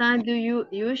 What time do you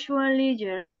usually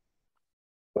get?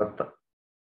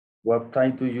 What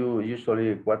time do you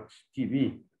usually watch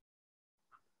TV?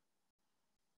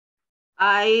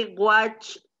 I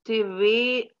watch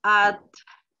TV at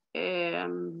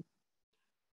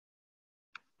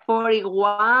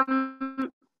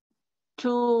 41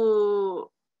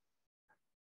 to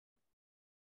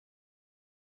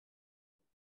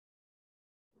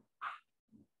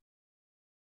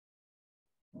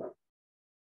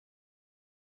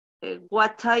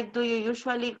what time do you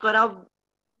usually go out?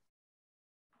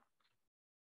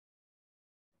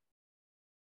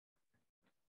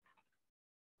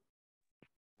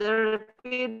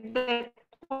 Repeat the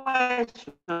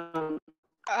question.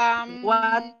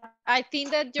 What I think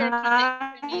that your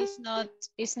connection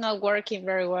is not working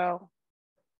very well.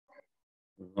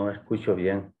 No escucho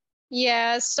bien.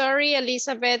 Yeah, sorry,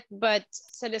 Elizabeth, but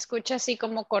se le escucha así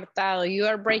como cortado. You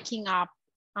are breaking up.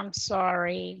 I'm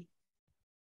sorry.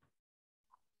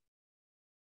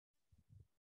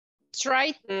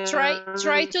 Try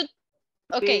to,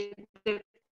 okay.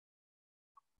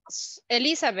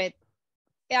 Elizabeth,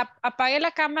 apague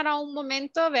la cámara un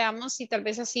momento, veamos si tal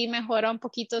vez así mejora un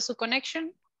poquito su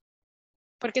conexión,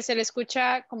 porque se le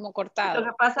escucha como cortado.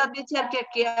 Lo que pasa, teacher, que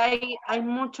aquí hay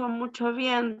mucho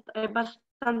viento, hay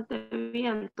bastante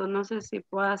viento, no sé si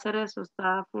puedo hacer eso,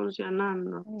 está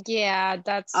funcionando. Yeah,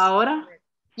 that's... ¿Ahora?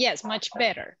 Yes, much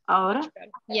better. ¿Ahora? Much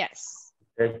better. Yes.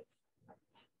 Okay.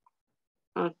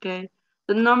 Okay.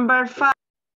 The number 5.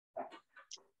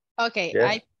 Okay,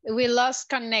 Yes. we lost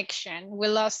connection. We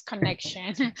lost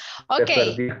connection.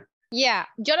 Okay. Yeah,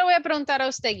 yo le voy a preguntar a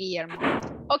usted, Guillermo.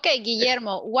 Okay,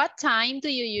 Guillermo, what time do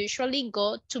you usually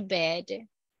go to bed?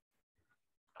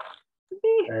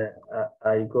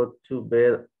 I go to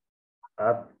bed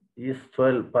at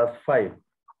 12:05.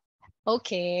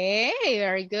 Okay,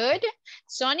 very good.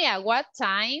 Sonia, what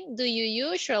time do you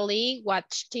usually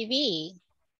watch TV?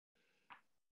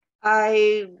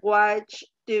 I watch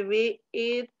TV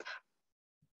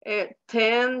at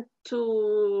 10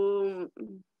 to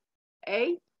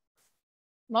 8.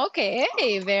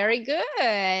 Okay, very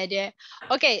good.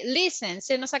 Okay, listen,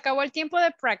 se nos acabó el tiempo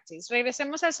de practice.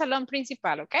 Regresemos al salón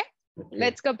principal, okay?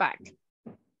 Let's go back.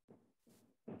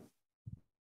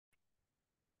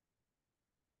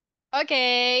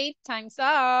 Okay, time's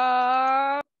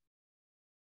up.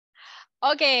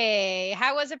 Okay,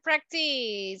 how was the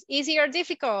practice? Easy or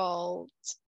difficult?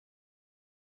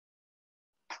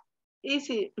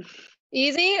 Easy.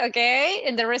 Easy, okay.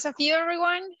 And the rest of you,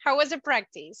 everyone, how was the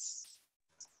practice?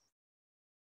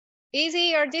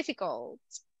 Easy or difficult?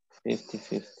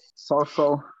 50-50. So.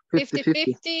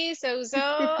 50-50, so.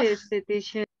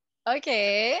 50-50.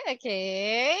 Okay,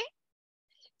 okay.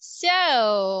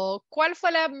 So, ¿cuál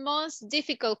fue la most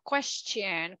difficult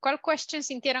question? ¿Cuál question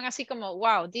sintieron así como,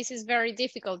 wow, this is very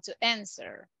difficult to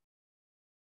answer?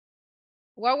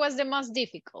 What was the most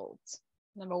difficult?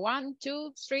 Number 1,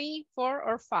 2, 3, 4,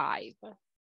 or 5?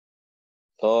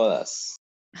 Todas.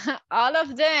 All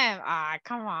of them. Ah,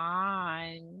 come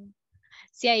on.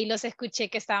 Si ahí los escuché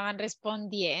que estaban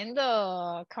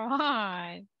respondiendo. Come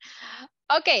on.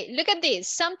 Okay, look at this.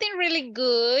 Something really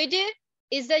good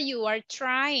is that you are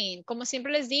trying. Como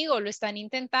siempre les digo, lo están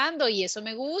intentando y eso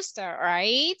me gusta,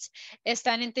 right?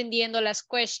 Están entendiendo las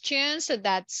questions, so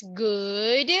that's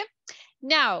good.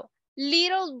 Now,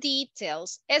 little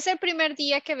details. Es el primer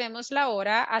día que vemos la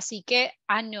hora, así que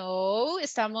I know,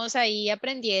 estamos ahí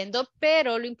aprendiendo,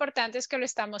 pero lo importante es que lo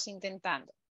estamos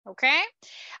intentando. ¿Ok?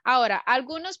 Ahora,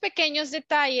 algunos pequeños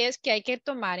detalles que hay que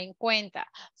tomar en cuenta.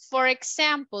 For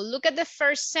example, look at the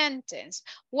first sentence.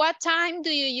 What time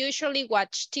do you usually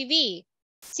watch TV?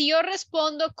 Si yo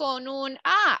respondo con un,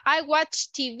 I watch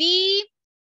TV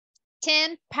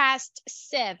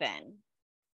 7:10.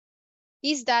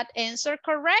 Is that answer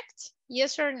correct?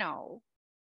 Yes or no?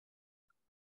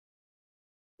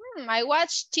 I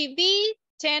watch TV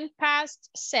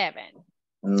 7:10.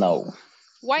 No.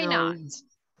 Why not?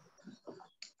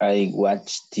 I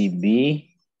watch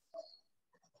TV.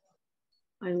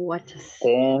 I watch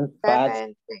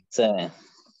 7:10.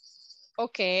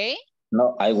 Okay.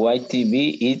 No, I watch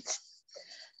TV. It's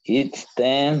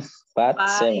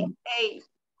 10:10.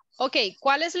 Okay,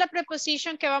 ¿cuál es la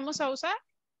preposición que vamos a usar?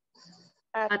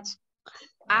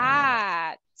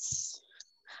 At.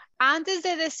 Antes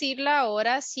de decir la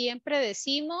hora, siempre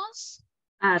decimos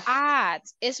at.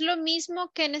 Es lo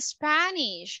mismo que en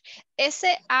Spanish.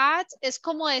 Ese at es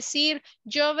como decir,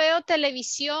 yo veo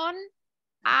televisión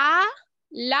a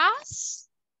las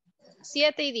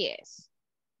 7:10.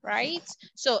 Right?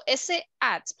 So, ese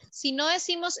at. Si no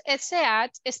decimos ese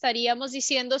at, estaríamos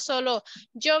diciendo solo,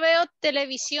 yo veo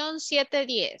televisión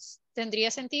 7:10.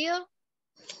 ¿Tendría sentido?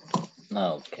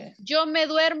 No, okay. Yo me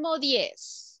duermo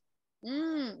 10.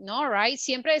 No, right?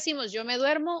 Siempre decimos, yo me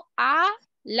duermo a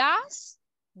las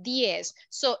 10.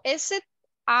 So, ese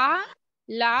a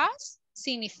las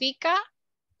significa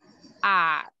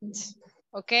at.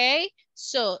 Okay?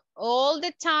 So, all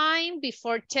the time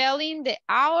before telling the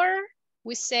hour,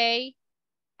 we say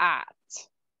at.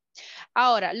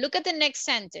 Ahora, look at the next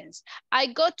sentence. I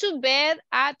go to bed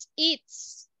at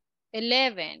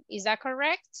 11. Is that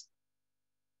correct?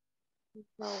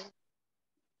 No.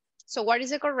 So what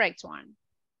is the correct one?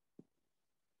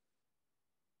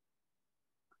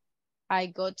 I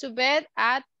go to bed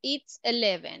at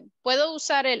 11. ¿Puedo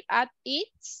usar el at it?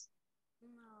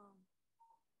 No.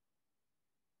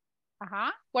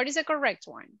 What is the correct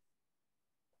one?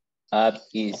 At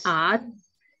is. At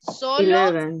Solo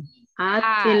 11.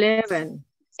 At 11.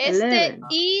 Este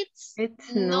it's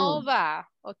no. no va,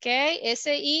 ¿ok?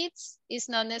 Ese it's is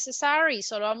not necessary.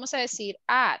 Solo vamos a decir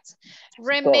at.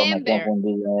 Remember.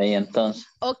 Ahí, entonces.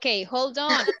 Ok, hold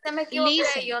on. Se me equivoqué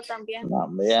Listen. yo también. No,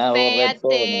 ya Pay borré todo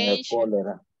de attention.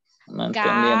 cólera. No entendí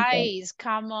entonces. Guys,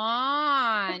 come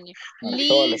on.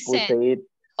 Todo le puse Listen. it.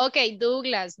 Ok,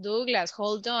 Douglas,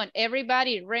 hold on.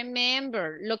 Everybody,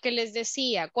 remember lo que les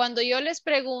decía. Cuando yo les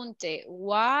pregunte,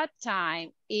 what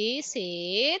time is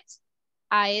it?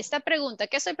 A esta pregunta,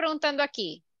 ¿qué estoy preguntando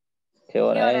aquí? ¿Qué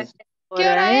hora es? ¿Qué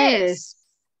hora es?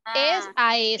 Ah,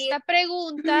 A esta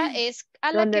pregunta es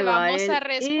a la que vamos a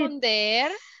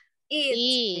responder.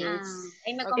 It.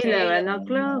 Ahí me Okay. 11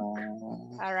 o'clock.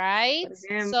 All right.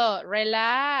 So,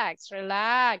 relax.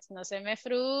 No se me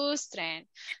frustren.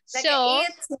 Like So,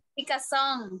 it significa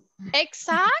son.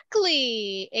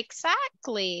 Exactly.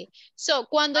 So,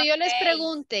 cuando yo les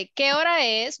pregunte qué hora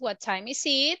es, what time is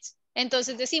it?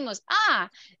 Entonces decimos,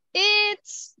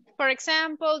 it's, for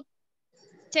example,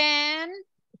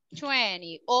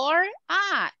 10:20 or,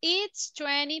 it's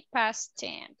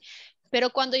 20:10. Pero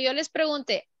cuando yo les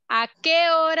pregunte, ¿a qué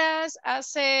horas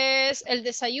haces el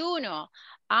desayuno?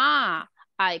 I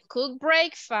cook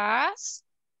breakfast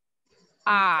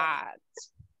at.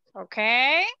 ¿Ok?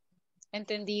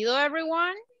 ¿Entendido,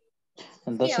 everyone?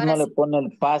 Entonces Sí, no ahora le pone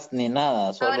el past ni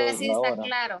nada, solo Ahora sí la está hora.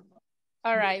 claro.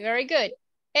 All right, very good.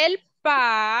 El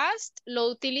past lo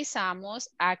utilizamos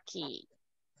aquí,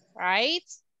 right?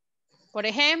 Por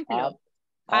ejemplo,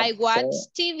 I watch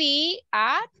TV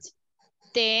at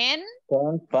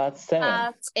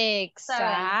 10:07.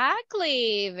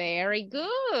 Exactly, very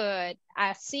good.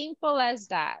 As simple as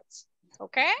that,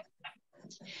 okay?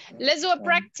 Let's do a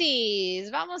practice.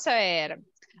 Vamos a ver.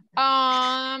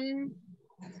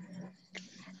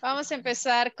 Vamos a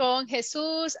empezar con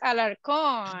Jesús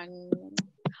Alarcón.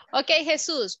 Okay,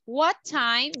 Jesús, what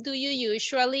time do you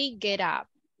usually get up?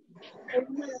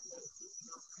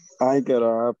 I get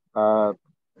up at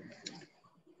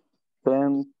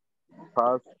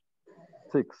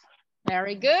 10:06.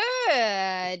 Very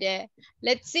good.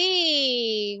 Let's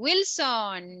see.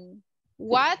 Wilson,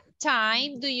 what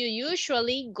time do you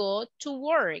usually go to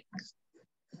work?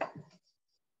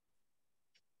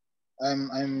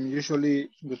 I'm usually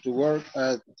go to work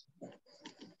at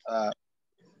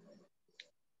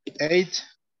 8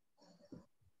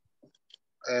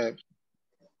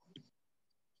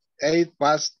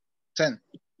 past 10.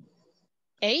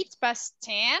 8 past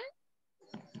 10.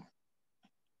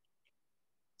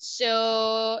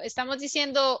 So, estamos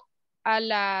diciendo a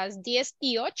las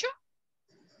 10:08.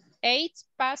 8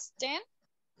 past 10.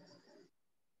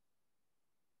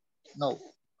 No.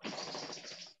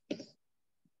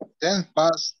 10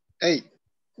 past 8.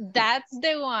 That's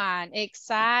the one.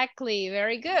 Exactly.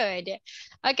 Very good.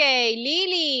 Okay,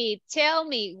 Lily, tell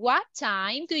me, what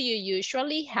time do you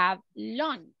usually have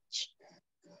lunch?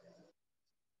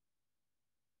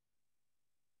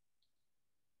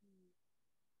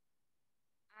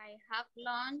 I have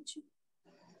lunch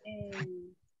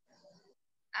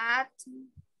at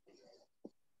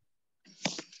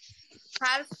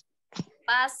 12:30.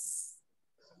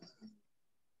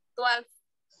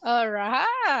 All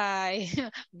right.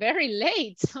 Very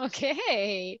late.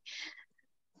 Okay.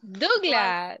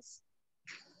 Douglas.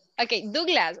 Okay,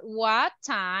 Douglas, what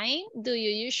time do you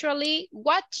usually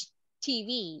watch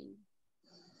TV?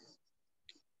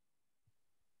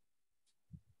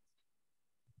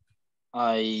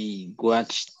 I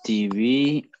watch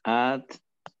TV at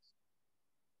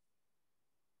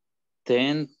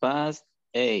 10 past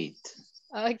 8.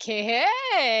 Okay,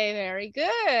 very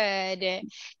good.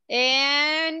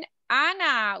 And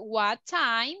Anna, what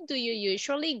time do you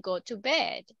usually go to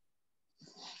bed?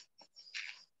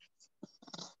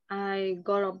 I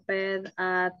go to bed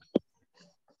at,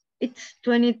 it's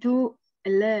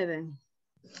 22:11.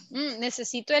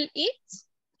 ¿Necesito el it?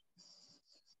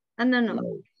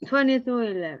 No.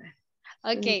 22:11.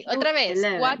 Okay, otra vez.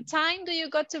 11. What time do you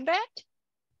go to bed?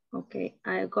 Okay,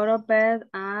 I go to bed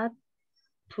at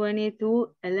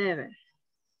 22:11.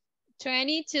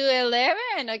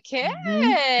 22:11,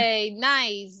 okay,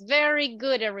 nice, very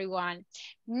good everyone.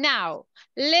 Now,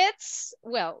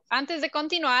 antes de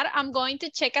continuar, I'm going to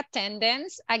check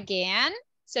attendance again.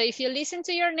 So if you listen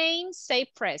to your name, say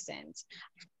present.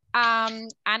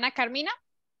 Ana Carmina?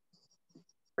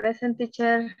 Present,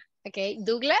 teacher. Okay,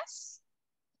 Douglas?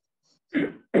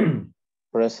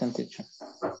 Present, teacher.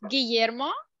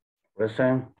 Guillermo?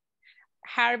 Present.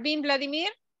 Harbin Vladimir?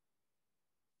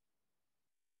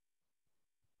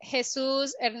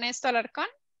 Jesús Ernesto Alarcón?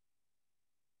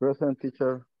 Present,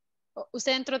 teacher.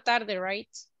 Usted entró tarde, right?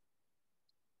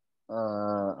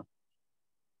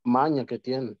 Maña que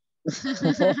tiene.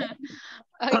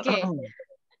 Okay.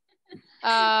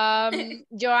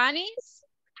 Joannis?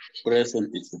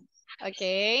 Present, teacher.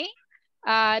 Okay.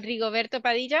 Rigoberto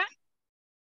Padilla?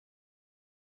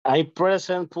 I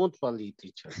present punctually,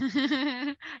 teacher.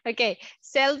 Okay.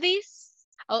 Selvis?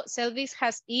 Oh, Selvis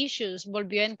has issues.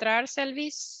 ¿Volvió a entrar,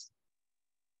 Selvis?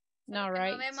 No,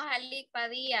 right? No vemos a Lick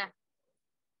Padilla.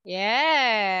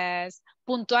 Yes.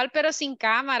 Puntual pero sin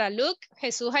cámara. Look,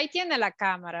 Jesús ahí tiene la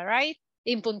cámara, right?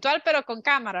 Impuntual pero con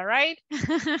cámara, right?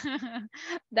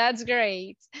 That's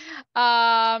great.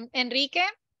 Enrique?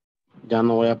 Ya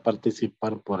no voy a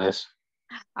participar por eso.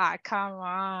 Ah, come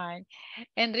on.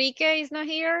 Enrique is not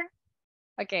here?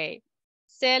 Okay.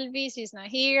 Selvis is not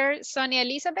here. Sonia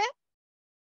Elizabeth?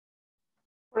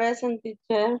 Present,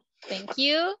 teacher. Thank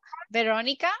you.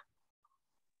 Veronica?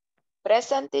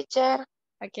 Present, teacher.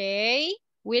 Okay.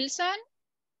 Wilson?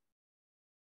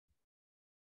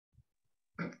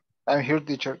 I'm here,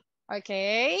 teacher.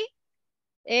 Okay.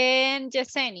 And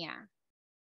Yesenia?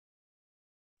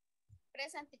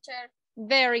 Present, teacher.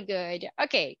 Very good.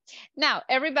 Okay. Now,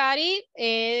 everybody,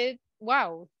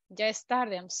 wow, ya es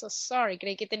tarde. I'm so sorry.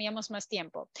 Creí que teníamos más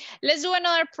tiempo. Let's do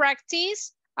another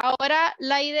practice. Ahora,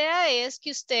 la idea es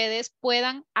que ustedes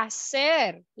puedan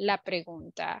hacer la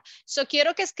pregunta. So,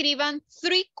 quiero que escriban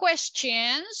 3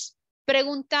 questions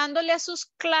preguntándole a sus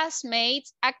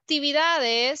classmates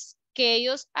actividades que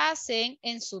ellos hacen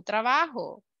en su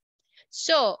trabajo.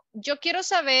 So, yo quiero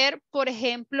saber, por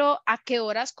ejemplo, a qué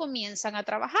horas comienzan a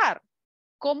trabajar.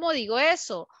 ¿Cómo digo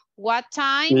eso? What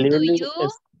time do Lily you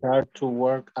start to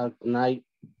work at 9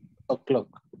 o'clock.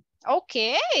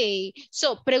 Okay.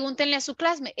 So, pregúntenle a su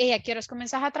classmate, ¿a qué horas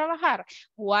comienzas a trabajar?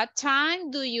 What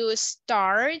time do you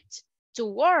start to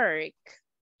work?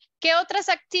 ¿Qué otras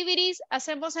activities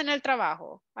hacemos en el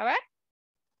trabajo? A ver.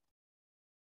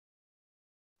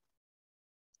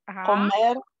 Ajá.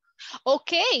 Comer.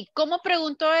 Ok, ¿cómo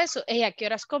pregunto eso? ¿A qué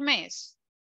horas comes?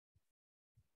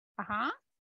 Ajá.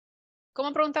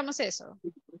 ¿Cómo preguntamos eso?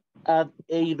 At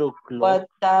 8 o'clock.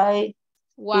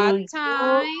 What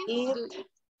time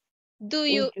do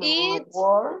you eat?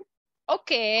 work?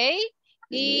 Okay,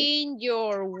 in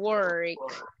your work.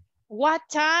 What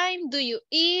time do you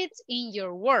eat in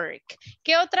your work?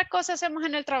 ¿Qué otra cosa hacemos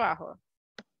en el trabajo?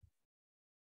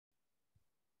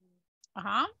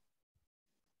 Ajá.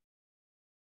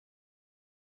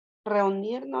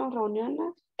 Reunirnos,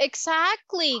 reuniones.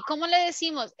 Exactly. ¿Cómo le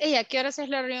decimos? Hey, ¿a qué horas es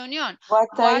la reunión? What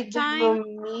What time do time?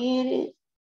 you meet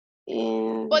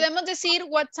in Podemos decir,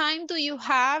 what time do you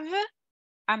have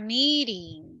a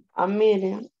meeting? a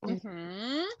meeting?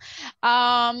 Ujú.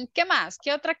 ¿Qué más?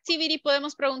 ¿Qué otra activity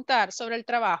podemos preguntar sobre el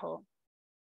trabajo?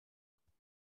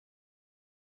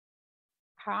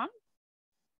 Ajá.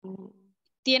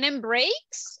 ¿Tienen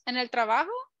breaks en el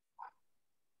trabajo?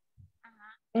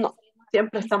 No,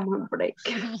 siempre estamos en break.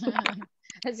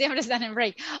 Siempre están en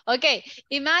break. Ok,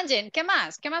 imagine, ¿qué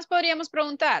más? ¿Qué más podríamos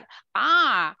preguntar?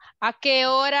 ¿A qué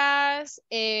horas,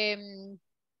 I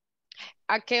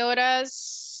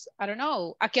don't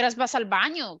know, a qué horas vas al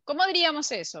baño? ¿Cómo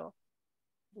diríamos eso?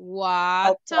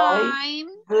 What time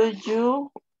do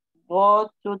you go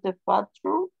to the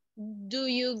bathroom? do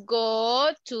you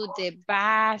go to the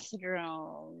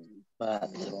bathroom?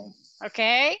 Ok,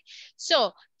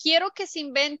 so, quiero que se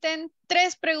inventen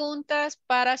 3 preguntas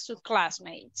para su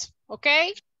classmates, ok?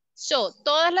 So,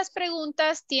 todas las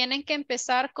preguntas tienen que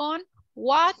empezar con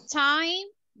what time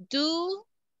do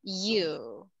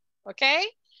you, ok?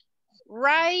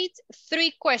 Write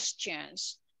 3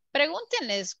 questions.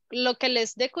 Pregúntenles lo que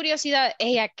les dé curiosidad.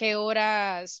 Hey, ¿a qué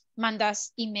horas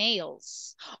mandas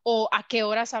emails? ¿O a qué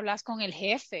horas hablas con el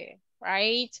jefe?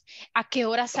 Right? ¿A qué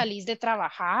horas salís de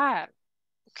trabajar?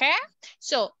 Okay,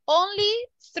 so only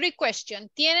 3 questions.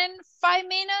 Tienen 5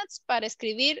 minutes para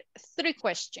escribir 3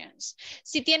 questions.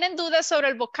 Si tienen dudas sobre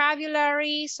el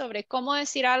vocabulary, sobre cómo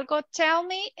decir algo, tell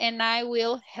me and I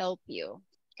will help you.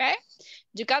 Okay,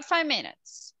 you got 5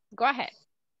 minutes. Go ahead.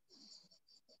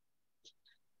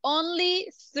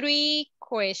 Only 3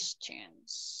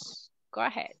 questions. Go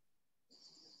ahead.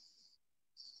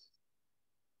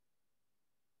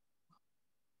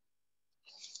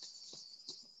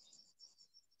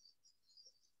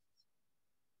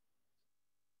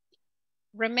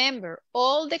 Remember,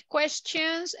 all the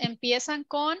questions empiezan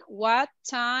con what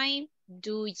time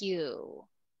do you?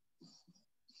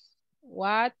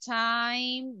 What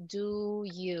time do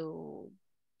you?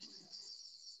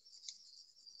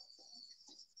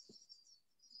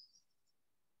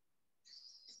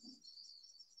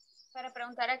 Para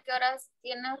preguntar a qué horas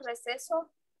tienes receso.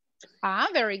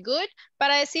 Very good.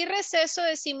 Para decir receso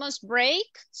decimos break.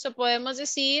 So podemos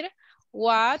decir,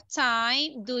 what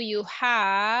time do you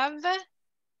have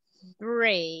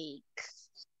break?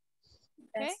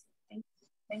 Okay. Yes.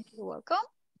 Thank you. You're welcome.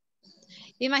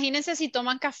 Imagínense si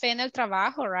toman café en el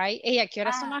trabajo, right? Ey, ¿a qué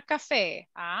horas tomas café?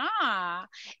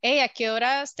 Ey, ¿a qué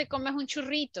horas te comes un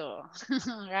churrito?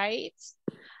 Right?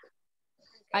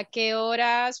 ¿A qué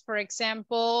horas, for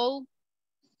example,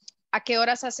 a qué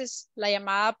horas haces la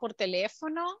llamada por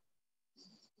teléfono?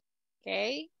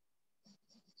 Okay.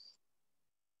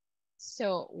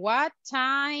 So, what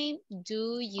time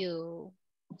do you?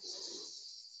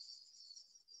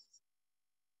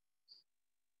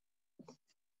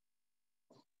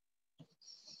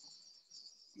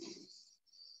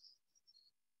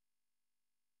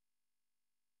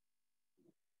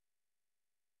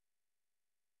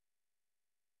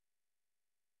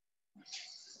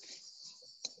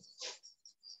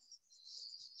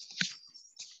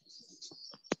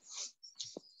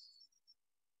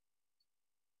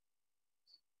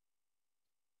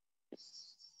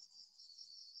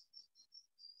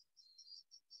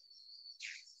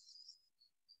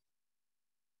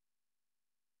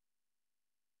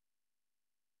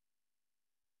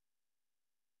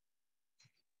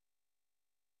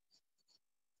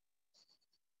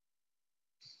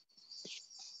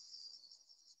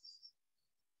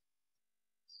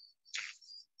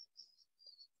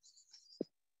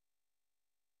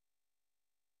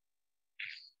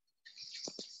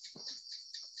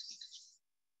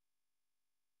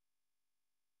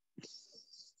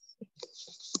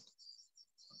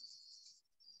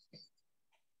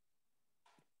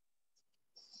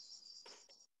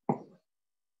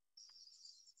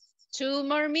 Two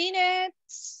more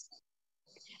minutes.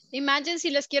 Imagine si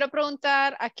les quiero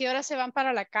preguntar a qué hora se van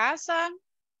para la casa.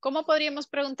 ¿Cómo podríamos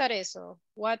preguntar eso?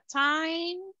 What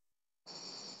time?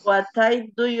 What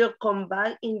time do you come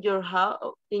back in your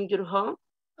house? In your home?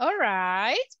 All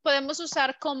right. Podemos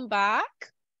usar come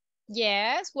back.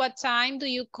 Yes. What time do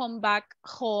you come back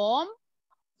home?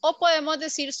 O podemos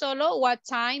decir solo what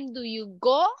time do you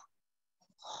go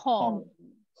home?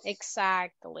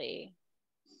 Exactly.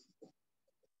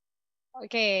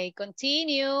 Okay,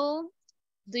 continue.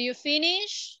 Do you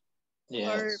finish? Yes.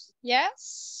 Or,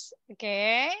 yes?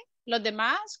 Okay. ¿Los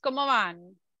demás cómo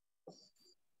van?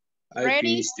 I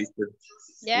Ready? finished, teacher.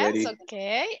 Yes, Ready.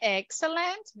 okay,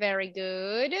 excellent, very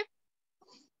good.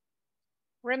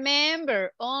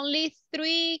 Remember, only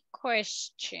 3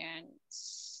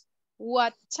 questions.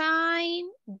 What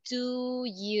time do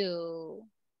you?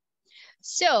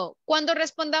 So, cuando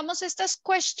respondamos estas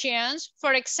questions,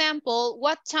 for example,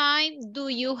 what time do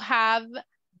you have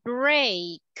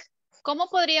break? ¿Cómo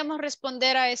podríamos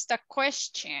responder a esta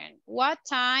question? What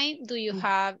time do you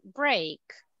have break?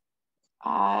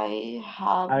 I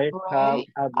have a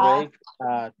break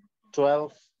at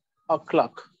 12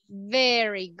 o'clock.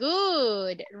 Very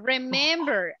good.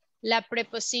 Remember, la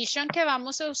preposición que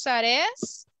vamos a usar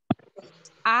es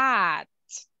at.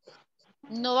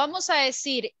 No vamos a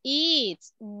decir it,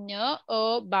 no,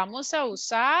 vamos a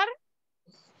usar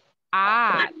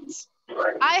at.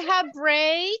 I have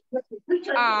break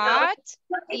at,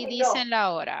 y dicen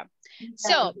la hora.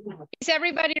 So, is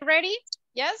everybody ready?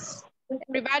 Yes?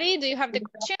 Everybody, do you have the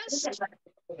questions?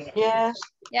 Yes.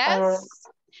 Yes?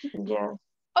 Yes.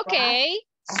 Okay,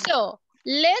 so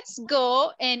let's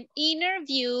go and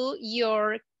interview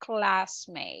your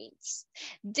classmates.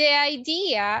 The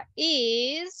idea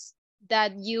is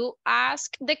that you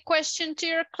ask the question to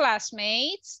your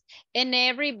classmates and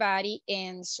everybody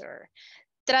answer.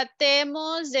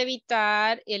 Tratemos de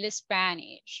evitar el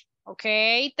Spanish, ¿ok?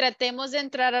 Tratemos de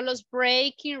entrar a los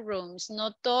breaking rooms.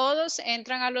 No todos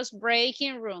entran a los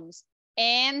breaking rooms.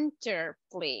 Enter,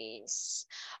 please.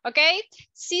 ¿Ok?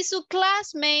 Si su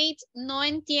classmate no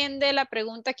entiende la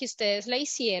pregunta que ustedes le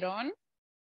hicieron,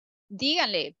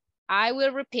 díganle, I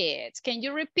will repeat. Can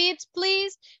you repeat,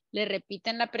 please? Le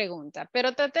repiten la pregunta,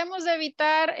 pero tratemos de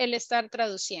evitar el estar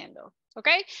traduciendo. ¿Ok?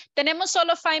 Tenemos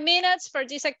solo 5 minutes for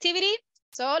this activity,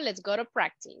 so let's go to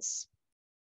practice.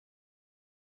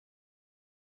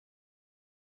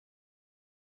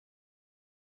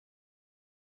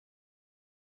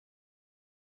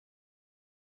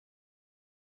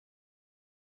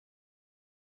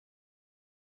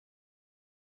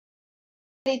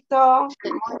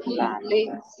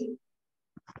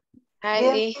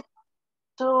 Hi.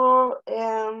 To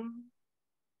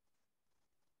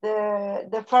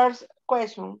the first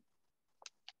question.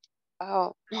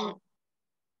 Oh.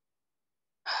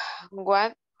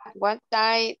 What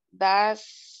time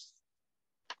does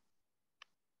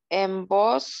en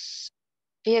voz?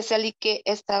 Fíjese Ali que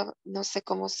esta, no sé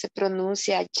cómo se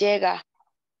pronuncia, llega.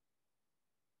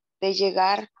 De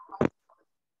llegar.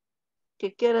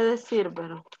 ¿Qué quiere decir,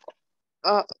 pero?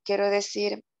 Oh, quiero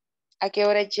decir, ¿a qué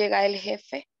hora llega el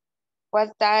jefe?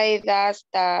 What time does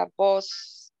the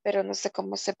boss? Pero no sé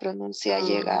cómo se pronuncia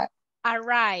llegar.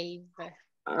 Arrive.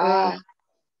 Ah.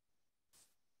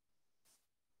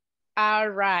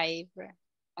 Arrive.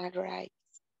 Arrive.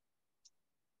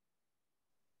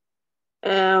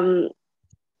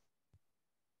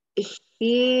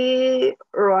 He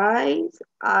arrives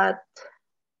at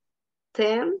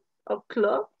 10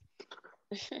 o'clock.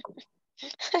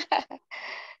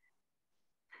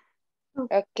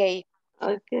 Okay.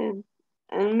 Okay.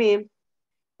 And me.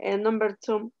 And number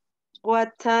 2.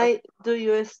 What time do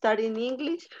you study in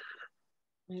English?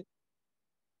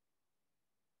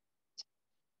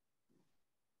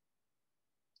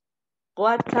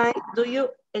 What time do you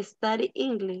study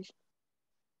English?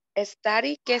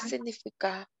 Study, ¿qué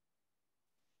significa?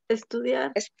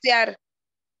 Estudiar. Estudiar.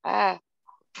 Ah.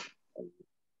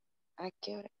 ¿A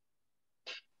qué hora?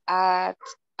 At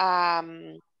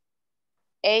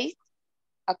 8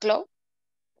 o'clock.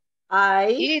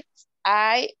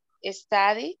 I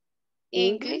study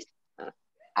English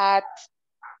at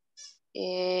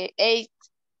 8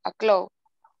 o'clock.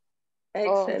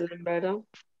 Excellent, Vero.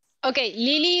 Okay,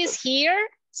 Lily is here,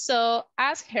 so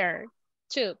ask her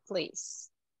too, please.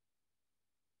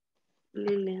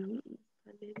 Lily.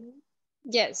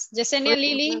 Yes, Yesenia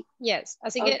Lily, yes.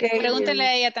 Así que Okay, pregúntenle Lily.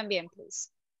 a ella también, please.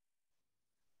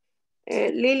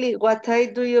 Lily, what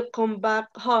time do you come back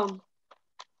home?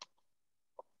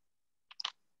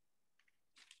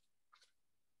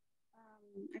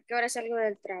 ¿A qué hora salgo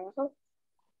del trabajo?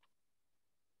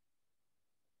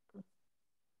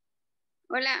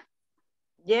 Hola.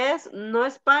 Yes, no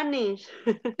Spanish.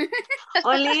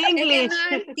 Only English. Es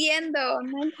que no entiendo.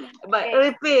 But Okay.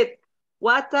 repeat.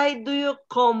 What time do you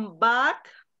come back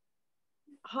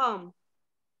home?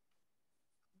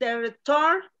 The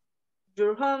return,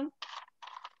 your home.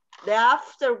 The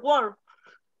after work.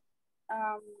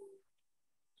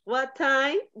 What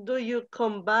time do you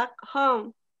come back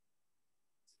home?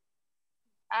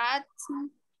 At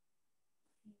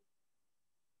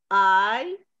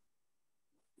I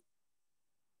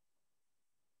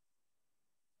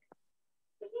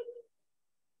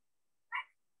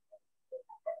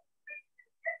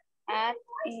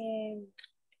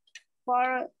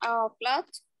 4 o'clock.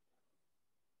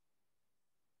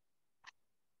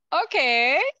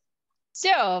 Okay.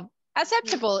 So,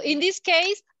 acceptable. In this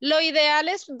case, lo ideal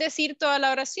es decir toda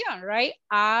la oración, right?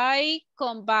 I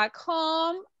come back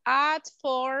home at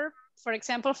 4, for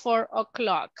example, 4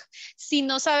 o'clock. Si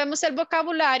no sabemos el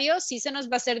vocabulario, sí se nos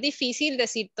va a ser difícil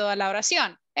decir toda la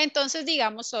oración. Entonces,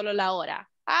 digamos solo la hora.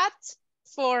 At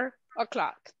 4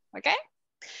 o'clock. Okay?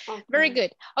 Very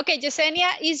good. Okay,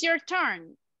 Yesenia, it's your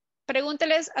turn.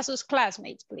 Pregúnteles a sus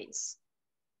classmates, please.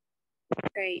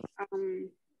 Okay.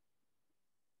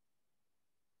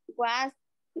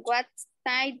 What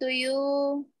time do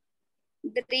you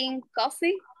drink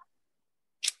coffee?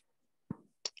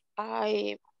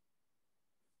 I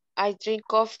drink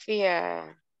coffee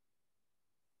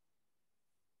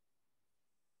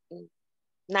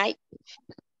night.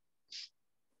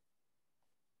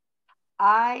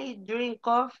 I drink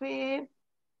coffee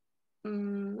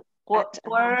 10:15.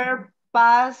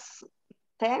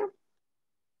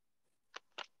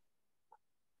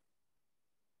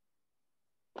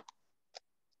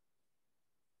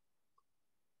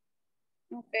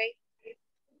 Okay.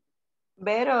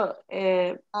 Pero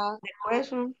the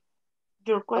question,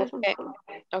 your question.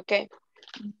 Okay.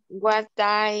 What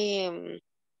time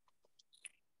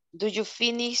do you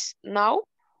finish now?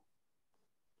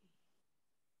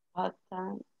 What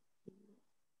time?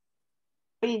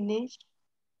 Finish.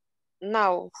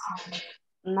 Now.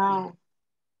 Now.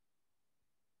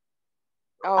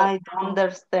 Oh. I don't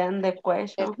understand the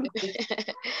question.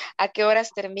 ¿A qué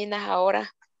horas terminas ahora?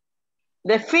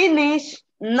 The finish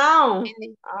now.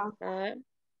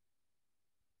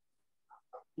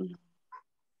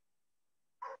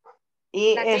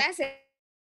 La clase.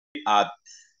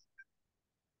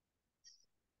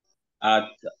 At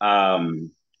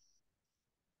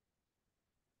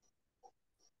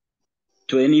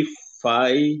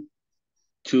 25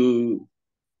 to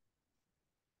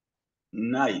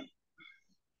 9.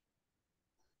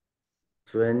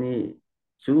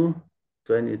 22,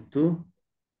 22.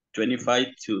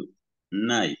 25 to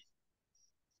 9.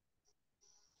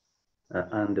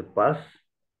 And the past?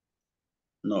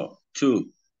 No,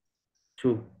 2.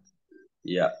 2.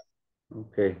 Yeah.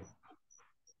 Okay.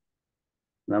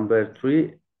 Number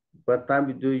 3, what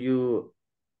time do you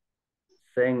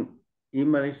send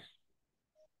emails?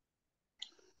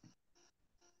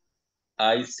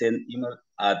 I send email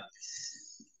at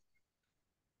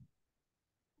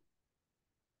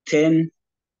 8:10.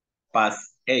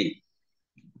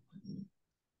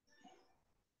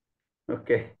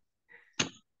 Okay.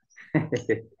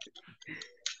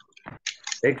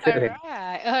 Excellent.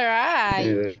 All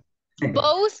right.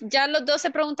 Both, ¿ya los dos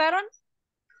se preguntaron?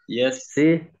 Yes.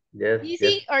 Sí, yes.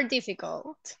 Easy or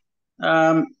difficult?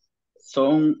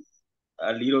 Some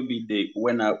a little bit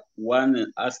when I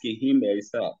one asking him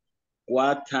myself,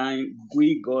 what time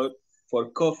we go for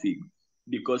coffee?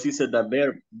 Because he said the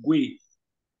verb we.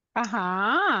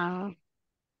 Ajá.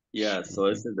 Yeah, so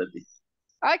I said that.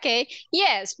 Ok,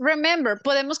 yes, remember,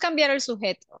 podemos cambiar el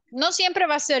sujeto. No siempre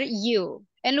va a ser you.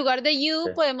 En lugar de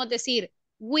you, podemos decir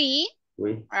we,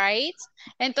 right?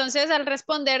 Entonces, al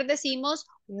responder decimos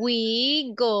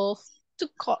we go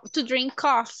to drink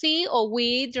coffee o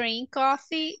we drink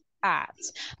coffee at.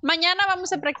 Mañana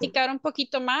vamos a practicar un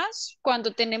poquito más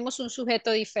cuando tenemos un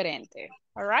sujeto diferente.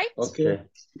 All right? Okay.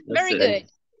 Very good.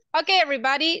 Okay,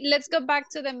 everybody, let's go back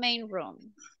to the main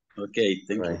room. Okay,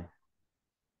 thank you.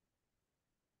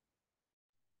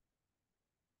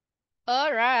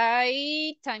 All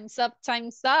right, time's up,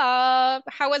 time's up.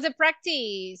 How was the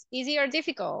practice? Easy or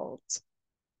difficult?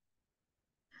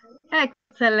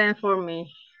 Excellent for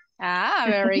me. Ah,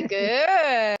 very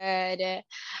good.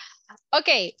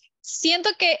 Ok,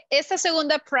 siento que esta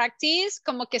segunda practice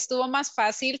como que estuvo más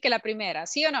fácil que la primera,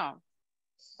 ¿sí o no?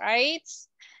 Right?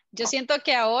 Yo siento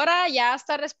que ahora ya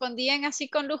hasta respondían así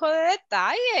con lujo de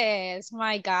detalles.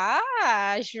 My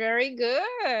gosh, very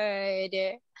good.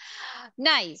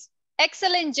 Nice.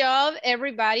 Excellent job,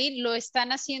 everybody. Lo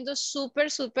están haciendo súper,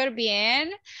 súper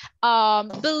bien.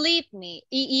 Believe me.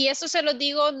 Y eso se lo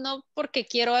digo no porque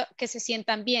quiero que se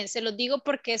sientan bien, se lo digo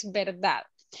porque es verdad.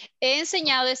 He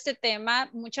enseñado este tema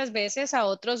muchas veces a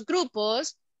otros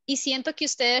grupos y siento que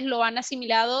ustedes lo han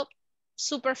asimilado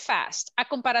super fast a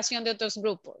comparación de otros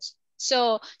grupos.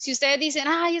 So, si ustedes dicen,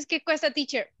 ay, es que cuesta,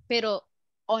 teacher, pero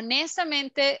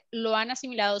honestamente lo han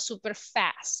asimilado super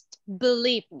fast.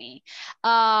 Believe me.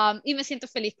 Y me siento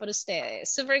feliz por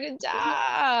ustedes. Super good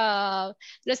job.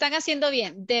 Lo están haciendo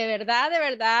bien. De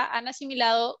verdad, han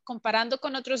asimilado, comparando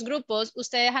con otros grupos,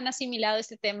 ustedes han asimilado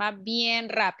este tema bien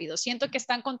rápido. Siento que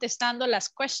están contestando las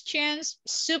questions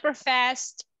super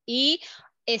fast y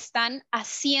están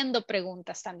haciendo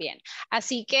preguntas también.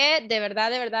 Así que de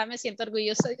verdad me siento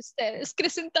orgullosa de ustedes.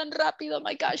 Crecen tan rápido, oh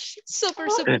my gosh. Super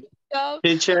good job.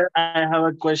 Teacher, I have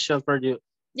a question for you.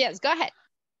 Yes, go ahead.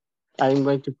 I'm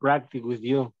going to practice with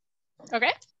you.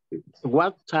 Okay.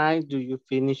 What time do you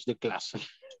finish the class?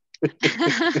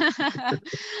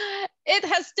 It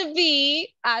has to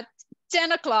be at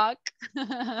 10 o'clock.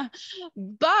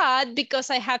 But because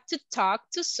I have to talk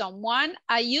to someone,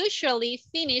 I usually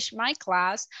finish my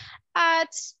class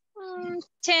at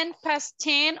 10 past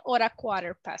 10 or a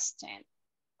quarter past 10.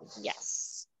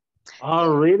 Yes.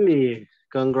 Oh, really?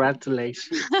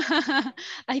 Congratulations.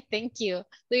 I thank you.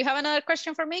 Do you have another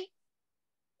question for me?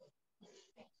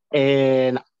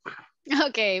 And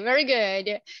okay, very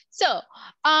good. So,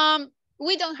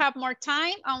 we don't have more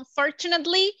time,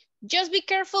 unfortunately. Just be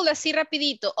careful, así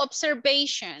rapidito.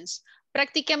 Observations.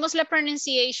 Practiquemos la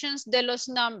pronunciations de los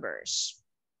numbers.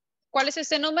 ¿Cuál es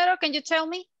ese número? Can you tell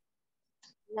me?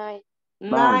 9.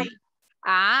 9.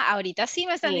 Ah, ahorita sí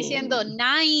me están diciendo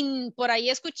 9. Por ahí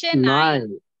escuché 9.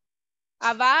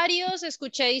 A varios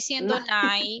escuché diciendo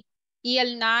 9. Y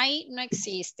el 9 no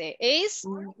existe. Es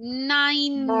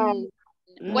 9.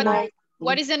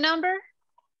 What is the number?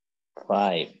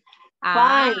 5.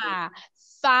 Ah,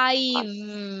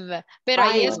 5. Pero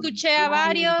ahí escuché a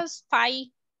varios.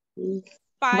 5.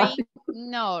 5.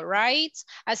 No, right?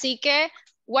 Así que,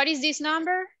 what is this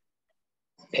number?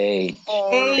 8.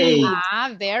 Ah,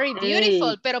 very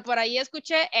beautiful. Pero por ahí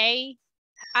escuché 8.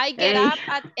 I get up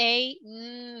at 8.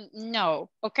 No,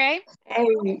 okay?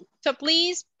 So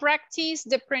please practice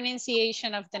the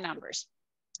pronunciation of the numbers.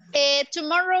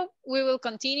 Tomorrow we will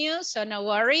continue, so no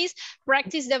worries.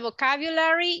 Practice the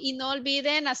vocabulary y no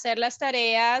olviden hacer las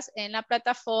tareas en la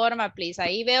plataforma, please.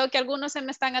 Ahí veo que algunos se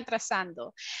me están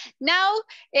atrasando. Now,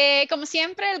 como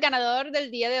siempre, el ganador del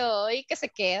día de hoy, que se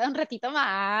queda un ratito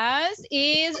más,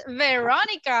 is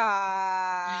Veronica.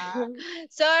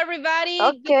 So everybody,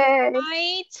 good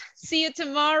night. See you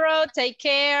tomorrow. Take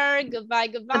care. Goodbye,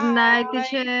 goodbye. Good night,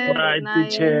 teacher. Bye,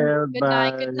 teacher. Good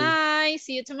night, good night.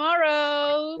 See you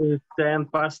tomorrow. It's 10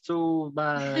 past 2.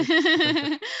 Bye.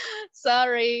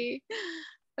 Sorry.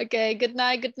 Okay, good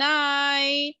night, good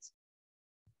night.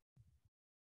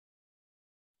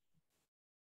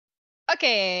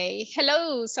 Okay,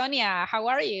 hello, Sonia. How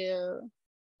are you?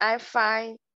 I'm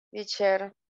fine,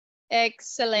 teacher.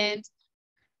 Excellent.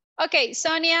 Ok,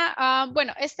 Sonia,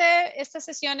 bueno, esta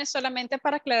sesión es solamente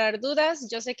para aclarar dudas.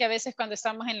 Yo sé que a veces cuando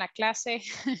estamos en la clase,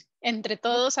 entre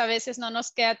todos, a veces no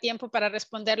nos queda tiempo para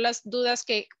responder las dudas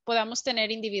que podamos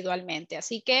tener individualmente.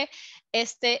 Así que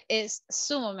este es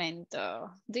su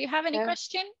momento. Do you have any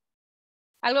question?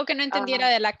 Algo que no entendiera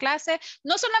de la clase,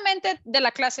 no solamente de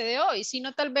la clase de hoy,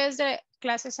 sino tal vez de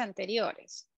clases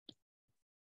anteriores.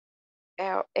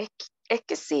 Es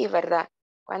que sí, ¿verdad?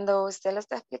 Cuando usted lo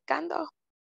está explicando,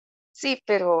 sí,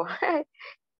 pero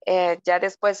ya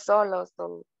después solos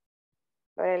o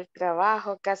por el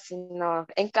trabajo casi no.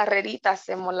 En carrerita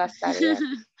hacemos las tareas.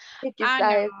 Y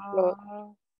quizá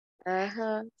no.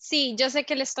 Ajá. Sí, yo sé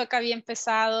que les toca bien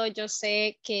pesado, yo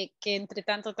sé que entre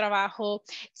tanto trabajo,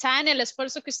 saben, el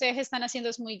esfuerzo que ustedes están haciendo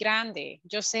es muy grande,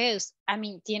 yo sé,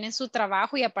 tienen su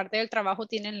trabajo y aparte del trabajo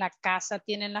tienen la casa,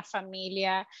 tienen la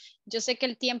familia, yo sé que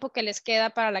el tiempo que les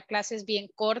queda para la clase es bien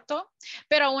corto,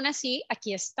 pero aún así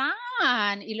aquí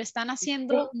están y lo están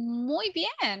haciendo muy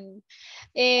bien.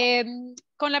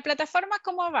 Con la plataforma,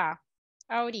 ¿cómo va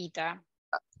ahorita?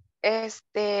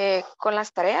 Con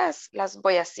las tareas las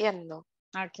voy haciendo.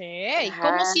 Ok,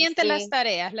 ¿cómo siente las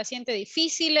tareas? ¿Las siente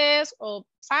difíciles o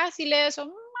fáciles o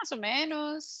más o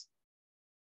menos?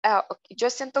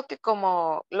 Yo siento que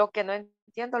como lo que no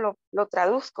entiendo lo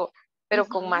traduzco, pero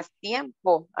con más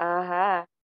tiempo. Ajá,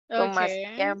 con más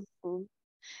tiempo.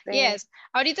 Sí. Yes,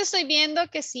 ahorita estoy viendo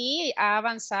que sí, ha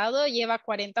avanzado, lleva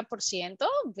 40%.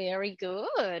 Very good,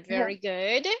 very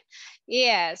good.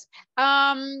 Yes.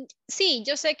 Sí,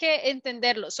 yo sé que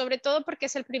entenderlo, sobre todo porque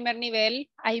es el primer nivel,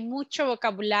 hay mucho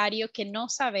vocabulario que no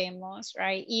sabemos,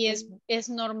 right? Y es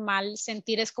normal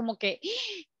sentir, es como que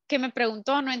me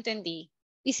preguntó, no entendí.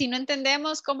 Y si no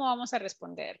entendemos, ¿cómo vamos a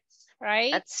responder?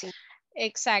 Right? Sí.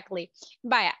 Exactly.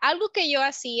 Vaya, algo que yo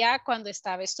hacía cuando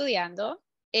estaba estudiando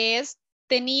es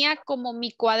tenía como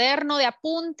mi cuaderno de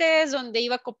apuntes donde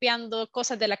iba copiando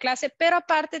cosas de la clase, pero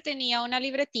aparte tenía una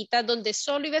libretita donde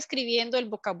solo iba escribiendo el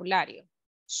vocabulario,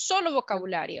 solo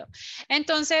vocabulario.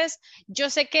 Entonces, yo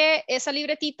sé que esa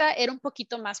libretita era un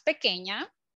poquito más pequeña,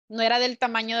 no era del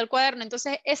tamaño del cuaderno,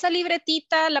 entonces esa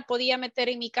libretita la podía meter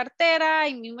en mi cartera,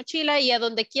 en mi mochila y a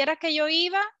donde quiera que yo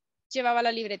iba, llevaba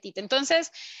la libretita.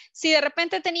 Entonces, si de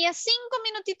repente tenía 5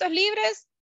 minutitos libres,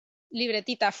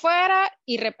 libretita afuera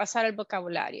y repasar el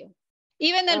vocabulario.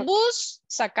 Iba en el bus,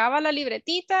 sacaba la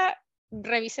libretita,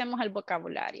 revisemos el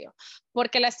vocabulario.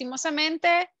 Porque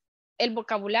lastimosamente el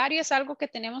vocabulario es algo que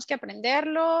tenemos que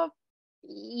aprenderlo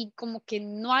y como que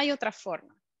no hay otra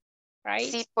forma.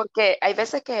 Right? Sí, porque hay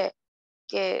veces que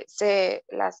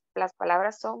las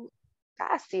palabras son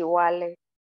casi iguales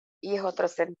y es otro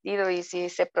sentido y si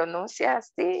se pronuncia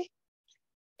así,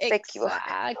 se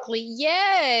equivoca. Exactly,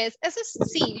 yes. Eso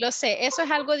sí, lo sé. Eso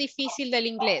es algo difícil del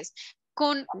inglés.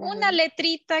 Con una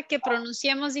letrita que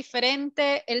pronunciemos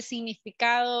diferente, el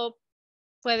significado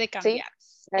puede cambiar.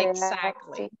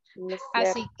 Exactly. Sí, es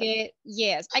Así cierto. que,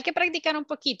 yes, hay que practicar un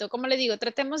poquito. Como le digo,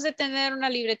 tratemos de tener una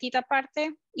libretita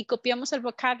aparte y copiamos el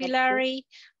vocabulary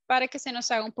para que se nos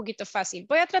haga un poquito fácil.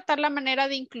 Voy a tratar la manera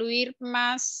de incluir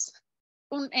más,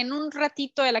 en un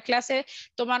ratito de la clase,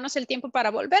 tomarnos el tiempo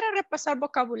para volver a repasar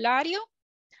vocabulario,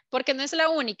 porque no es la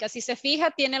única. Si se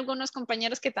fija, tiene algunos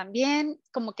compañeros que también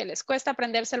como que les cuesta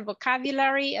aprenderse el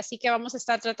vocabulary, así que vamos a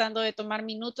estar tratando de tomar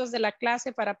minutos de la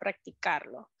clase para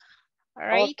practicarlo. All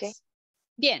right. Okay.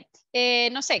 Bien,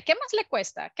 no sé, ¿qué más le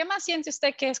cuesta? ¿Qué más siente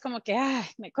usted que es como que, ay,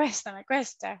 me cuesta, me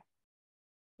cuesta?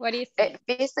 What do you think?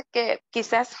 Fíjese que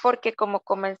quizás porque como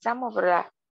comenzamos,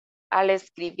 ¿verdad? Al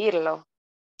escribirlo,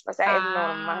 o sea, es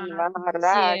normal,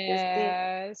 ¿verdad?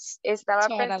 Que Yes, sí. Estaba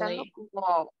pensando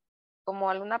totally. como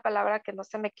alguna palabra que no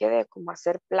se me quede, como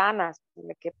hacer planas,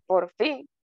 de que por fin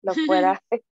lo pueda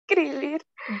escribir.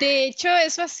 De hecho,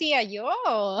 eso hacía yo.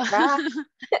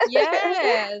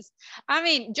 Yes. I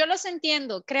mean, yo los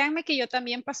entiendo. Créanme que yo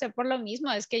también pasé por lo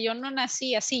mismo. Es que yo no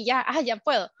nací así, ya, ya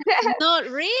puedo. No,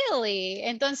 really.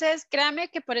 Entonces, créanme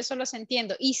que por eso los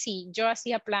entiendo. Y sí, yo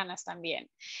hacía planas también.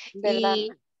 ¿Verdad? Y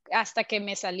hasta que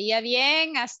me salía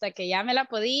bien, hasta que ya me la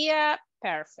podía,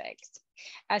 perfect.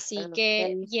 Así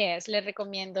que, yes, les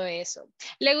recomiendo eso.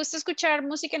 ¿Le gusta escuchar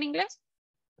música en inglés?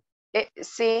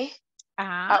 Sí.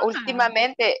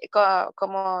 Últimamente,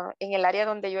 como en el área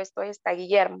donde yo estoy, está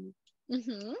Guillermo.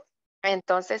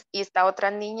 Entonces, y está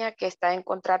otra niña que está en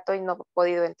contrato y no ha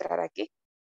podido entrar aquí,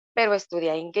 pero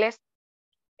estudia inglés.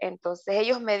 Entonces,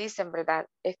 ellos me dicen, ¿verdad?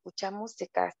 Escucha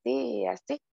música así,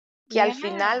 así, que al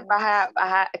final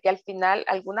que al final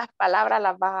algunas palabras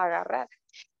las vas a agarrar.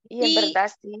 Y en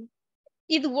verdad sí.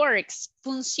 It works,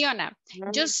 funciona.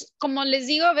 Yo, como les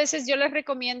digo, a veces yo les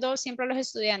recomiendo siempre a los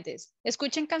estudiantes,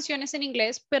 escuchen canciones en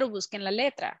inglés, pero busquen la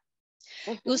letra.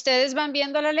 Ustedes van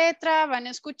viendo la letra, van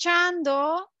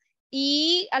escuchando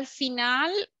y al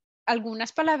final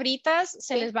algunas palabritas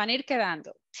se les van a ir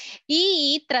quedando.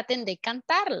 Y traten de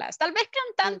cantarlas. Tal vez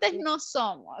cantantes no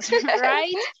somos,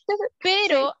 right?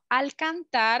 Pero al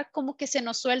cantar, como que se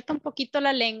nos suelta un poquito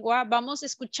la lengua, vamos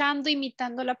escuchando,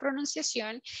 imitando la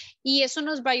pronunciación y eso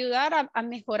nos va a ayudar a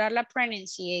mejorar la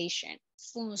pronunciation.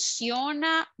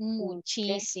 Funciona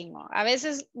muchísimo. A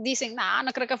veces dicen,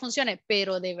 no creo que funcione,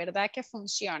 pero de verdad que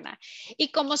funciona.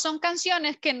 Y como son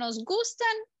canciones que nos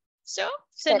gustan,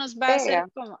 se nos va a hacer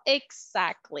como,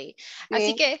 exactly.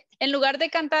 Así que en lugar de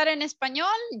cantar en español,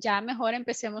 ya mejor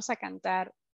empecemos a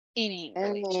cantar in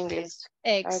English.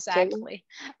 Exactly.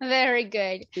 Very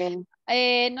good.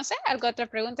 No sé, ¿alguna otra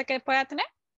pregunta que pueda tener?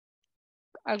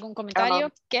 ¿Algún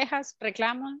comentario? ¿Quejas?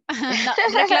 ¿Reclamos?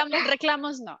 No,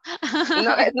 reclamos no.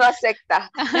 No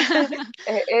acepta.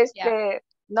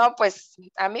 No, pues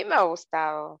a mí me ha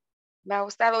gustado. Me ha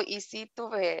gustado y sí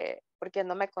tuve, porque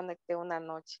no me conecté una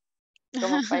noche,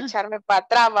 como para echarme para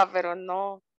atrás, pero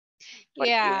no.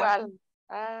 Porque igual.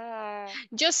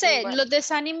 Yo sé, los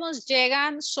desánimos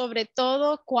llegan sobre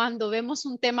todo cuando vemos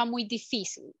un tema muy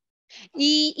difícil.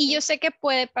 Y yo sé que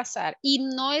puede pasar y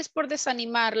no es por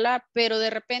desanimarla, pero de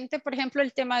repente, por ejemplo,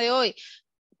 el tema de hoy,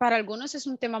 para algunos es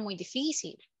un tema muy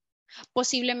difícil.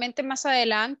 Posiblemente más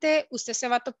adelante usted se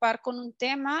va a topar con un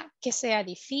tema que sea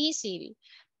difícil,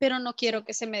 pero no quiero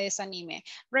que se me desanime.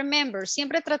 Remember,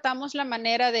 siempre tratamos la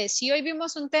manera de, si hoy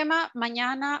vimos un tema,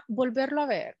 mañana volverlo a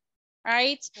ver.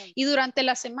 Right? Y durante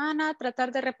la semana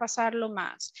tratar de repasarlo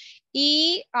más.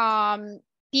 Y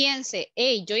piense,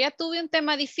 hey, yo ya tuve un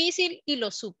tema difícil y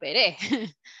lo superé.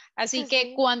 Así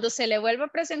que cuando se le vuelva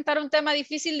a presentar un tema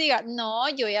difícil, diga, no,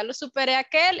 yo ya lo superé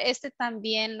aquel, este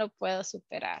también lo puedo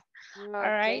superar.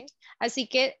 All right. Así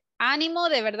que ánimo,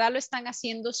 de verdad lo están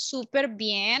haciendo súper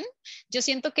bien. Yo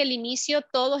siento que al inicio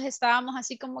todos estábamos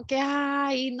así como que,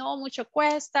 ay, no, mucho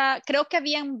cuesta. Creo que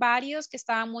habían varios que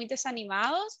estaban muy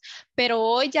desanimados, pero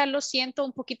hoy ya lo siento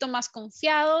un poquito más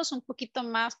confiados, un poquito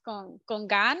más con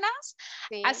ganas.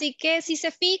 Así que si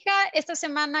se fija, esta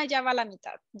semana ya va a la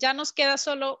mitad. Ya nos queda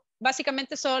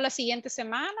básicamente solo la siguiente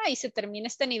semana y se termina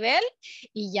este nivel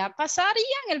y ya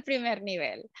pasarían el primer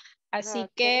nivel. Así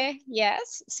Ok. que,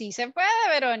 yes, sí se puede,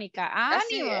 Verónica.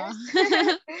 Así ¡Ánimo!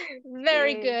 es.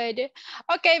 Very Sí. good.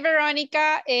 Ok,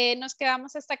 Verónica, nos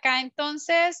quedamos hasta acá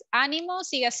entonces. Ánimo,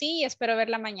 sigue así y espero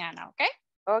verla mañana, ¿ok?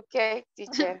 Ok,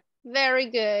 teacher. Very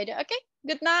good. Ok,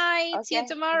 good night. See you Okay, good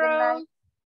tomorrow. night.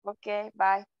 Okay,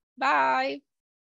 bye. Bye.